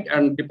side,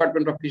 and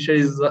Department of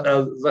Fisheries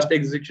just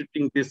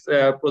executing this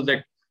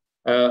project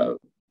as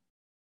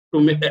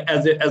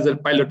a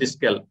pilot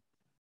scale.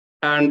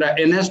 And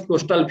enhanced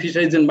coastal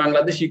fisheries in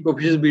Bangladesh,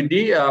 Ecofish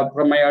BD.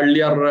 From my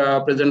earlier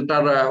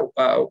presenter,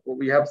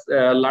 we have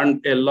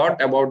learned a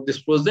lot about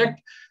this project.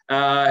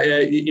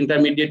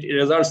 Intermediate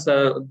results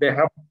they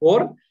have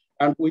 4.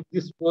 And with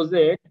this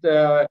project,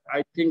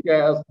 I think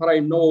as far I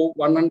know,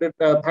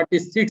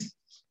 136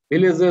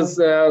 villages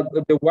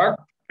they work,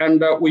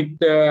 and with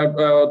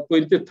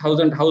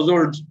 20,000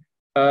 households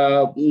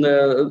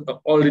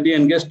already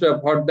engaged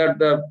for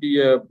that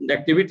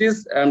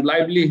activities, and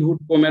livelihood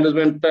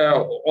co-management,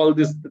 all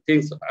these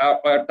things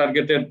are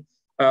targeted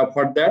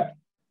for that.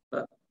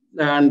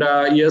 And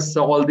yes,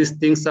 all these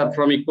things are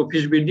from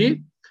Ecofish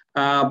BD.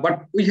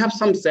 But we have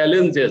some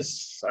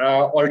challenges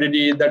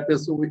already, that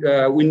is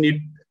we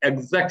need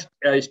exact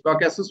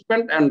stock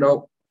assessment, and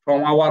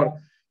from our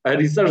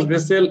research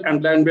vessel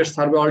and land-based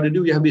survey already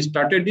we have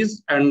started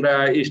this and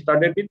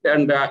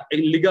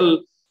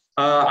illegal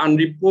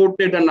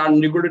unreported and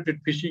unregulated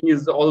fishing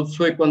is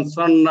also a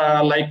concern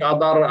like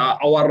other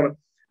our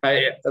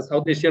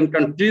South Asian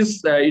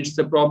countries. It's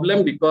a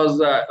problem because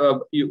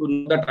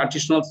that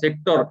artisanal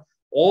sector,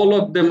 all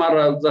of them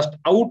are just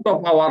out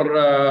of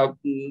our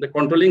the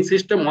controlling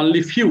system.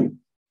 Only few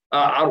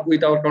are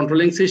with our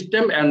controlling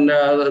system, and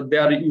they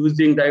are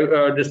using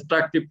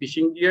destructive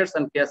fishing gears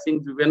and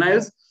catching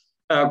juveniles.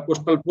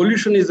 Coastal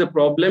pollution is a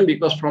problem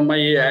because from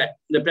my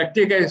the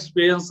practical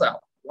experience,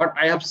 what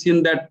I have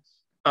seen that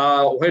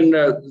when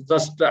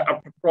just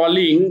after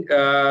trawling,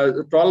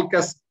 trawl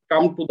casts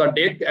come to the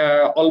deck,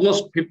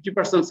 almost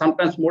 50%,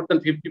 sometimes more than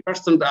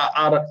 50%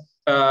 are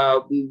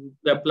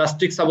the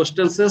plastic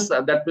substances.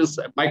 That means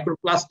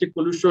microplastic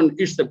pollution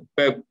is a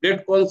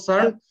great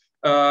concern.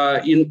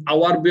 In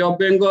our Bay of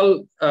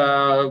Bengal,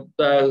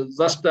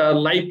 just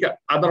like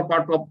other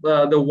part of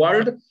the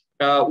world,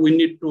 we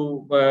need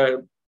to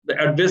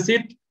address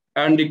it.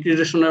 And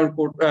degradation of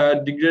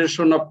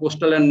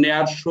coastal and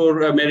near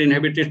shore marine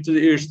habitats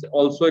is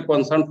also a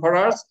concern for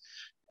us.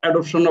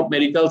 Adoption of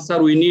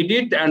mariculture, we need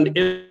it. And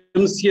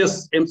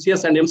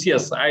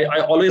MCS. I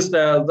always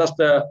just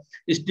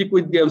stick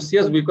with the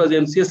MCS because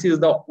MCS is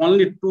the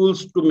only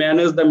tools to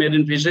manage the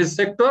marine fisheries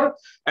sector,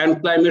 and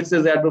climate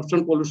change,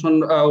 adoption,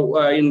 pollution,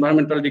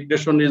 environmental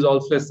degradation is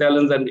also a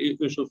challenge and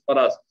issue for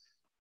us.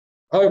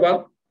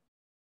 However,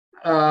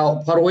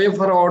 for way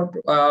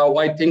forward,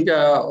 I think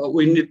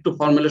we need to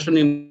formulation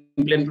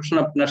implementation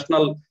of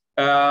national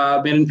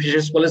marine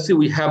fisheries policy.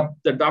 We have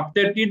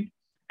adopted it,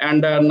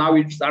 and now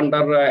it's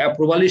under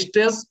approval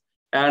stage.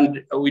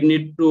 and we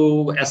need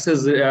to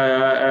assess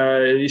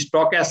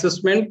stock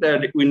assessment.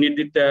 We need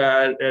it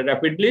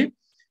rapidly,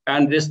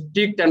 and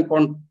restrict and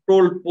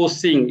control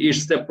poaching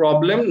is a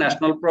problem,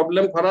 national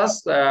problem for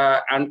us,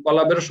 and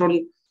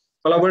collaborative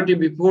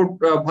effort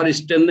for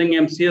strengthening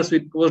MCS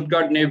with Coast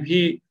Guard,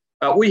 Navy.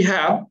 We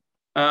have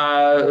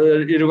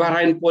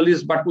riverine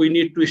police, but we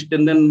need to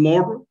strengthen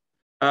more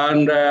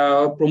and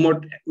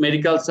promote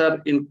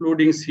mariculture,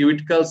 including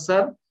seaweed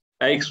culture,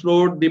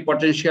 explore the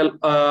potential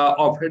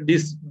of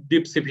this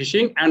deep sea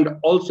fishing, and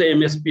also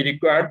MSP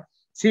required.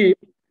 See,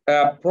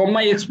 from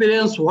my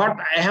experience, what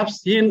I have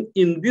seen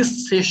in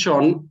this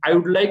session, I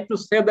would like to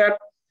say that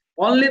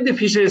only the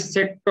fisheries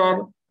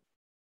sector,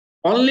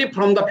 only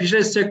from the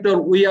fisheries sector,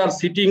 we are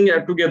sitting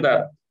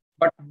together.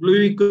 But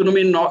blue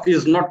economy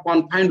is not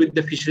confined with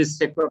the fisheries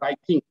sector, I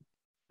think.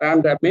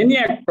 And many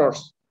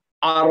actors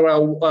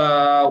are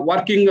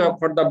working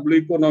for the blue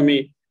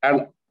economy.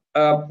 And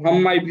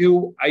from my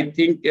view, I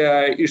think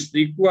it's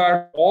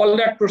required,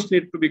 all actors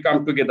need to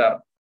become together.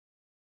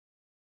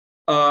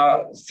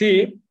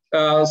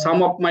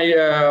 Some of my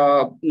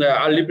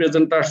early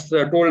presenters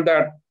told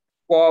that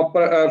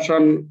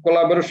cooperation,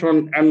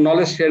 collaboration, and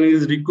knowledge sharing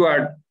is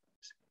required.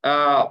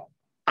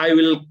 I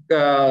will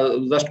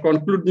just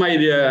conclude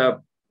my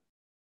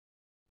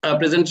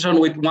presentation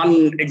with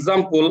one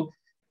example.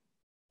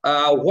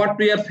 What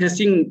we are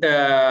facing,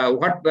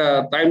 what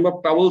time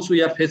of troubles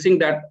we are facing,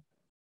 that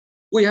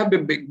we have a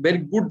very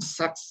good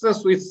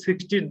success with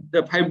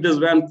 65 days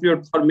ban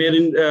period for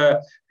marine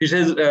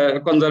fisheries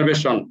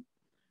conservation.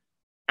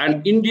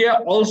 And India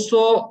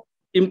also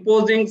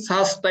imposing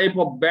such type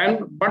of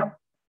ban, but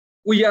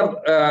we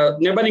are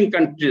neighboring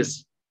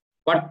countries,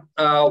 but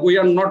we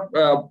are not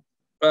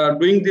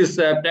doing this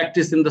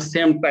practice in the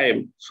same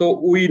time. So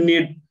we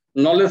need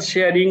knowledge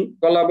sharing,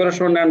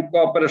 collaboration, and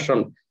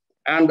cooperation.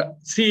 And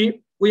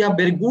see, we have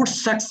very good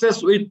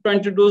success with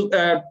 22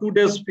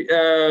 days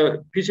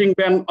fishing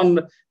ban on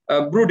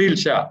brood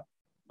hilsa,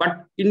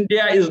 but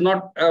India is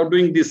not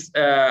doing this.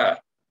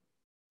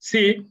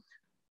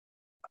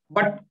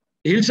 But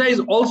hilsa is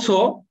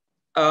also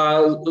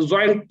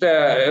joint,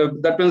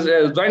 that means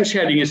joint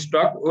sharing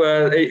stock.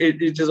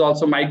 It is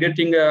also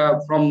migrating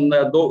from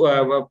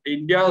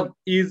India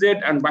EZ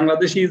and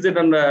Bangladesh EZ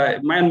and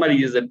Myanmar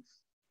EZ.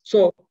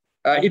 So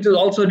it is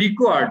also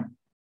required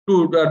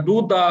to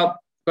do the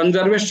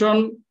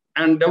conservation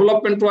and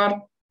development work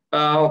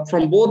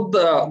from both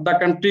the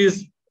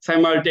countries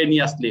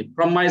simultaneously.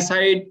 From my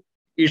side,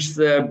 it's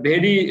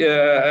very,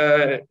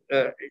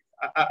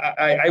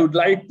 I would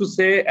like to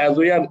say, as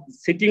we are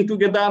sitting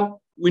together,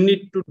 we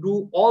need to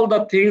do all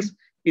the things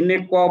in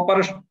a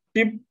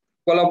cooperative,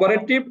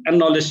 collaborative, and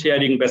knowledge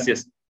sharing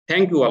basis.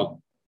 Thank you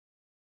all.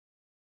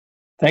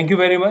 Thank you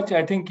very much.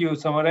 I think you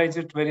summarized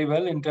it very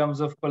well in terms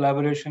of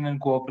collaboration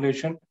and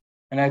cooperation.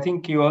 And I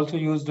think you also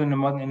used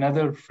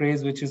another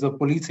phrase, which is a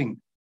policing,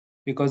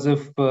 because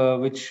of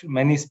which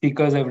many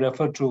speakers have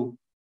referred to.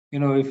 You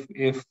know,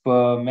 if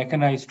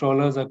mechanized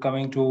trawlers are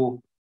coming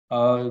to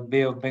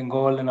Bay of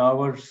Bengal in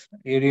our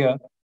area,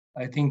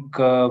 I think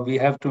we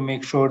have to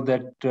make sure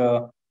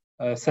that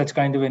such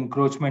kind of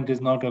encroachment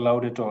is not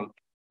allowed at all.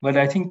 But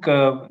I think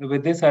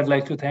with this, I'd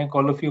like to thank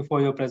all of you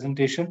for your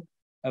presentation.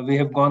 We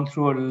have gone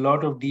through a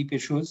lot of deep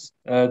issues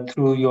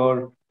through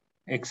your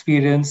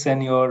experience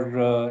and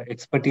your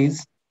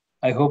expertise.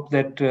 I hope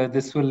that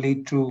this will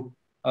lead to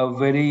a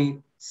very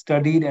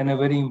studied and a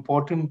very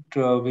important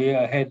way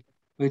ahead,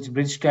 which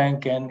Bridge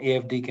Tank and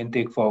AFD can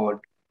take forward.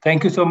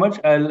 Thank you so much.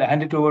 I'll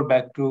hand it over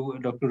back to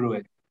Dr.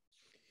 Roy.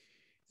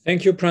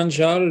 Thank you,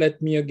 Pranjal.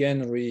 Let me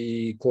again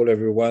recall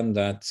everyone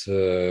that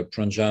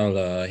Pranjal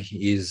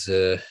is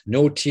a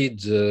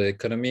noted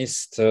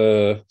economist,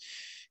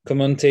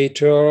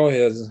 commentator. He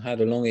has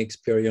had a long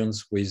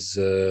experience with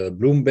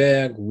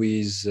Bloomberg,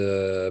 with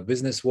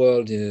Business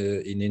World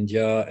in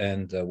India,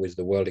 and with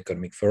the World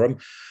Economic Forum.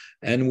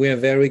 And we are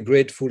very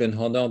grateful and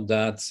honored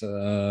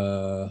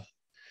that,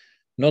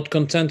 not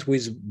content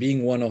with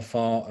being one of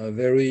our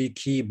very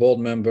key board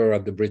member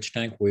at the Bridge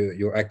Tank, where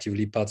you're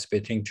actively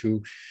participating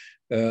to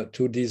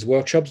these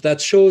workshops. That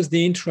shows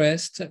the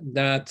interest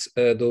that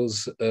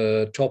those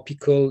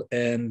topical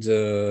and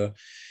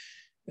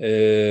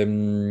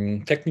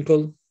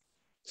technical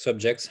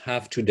subjects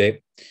have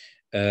today,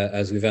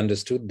 as we've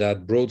understood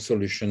that broad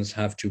solutions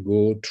have to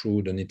go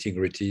through the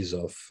nitty-gritties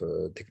of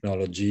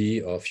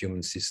technology, of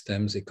human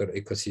systems,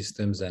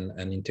 ecosystems,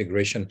 and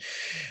integration.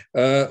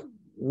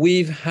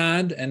 We've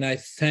had, and I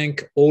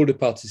thank all the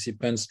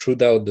participants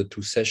throughout the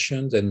two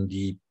sessions and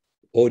the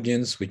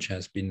audience, which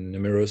has been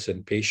numerous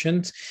and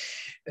patient.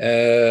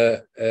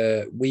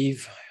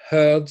 We've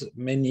heard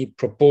many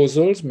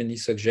proposals, many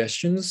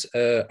suggestions.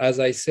 As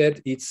I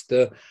said, it's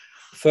the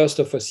first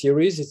of a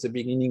series. It's the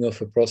beginning of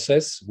a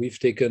process. We've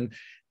taken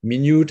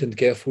minute and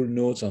careful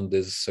notes on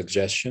these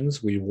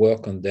suggestions. We'll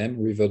work on them,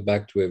 revert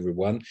back to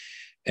everyone.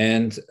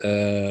 And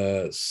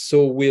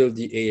so will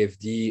the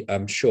AFD,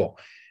 I'm sure.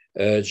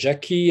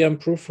 Jackie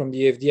Amproof from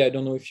the AFD, I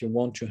don't know if you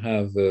want to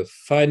have a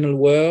final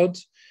word.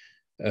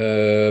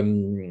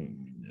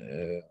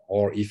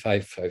 or if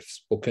I've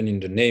spoken in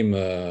the name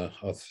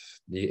of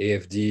the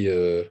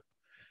AFD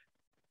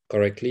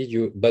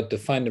correctly, but the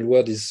final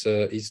word is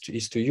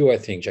to you, I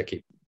think,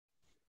 Jackie.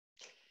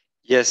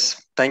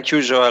 Yes, thank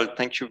you, Joel.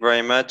 Thank you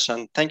very much.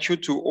 And thank you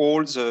to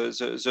all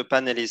the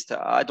panelists.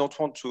 I don't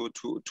want to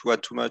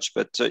add too much,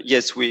 but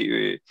yes,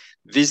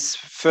 this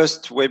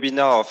first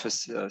webinar of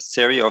a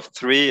series of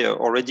 3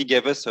 already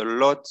gave us a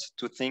lot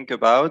to think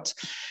about.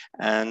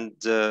 And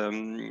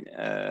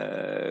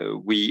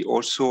we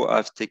also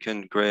have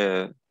taken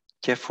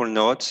careful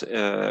notes.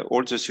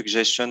 All the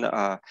suggestions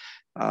are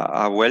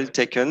well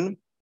taken.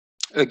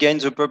 Again,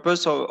 the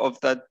purpose of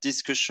that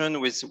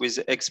discussion with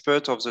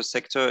experts of the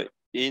sector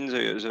in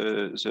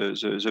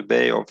the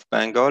Bay of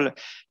Bengal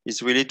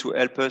is really to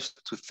help us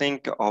to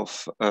think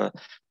of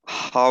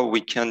how we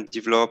can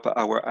develop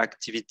our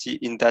activity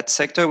in that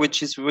sector,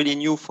 which is really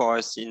new for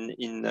us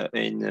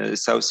in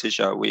South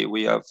Asia.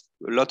 We have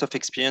a lot of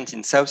experience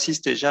in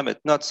Southeast Asia, but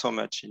not so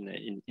much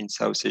in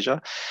South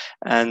Asia.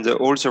 And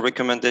all the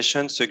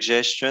recommendations,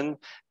 suggestions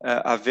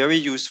are very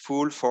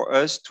useful for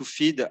us to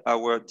feed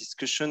our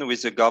discussion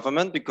with the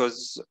government,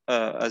 because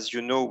as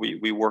you know,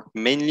 we work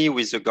mainly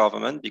with the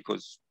government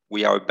because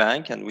we are a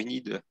bank and we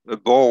need a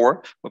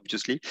borrower,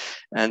 obviously.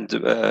 And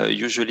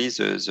usually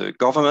the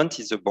government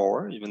is a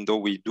borrower, even though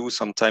we do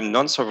sometimes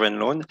non-sovereign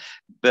loan.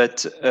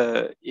 But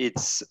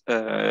it's,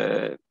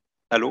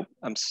 hello,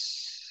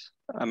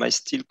 am I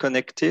still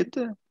connected?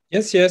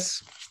 Yes,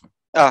 yes.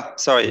 Ah,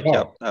 sorry.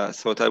 Wow. Yeah,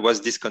 thought I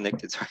was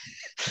disconnected. Sorry.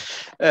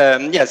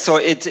 Yeah, so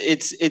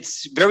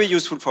it's very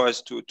useful for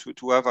us to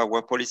have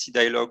our policy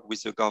dialogue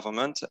with the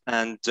government,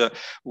 and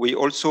we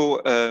also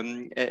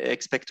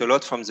expect a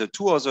lot from the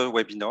 2 other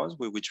webinars,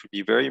 which will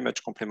be very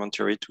much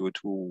complementary to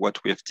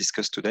what we have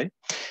discussed today.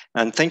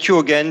 And thank you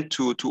again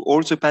to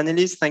all the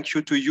panelists. Thank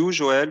you to you,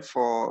 Joel,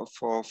 for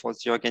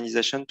the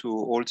organization, to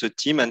all the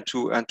team, and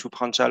to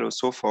Pranjal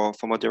also for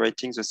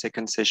moderating the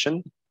second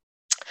session.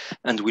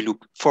 And we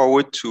look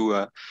forward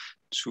to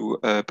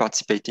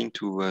participating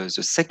to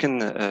the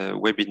second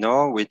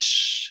webinar,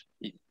 which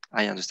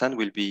I understand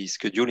will be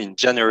scheduled in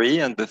January,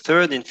 and the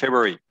 3rd in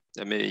February.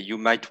 You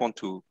might want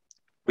to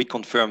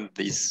reconfirm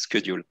this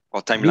schedule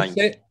or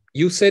timeline.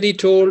 You said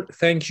it all.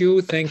 Thank you,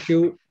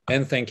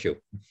 and thank you.